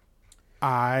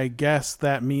 I guess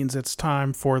that means it's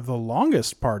time for the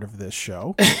longest part of this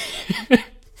show. Do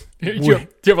you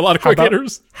have a lot of quick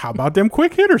hitters? How about them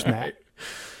quick hitters, Matt? Right.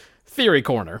 Theory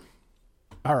corner.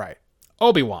 All right.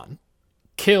 Obi-Wan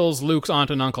kills Luke's aunt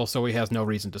and uncle so he has no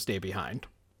reason to stay behind.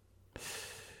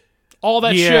 All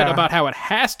that shit about how it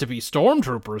has to be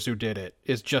stormtroopers who did it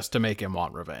is just to make him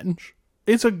want revenge.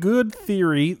 It's a good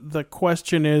theory. The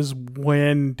question is,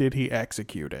 when did he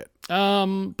execute it?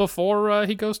 Before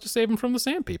he goes to save him from the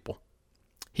Sand People.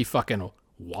 He fucking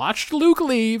watched Luke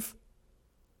leave,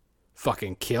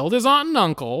 fucking killed his aunt and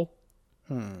uncle,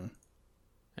 and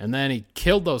then he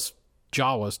killed those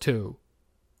Jawas too.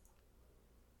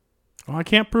 Well, I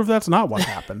can't prove that's not what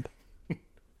happened.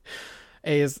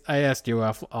 I asked you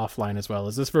offline as well.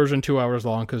 Is this version 2 hours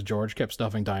long because George kept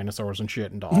stuffing dinosaurs and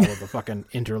shit into all of the fucking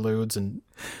interludes, and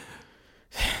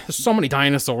there's so many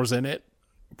dinosaurs in it.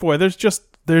 Boy, there's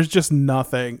just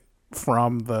nothing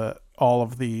from all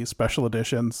of the special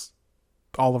editions,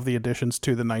 all of the additions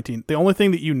to the 19. The only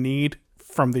thing that you need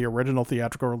from the original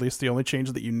theatrical release, the only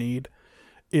change that you need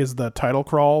is the title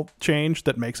crawl change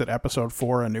that makes it episode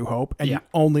 4 A New Hope, and you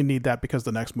only need that because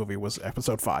the next movie was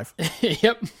episode 5.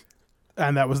 Yep.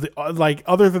 And that was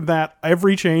other than that,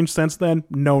 every change since then,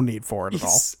 no need for it at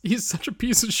all. He's such a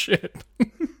piece of shit.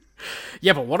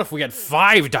 Yeah, but what if we had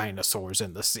 5 dinosaurs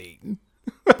in the scene?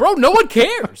 Bro, no one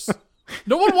cares.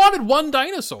 No one wanted one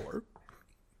dinosaur.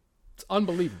 It's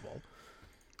unbelievable.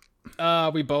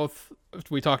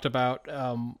 We talked about,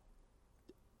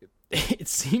 it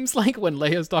seems like when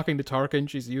Leia's talking to Tarkin,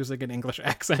 she's using an English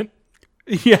accent.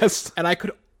 Yes. And I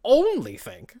could only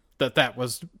think that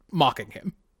was mocking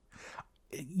him.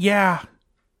 Yeah.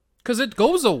 Because it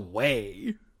goes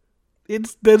away.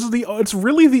 It's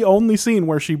really the only scene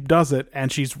where she does it,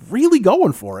 and she's really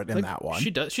going for it in that one.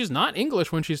 She's not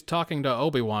English when she's talking to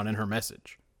Obi-Wan in her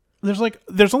message.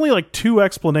 There's only 2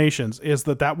 explanations. Is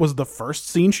that was the first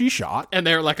scene she shot, and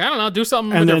they're like, I don't know, do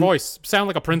something with your voice, sound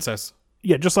like a princess.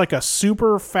 Yeah, just like a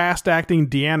super fast acting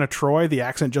Deanna Troi, the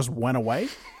accent just went away.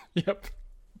 Yep.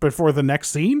 Before the next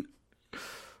scene.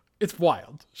 It's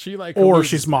wild.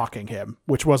 She's mocking him,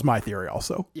 which was my theory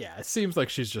also. Yeah, it seems like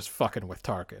she's just fucking with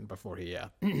Tarkin before he,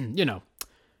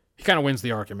 he kind of wins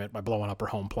the argument by blowing up her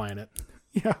home planet.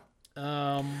 Yeah.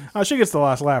 She gets the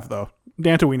last laugh, though.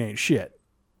 Dantooine ain't shit.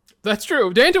 That's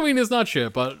true. Dantooine is not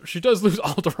shit, but she does lose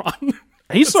Alderaan.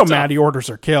 He's so mad he orders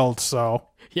her killed, so...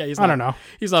 Yeah, I don't know.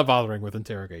 He's not bothering with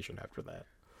interrogation after that.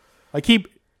 Like, he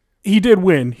did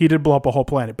win. He did blow up a whole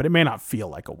planet, but it may not feel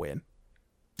like a win.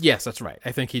 Yes, that's right.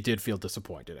 I think he did feel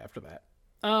disappointed after that.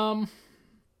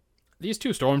 These two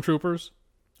stormtroopers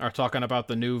are talking about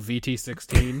the new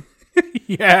VT-16.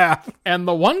 Yeah. And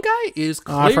the one guy is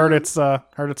clear. I've heard it's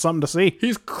something to see.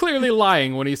 He's clearly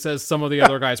lying when he says some of the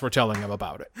other guys were telling him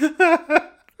about it.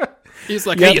 He's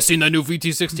like, "Hey, you seen the new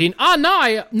VT-16?"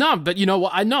 No, but you know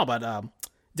what? I know, but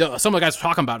some of the guys were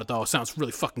talking about it though. It sounds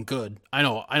really fucking good. I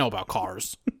know about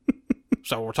cars.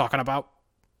 So we're talking about.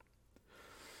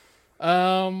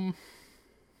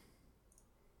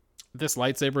 This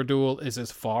lightsaber duel is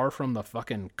as far from the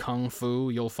fucking kung fu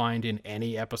you'll find in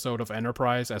any episode of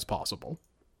Enterprise as possible.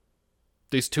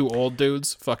 These two old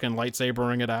dudes fucking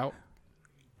lightsabering it out.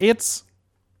 It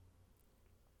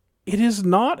is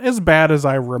not as bad as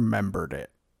I remembered it.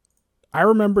 I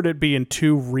remembered it being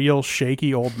two real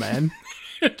shaky old men.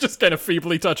 Just kind of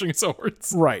feebly touching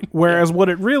swords. Right. Whereas what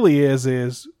it really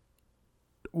is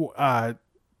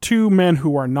two men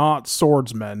who are not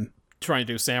swordsmen Trying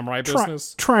to do samurai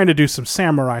business. trying to do some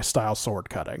samurai style sword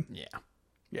cutting. Yeah.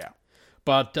 Yeah.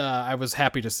 But I was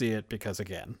happy to see it because,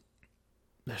 again,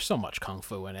 there's so much kung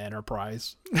fu in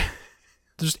Enterprise.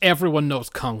 Just everyone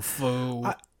knows kung fu.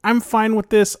 I'm fine with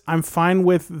this. I'm fine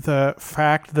with the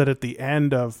fact that at the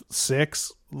end of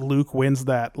 6, Luke wins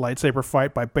that lightsaber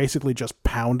fight by basically just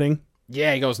pounding.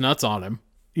 Yeah, he goes nuts on him.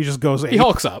 He just goes He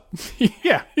hulks up.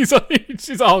 Yeah. She's a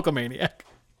Hulkamaniac.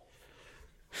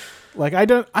 Like, I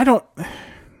don't,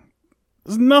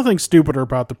 there's nothing stupider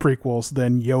about the prequels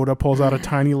than Yoda pulls out a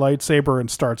tiny lightsaber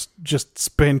and starts just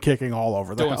spin kicking all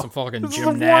over the Doing hell. some fucking This is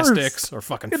the gymnastics worst. or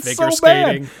fucking It's figure so bad.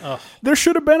 skating. Ugh. There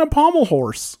should have been a pommel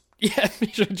horse. Yeah, he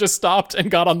should have just stopped and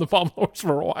got on the pommel horse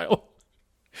for a while.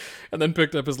 And then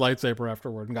picked up his lightsaber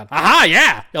afterward and gone, aha,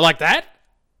 yeah! You like that?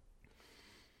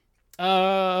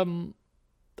 I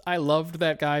loved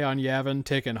that guy on Yavin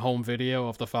taking home video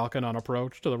of the Falcon on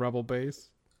approach to the Rebel base.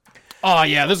 Oh,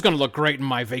 yeah, this is going to look great in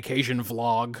my vacation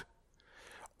vlog.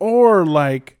 Or,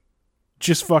 like,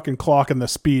 just fucking clocking the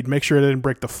speed. Make sure they didn't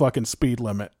break the fucking speed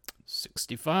limit.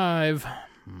 65.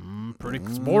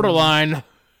 It's borderline.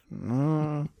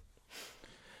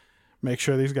 Make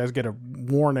sure these guys get a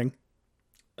warning.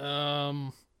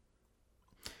 If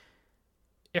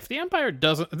the Empire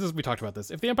doesn't... we talked about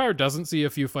this. If the Empire doesn't see a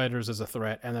few fighters as a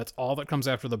threat, and that's all that comes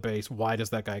after the base, why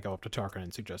does that guy go up to Tarkin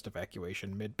and suggest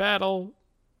evacuation mid-battle?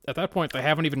 At that point, they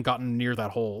haven't even gotten near that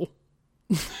hole.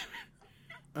 Wait,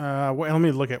 let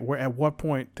me look at at what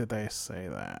point did they say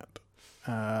that?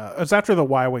 It's after the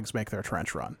Y-Wings make their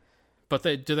trench run. But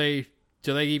do they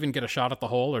even get a shot at the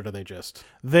hole, or do they just...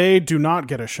 They do not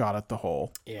get a shot at the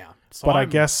hole. Yeah. So But I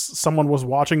guess someone was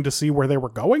watching to see where they were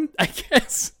going? I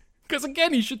guess. Because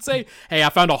again, he should say, hey, I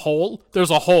found a hole.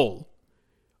 There's a hole.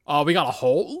 We got a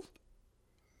hole?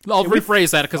 I'll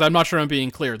rephrase that because I'm not sure I'm being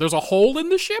clear. There's a hole in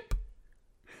the ship?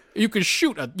 You could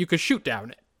shoot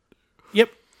down it. Yep.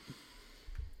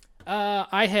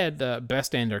 I had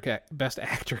best actor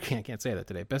can't say that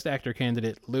today. Best actor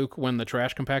candidate Luke when the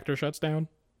trash compactor shuts down,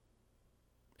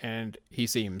 and he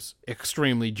seems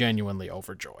extremely genuinely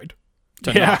overjoyed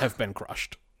to not have been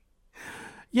crushed.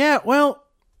 Yeah, well,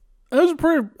 it was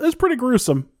pretty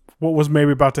gruesome. What was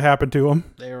maybe about to happen to him?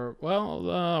 They were we're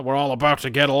all about to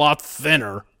get a lot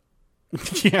thinner.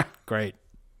 Yeah, Great,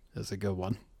 that's a good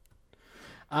one.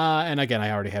 And again,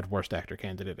 I already had worst actor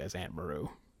candidate as Aunt Maru.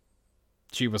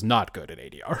 She was not good at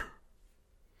ADR.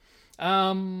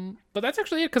 But that's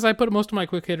actually it, because I put most of my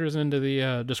quick hitters into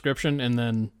the description, and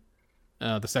then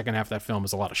the second half of that film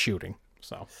is a lot of shooting.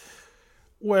 So,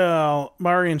 well,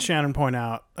 Mari and Shannon point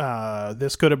out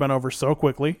this could have been over so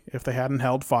quickly if they hadn't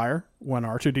held fire when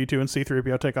R2-D2 and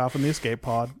C-3PO take off in the escape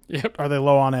pod. Yep. Are they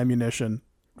low on ammunition?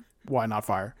 Why not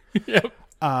fire? Yep.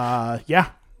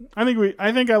 Yeah. I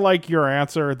think I like your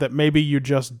answer that maybe you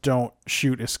just don't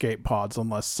shoot escape pods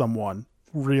unless someone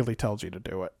really tells you to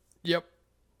do it. Yep.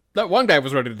 That one guy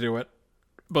was ready to do it,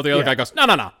 but the other guy goes, no.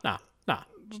 Hey,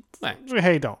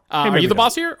 don't. Hey, Are maybe you the don't.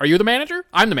 boss here? Are you the manager?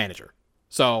 I'm the manager.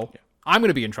 So I'm going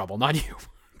to be in trouble, not you.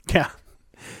 Yeah.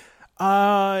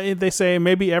 They say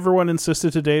maybe everyone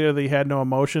insisted to Data that he had no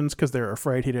emotions because they're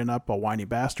afraid he'd end up a whiny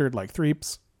bastard like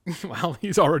Threeps. Well,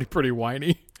 he's already pretty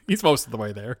whiny. He's most of the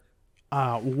way there.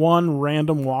 One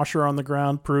random washer on the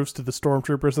ground proves to the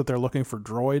stormtroopers that they're looking for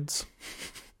droids.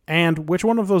 And which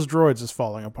one of those droids is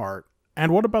falling apart?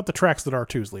 And what about the tracks that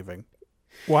R2's leaving?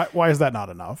 Why is that not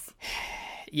enough?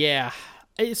 Yeah.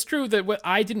 It's true that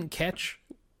I didn't catch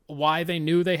why they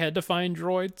knew they had to find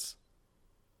droids.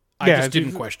 I just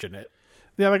didn't question it.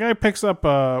 Yeah, the guy picks up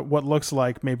what looks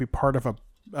like maybe part of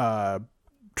a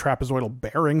trapezoidal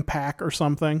bearing pack or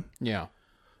something. Yeah.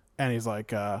 And he's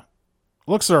like,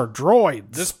 Looks are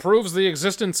droids. This proves the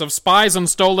existence of spies and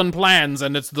stolen plans,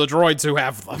 and it's the droids who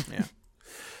have them. Yeah.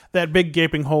 That big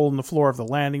gaping hole in the floor of the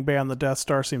landing bay on the Death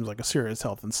Star seems like a serious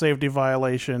health and safety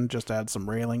violation. Just add some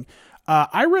railing.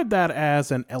 I read that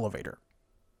as an elevator.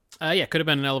 Yeah, could have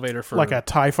been an elevator for... Like a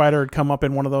TIE fighter had come up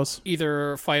in one of those.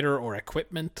 either fighter or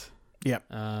equipment. Yep.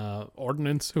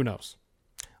 Ordnance, who knows?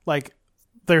 Like,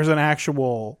 there's an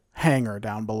actual hangar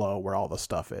down below where all the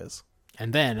stuff is.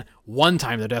 And then, one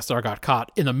time the Death Star got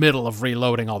caught in the middle of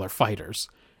reloading all their fighters.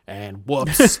 And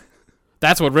whoops.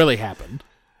 That's what really happened.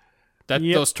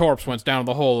 Those torps went down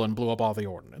the hole and blew up all the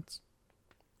ordnance.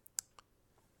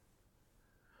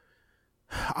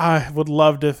 I would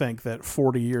love to think that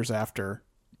 40 years after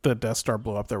the Death Star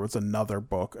blew up, there was another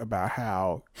book about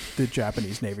how the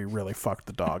Japanese Navy really fucked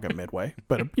the dog at Midway.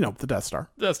 But, the Death Star.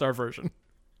 Death Star version.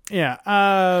 Yeah.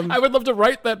 I would love to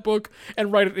write that book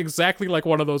and write it exactly like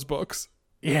one of those books.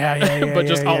 Yeah. But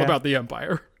just all about the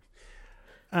Empire.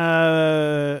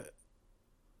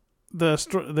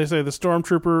 They say the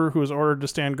stormtrooper who is ordered to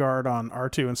stand guard on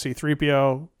R2 and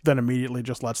C-3PO then immediately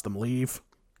just lets them leave.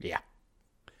 Yeah.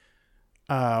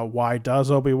 Why does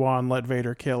Obi-Wan let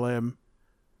Vader kill him?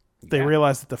 They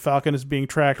realize that the Falcon is being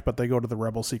tracked, but they go to the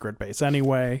Rebel secret base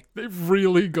anyway. They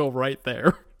really go right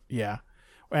there. Yeah.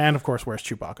 And, of course, where's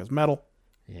Chewbacca's medal?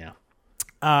 Yeah.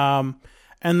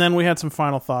 And then we had some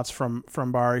final thoughts from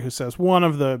Bari, who says, one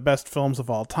of the best films of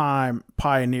all time,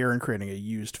 pioneer in creating a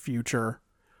used future.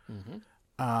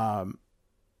 Mm-hmm.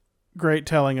 Great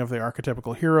telling of the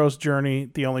archetypical hero's journey.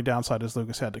 The only downside is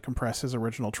Lucas had to compress his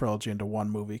original trilogy into one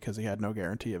movie because he had no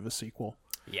guarantee of a sequel.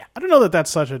 Yeah. I don't know that that's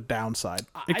such a downside.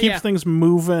 It keeps things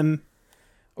moving.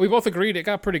 We both agreed it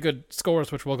got pretty good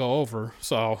scores, which we'll go over,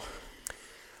 so...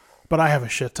 But I have a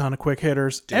shit ton of quick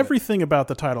hitters. Everything about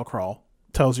the title crawl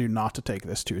tells you not to take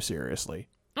this too seriously.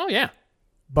 Oh, yeah.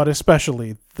 But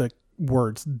especially the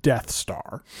words Death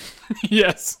Star.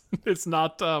 Yes. It's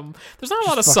not, there's not a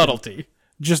lot of subtlety.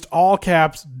 Just all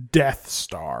caps, Death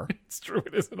Star. It's true,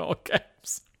 it is in all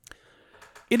caps.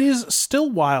 It is still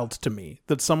wild to me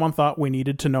that someone thought we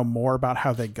needed to know more about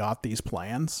how they got these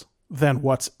plans than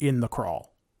what's in the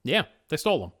crawl. Yeah, they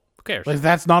stole them. Who cares? Like,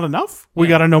 that's not enough? We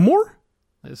gotta know more?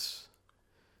 Who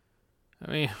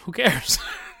cares?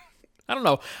 I don't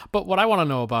know. But what I want to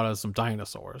know about is some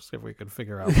dinosaurs. If we could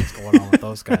figure out what's going on with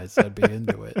those guys, I'd be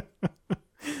into it.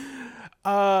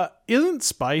 Isn't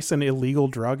spice an illegal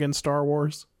drug in Star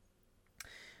Wars?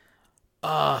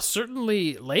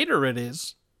 Certainly later it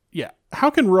is. Yeah. How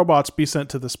can robots be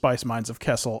sent to the spice mines of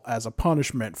Kessel as a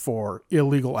punishment for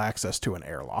illegal access to an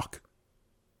airlock?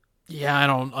 Yeah, I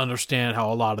don't understand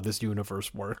how a lot of this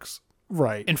universe works.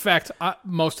 Right. In fact,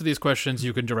 most of these questions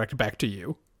you can direct back to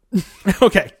you.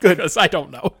 Okay, good. Because I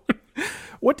don't know.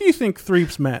 What do you think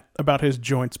Threeps meant about his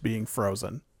joints being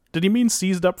frozen? Did he mean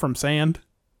seized up from sand?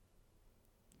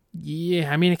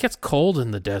 Yeah, I mean, it gets cold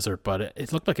in the desert, but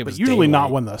it looked like it was usually daylight.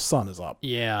 not when the sun is up.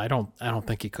 Yeah, I don't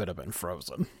think he could have been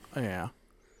frozen. Yeah.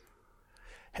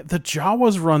 The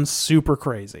Jawas run super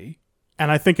crazy, and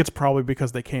I think it's probably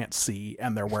because they can't see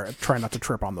and they're trying not to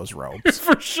trip on those ropes.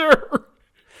 For sure.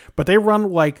 But they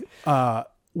run like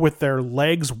with their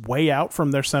legs way out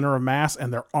from their center of mass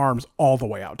and their arms all the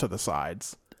way out to the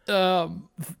sides.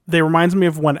 They reminds me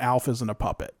of when Alf isn't a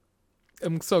puppet.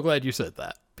 I'm so glad you said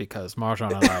that, because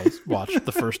Marjan and I watched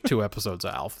the first 2 episodes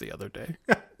of Alf the other day.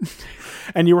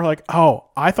 And you were like, oh,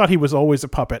 I thought he was always a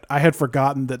puppet. I had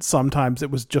forgotten that sometimes it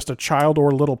was just a child or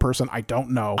a little person, I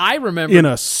don't know. I remember in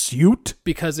a suit?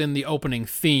 Because in the opening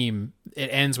theme, it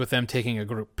ends with them taking a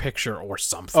group picture or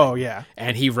something. Oh, yeah.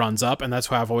 And he runs up, and that's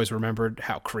why I've always remembered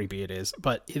how creepy it is.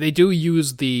 But they do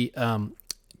use the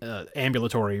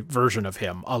ambulatory version of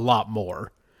him a lot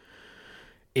more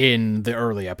in the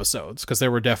early episodes, because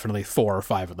there were definitely 4 or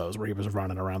 5 of those where he was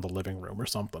running around the living room or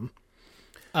something.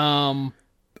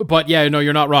 But yeah, no,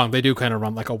 you're not wrong. They do kind of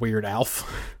run like a weird Alf.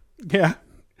 Yeah.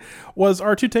 Was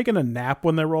R2 taking a nap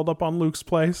when they rolled up on Luke's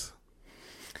place?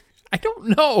 I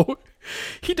don't know.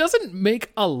 He doesn't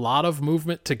make a lot of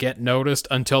movement to get noticed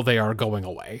until they are going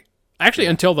away. Actually,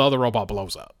 until the other robot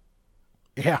blows up.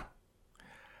 Yeah.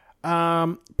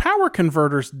 Power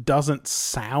converters doesn't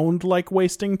sound like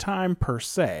wasting time per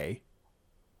se,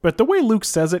 but the way Luke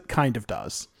says it kind of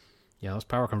does. Yeah, those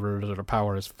power converters are to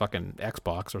power his fucking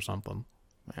Xbox or something.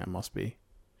 Yeah, it must be.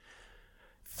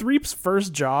 Threep's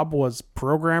first job was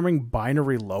programming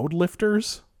binary load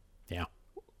lifters. Yeah.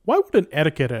 Why would an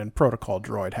etiquette and protocol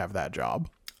droid have that job?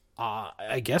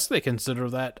 I guess they consider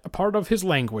that a part of his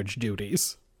language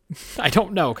duties. I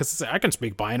don't know, because I can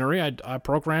speak binary. I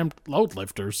programmed load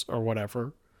lifters or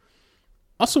whatever.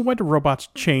 Also, when do robots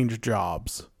change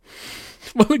jobs?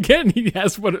 Well, again, he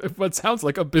has what sounds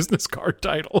like a business card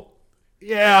title.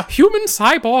 Yeah.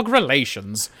 Human-cyborg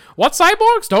relations. What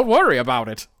cyborgs? Don't worry about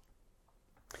it.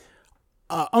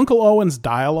 Uncle Owen's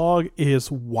dialogue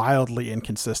is wildly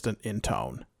inconsistent in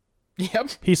tone.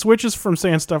 Yep. He switches from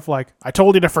saying stuff like, I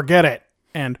told you to forget it,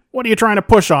 and what are you trying to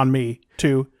push on me,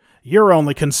 to, your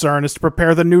only concern is to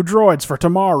prepare the new droids for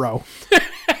tomorrow.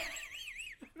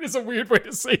 It's a weird way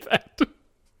to say that.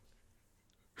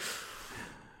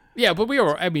 Yeah, but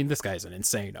this guy's an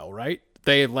insano, right?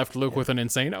 They left Luke with an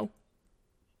insano.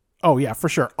 Oh, yeah, for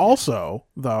sure. Also,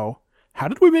 though, how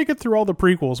did we make it through all the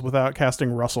prequels without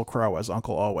casting Russell Crowe as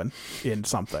Uncle Owen in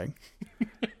something?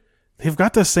 They've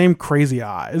got the same crazy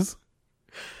eyes.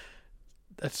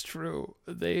 That's true.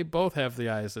 They both have the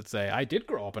eyes that say, I did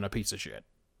grow up in a piece of shit.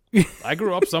 I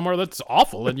grew up somewhere that's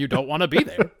awful and you don't want to be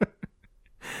there.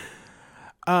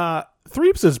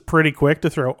 Threeps is pretty quick to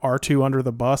throw R2 under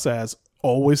the bus as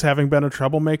always having been a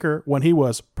troublemaker when he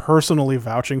was personally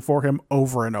vouching for him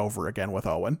over and over again with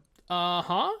Owen.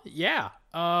 Uh-huh, yeah.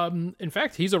 In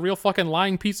fact, he's a real fucking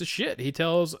lying piece of shit. He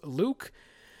tells Luke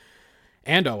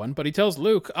and Owen, but he tells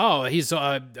Luke, oh,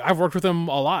 I've worked with him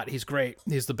a lot. He's great.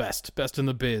 He's the best in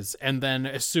the biz. And then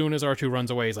as soon as R2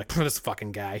 runs away, he's like, this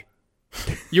fucking guy.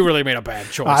 You really made a bad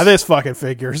choice. This fucking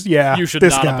figures. Yeah, you should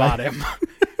this not guy. have bought him.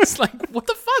 It's like, what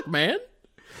the fuck, man?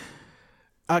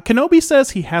 Kenobi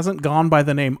says he hasn't gone by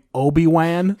the name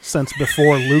Obi-Wan since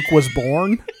before Luke was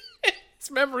born.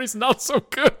 His memory's not so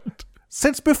good.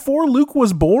 Since before Luke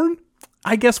was born?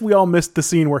 I guess we all missed the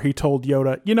scene where he told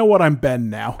Yoda, you know what, I'm Ben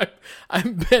now.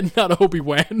 I'm Ben, not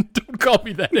Obi-Wan. Don't call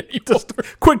me that anymore. Just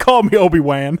quit calling me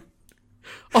Obi-Wan.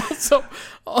 Also,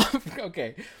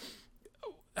 okay.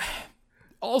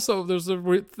 Also, there's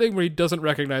a thing where he doesn't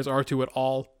recognize R2 at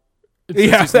all.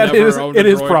 Yeah, it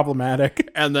is problematic.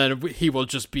 And then he will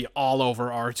just be all over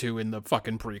R2 in the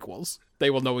fucking prequels. They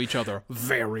will know each other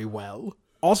very well.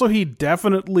 Also, he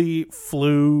definitely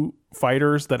flew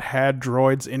fighters that had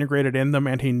droids integrated in them,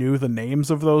 and he knew the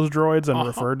names of those droids and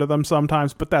referred to them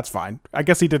sometimes, but that's fine. I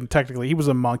guess he was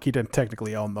a monk, he didn't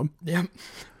technically own them. Yeah.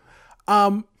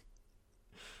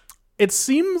 It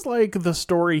seems like the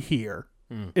story here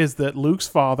is that Luke's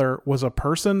father was a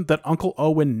person that Uncle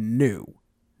Owen knew.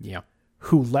 Yeah.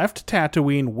 Who left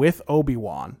Tatooine with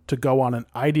Obi-Wan to go on an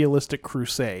idealistic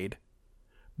crusade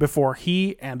before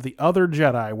he and the other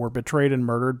Jedi were betrayed and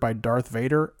murdered by Darth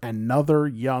Vader, another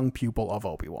young pupil of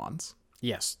Obi-Wan's.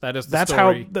 Yes, that is the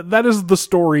story. That is the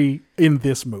story in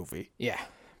this movie. Yeah.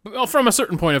 Well, from a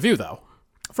certain point of view, though.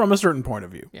 From a certain point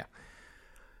of view. Yeah.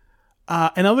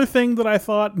 Another thing that I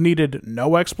thought needed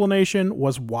no explanation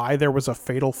was why there was a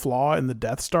fatal flaw in the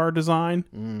Death Star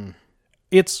design.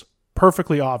 It's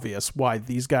perfectly obvious why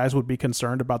these guys would be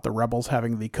concerned about the rebels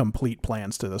having the complete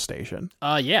plans to the station.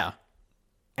 Yeah.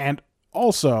 And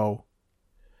also,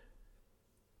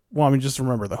 just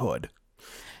remember the hood.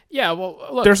 Yeah, well,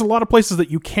 look. There's a lot of places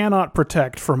that you cannot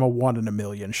protect from a 1 in a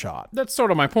million shot. That's sort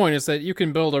of my point, is that you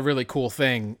can build a really cool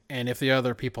thing, and if the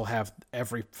other people have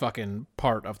every fucking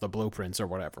part of the blueprints or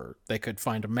whatever, they could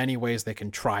find many ways they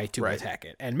can try to attack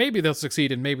it. And maybe they'll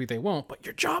succeed and maybe they won't, but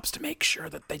your job's to make sure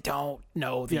that they don't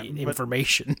know the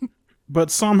information. But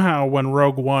somehow when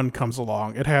Rogue One comes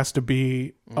along, it has to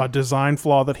be a design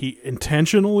flaw that he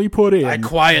intentionally put in. I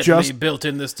quietly built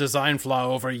in this design flaw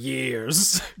over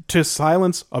years. To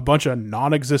silence a bunch of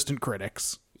non-existent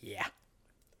critics. Yeah.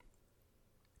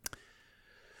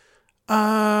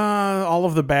 All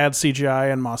of the bad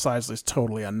CGI in Mos Eisley is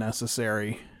totally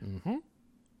unnecessary. Mm-hmm.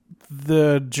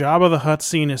 The Jabba the Hutt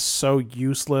scene is so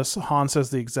useless. Han says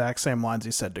the exact same lines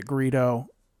he said to Greedo.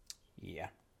 Yeah.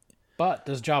 But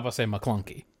does Jabba say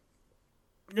McClunky?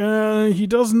 He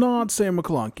does not say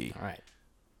McClunky. All right.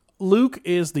 Luke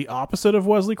is the opposite of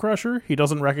Wesley Crusher. He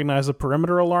doesn't recognize a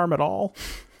perimeter alarm at all.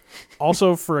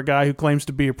 Also, for a guy who claims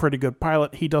to be a pretty good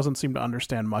pilot, he doesn't seem to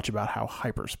understand much about how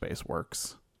hyperspace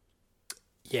works.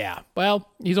 Yeah. Well,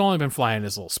 he's only been flying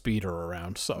his little speeder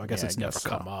around, so I guess it's never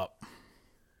come up.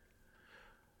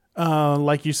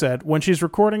 Like you said, when she's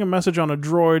recording a message on a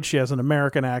droid, she has an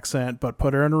American accent, but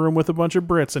put her in a room with a bunch of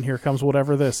Brits and here comes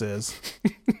whatever this is.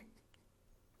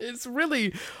 It's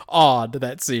really odd,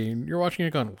 that scene. You're watching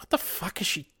it going, what the fuck is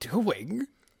she doing?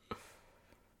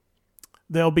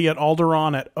 They'll be at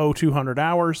Alderaan at 0200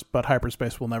 hours, but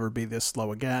hyperspace will never be this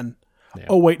slow again. Yeah.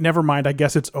 Oh, wait, never mind. I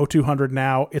guess it's 0200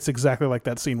 now. It's exactly like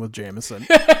that scene with Jameson.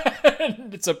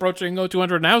 It's approaching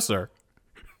 0200 now, sir.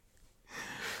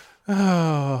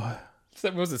 Oh,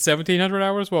 was it 1700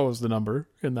 hours? What was the number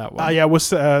in that one? Yeah, it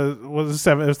was I think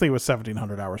it was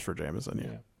 1700 hours for Jameson.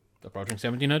 Yeah. Approaching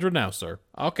 1700 now, sir.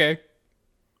 Okay.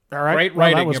 All right. Great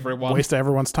writing, that was everyone. Waste of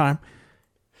everyone's time.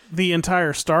 The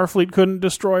entire Starfleet couldn't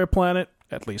destroy a planet,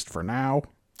 at least for now.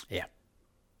 Yeah.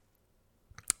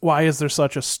 Why is there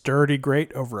such a sturdy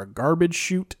grate over a garbage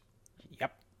chute?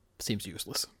 Yep. Seems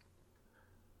useless.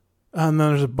 And then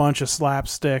there's a bunch of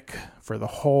slapstick for the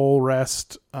whole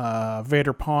rest.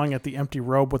 Vader pawing at the empty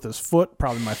robe with his foot.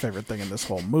 Probably my favorite thing in this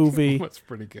whole movie. That's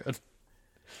pretty good.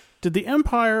 Did the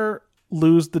Empire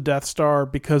lose the Death Star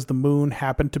because the moon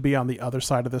happened to be on the other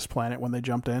side of this planet when they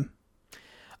jumped in?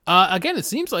 Again, it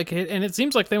seems like it, and it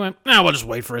seems like they went, we'll just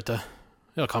wait for it to,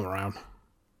 it'll come around.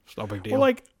 It's no big deal. Well,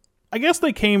 like, I guess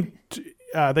they came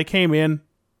in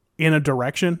a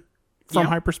direction from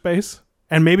hyperspace.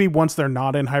 And maybe once they're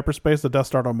not in hyperspace, the Death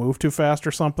Star will move too fast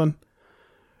or something.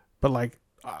 But, like,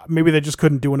 maybe they just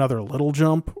couldn't do another little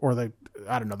jump, or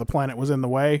I don't know, the planet was in the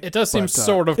way. It does seem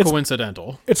sort of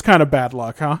coincidental. It's kind of bad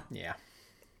luck, huh? Yeah.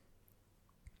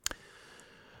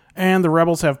 And the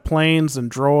Rebels have planes and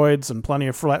droids and plenty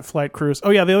of flight crews.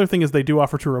 Oh, yeah, the other thing is they do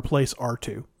offer to replace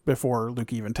R2 before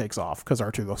Luke even takes off, because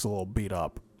R2 looks a little beat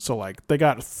up. So, like, they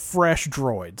got fresh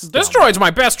droids. This droid's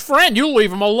my best friend. You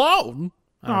leave him alone.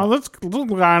 Oh, this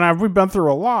little guy and we've been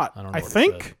through a lot. I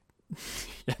think.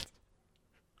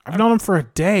 I've known him for a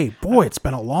day. Boy, it's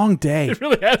been a long day. It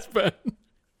really has been.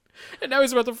 And now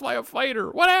he's about to fly a fighter.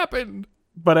 What happened?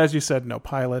 But as you said, no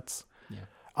pilots.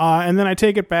 And then I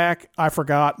take it back. I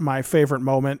forgot my favorite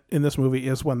moment in this movie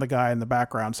is when the guy in the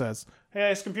background says, "Hey,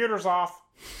 his computer's off."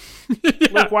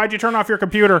 Luke, why'd you turn off your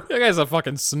computer? That guy's a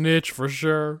fucking snitch for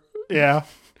sure. Yeah.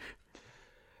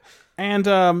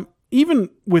 And even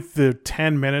with the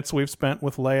 10 minutes we've spent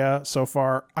with Leia so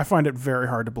far, I find it very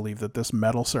hard to believe that this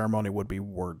medal ceremony would be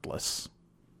wordless.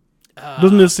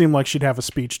 Doesn't it seem like she'd have a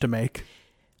speech to make?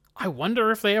 I wonder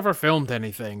if they ever filmed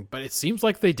anything, but it seems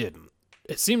like they didn't.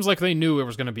 It seems like they knew it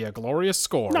was going to be a glorious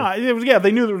score. No,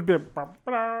 they knew there would be a...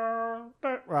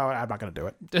 Well, I'm not going to do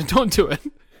it. Don't do it.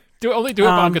 Only do it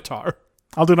on guitar.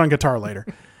 I'll do it on guitar later.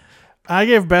 I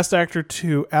gave Best Actor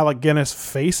to Alec Guinness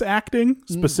face acting,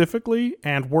 specifically,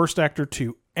 and Worst Actor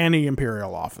to any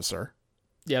Imperial officer.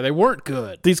 Yeah, they weren't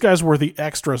good. These guys were the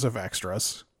extras of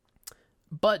extras.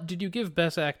 But did you give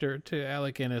Best Actor to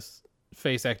Alec Guinness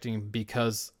face acting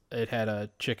because it had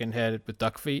a chicken head with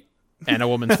duck feet? And a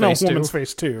woman's face, too. A woman's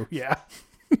face, too, yeah.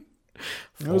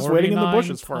 I was waiting in the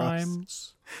bushes for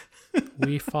us.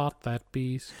 We fought that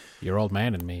beast. Your old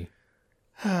man and me.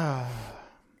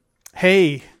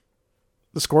 Hey,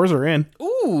 the scores are in.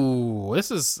 Ooh,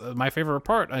 this is my favorite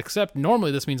part, except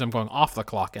normally this means I'm going off the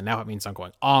clock, and now it means I'm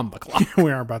going on the clock.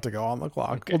 We are about to go on the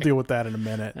clock. Okay. We'll deal with that in a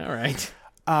minute. All right.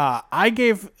 I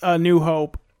gave A New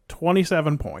Hope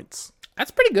 27 points.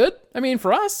 That's pretty good. I mean,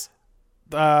 for us.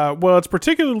 Well, it's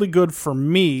particularly good for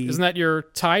me. Isn't that you're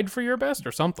tied for your best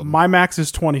or something? My max is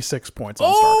 26 points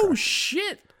on Star Trek. Oh,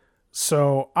 shit.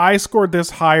 So I scored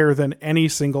this higher than any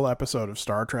single episode of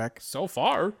Star Trek. So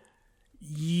far.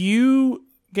 You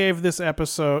gave this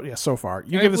episode... Yeah, so far.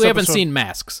 We haven't seen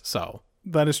Masks, so...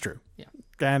 That is true. Yeah.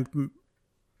 And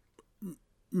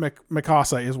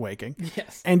Mikasa is waking.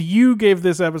 Yes. And you gave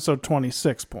this episode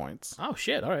 26 points. Oh,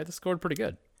 shit. All right. This scored pretty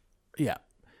good. Yeah.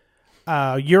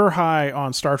 Your high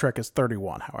on Star Trek is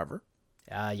 31, however.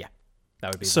 Yeah.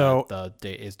 That would be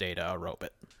is Data a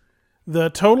robot. The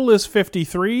total is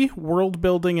 53. World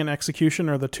building and execution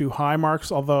are the two high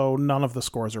marks, although none of the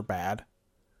scores are bad.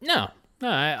 No,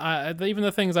 even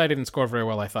the things I didn't score very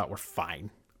well I thought were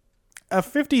fine. A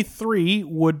 53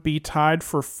 would be tied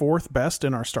for fourth best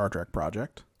in our Star Trek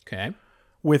project. Okay.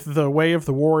 With The Way of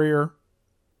the Warrior,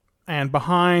 and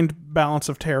behind Balance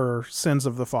of Terror, Sins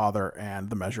of the Father,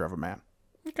 and The Measure of a Man.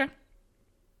 Okay.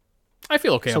 I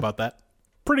feel okay about that.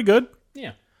 Pretty good.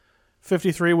 Yeah.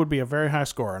 53 would be a very high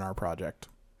score in our project.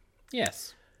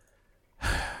 Yes.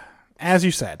 As you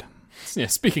said. Yeah,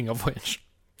 speaking of which.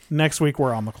 Next week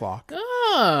we're on the clock.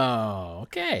 Oh,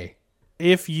 okay.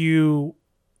 If you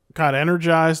got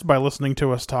energized by listening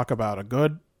to us talk about a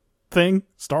good thing,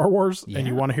 Star Wars, and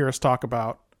you want to hear us talk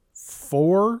about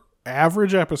 4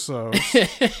 average episodes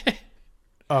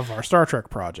of our Star Trek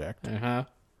project,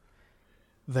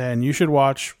 then you should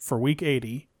watch for week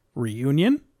 80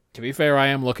 Reunion. To be fair, I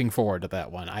am looking forward to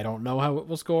that one. I don't know how it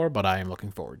will score, but I am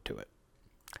looking forward to it.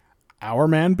 Our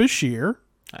Man Bashir.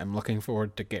 I'm looking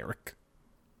forward to Garrick.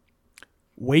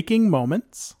 Waking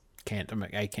Moments.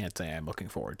 I can't say I'm looking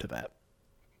forward to that.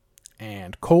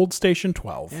 And Cold Station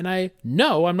 12. And I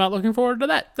know I'm not looking forward to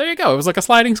that. There you go. It was like a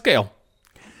sliding scale.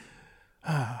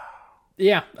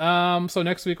 Yeah. So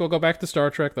next week we'll go back to Star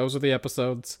Trek. Those are the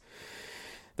episodes.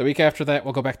 The week after that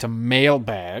we'll go back to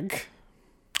Mailbag.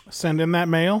 Send in that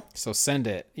mail. So send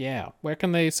it. Yeah. Where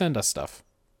can they send us stuff?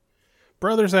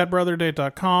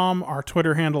 Brothers@brotherdate.com. Our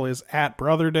Twitter handle is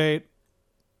 @brotherdate.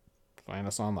 Find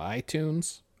us on the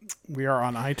iTunes. We are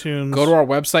on iTunes. Go to our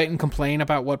website and complain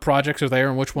about what projects are there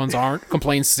and which ones aren't.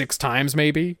 Complain 6 times,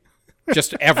 maybe.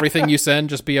 Just everything you send,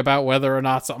 just be about whether or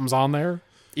not something's on there.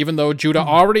 Even though Judah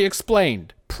already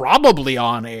explained, probably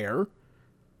on air,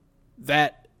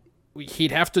 that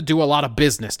he'd have to do a lot of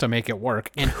business to make it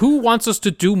work. And who wants us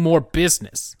to do more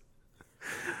business?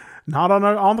 Not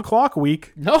on the clock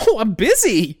week. No, I'm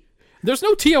busy. There's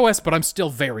no TOS, but I'm still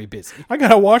very busy. I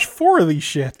gotta watch 4 of these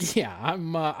shits. Yeah,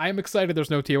 I'm excited there's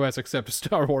no TOS except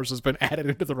Star Wars has been added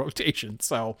into the rotation.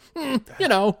 So,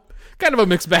 kind of a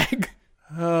mixed bag.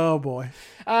 Oh, boy.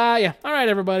 Yeah. All right,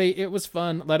 everybody. It was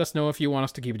fun. Let us know if you want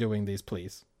us to keep doing these,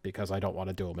 please. Because I don't want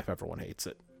to do them if everyone hates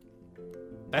it.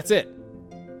 That's it.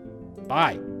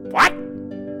 Bye. What?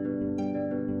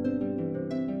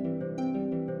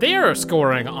 They are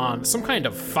scoring on some kind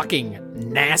of fucking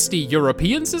nasty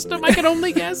European system, I can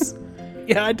only guess.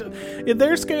 Yeah,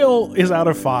 their scale is out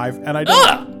of 5, and I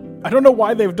don't know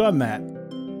why they've done that.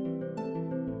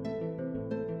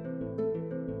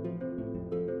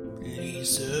 Please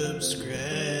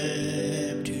subscribe.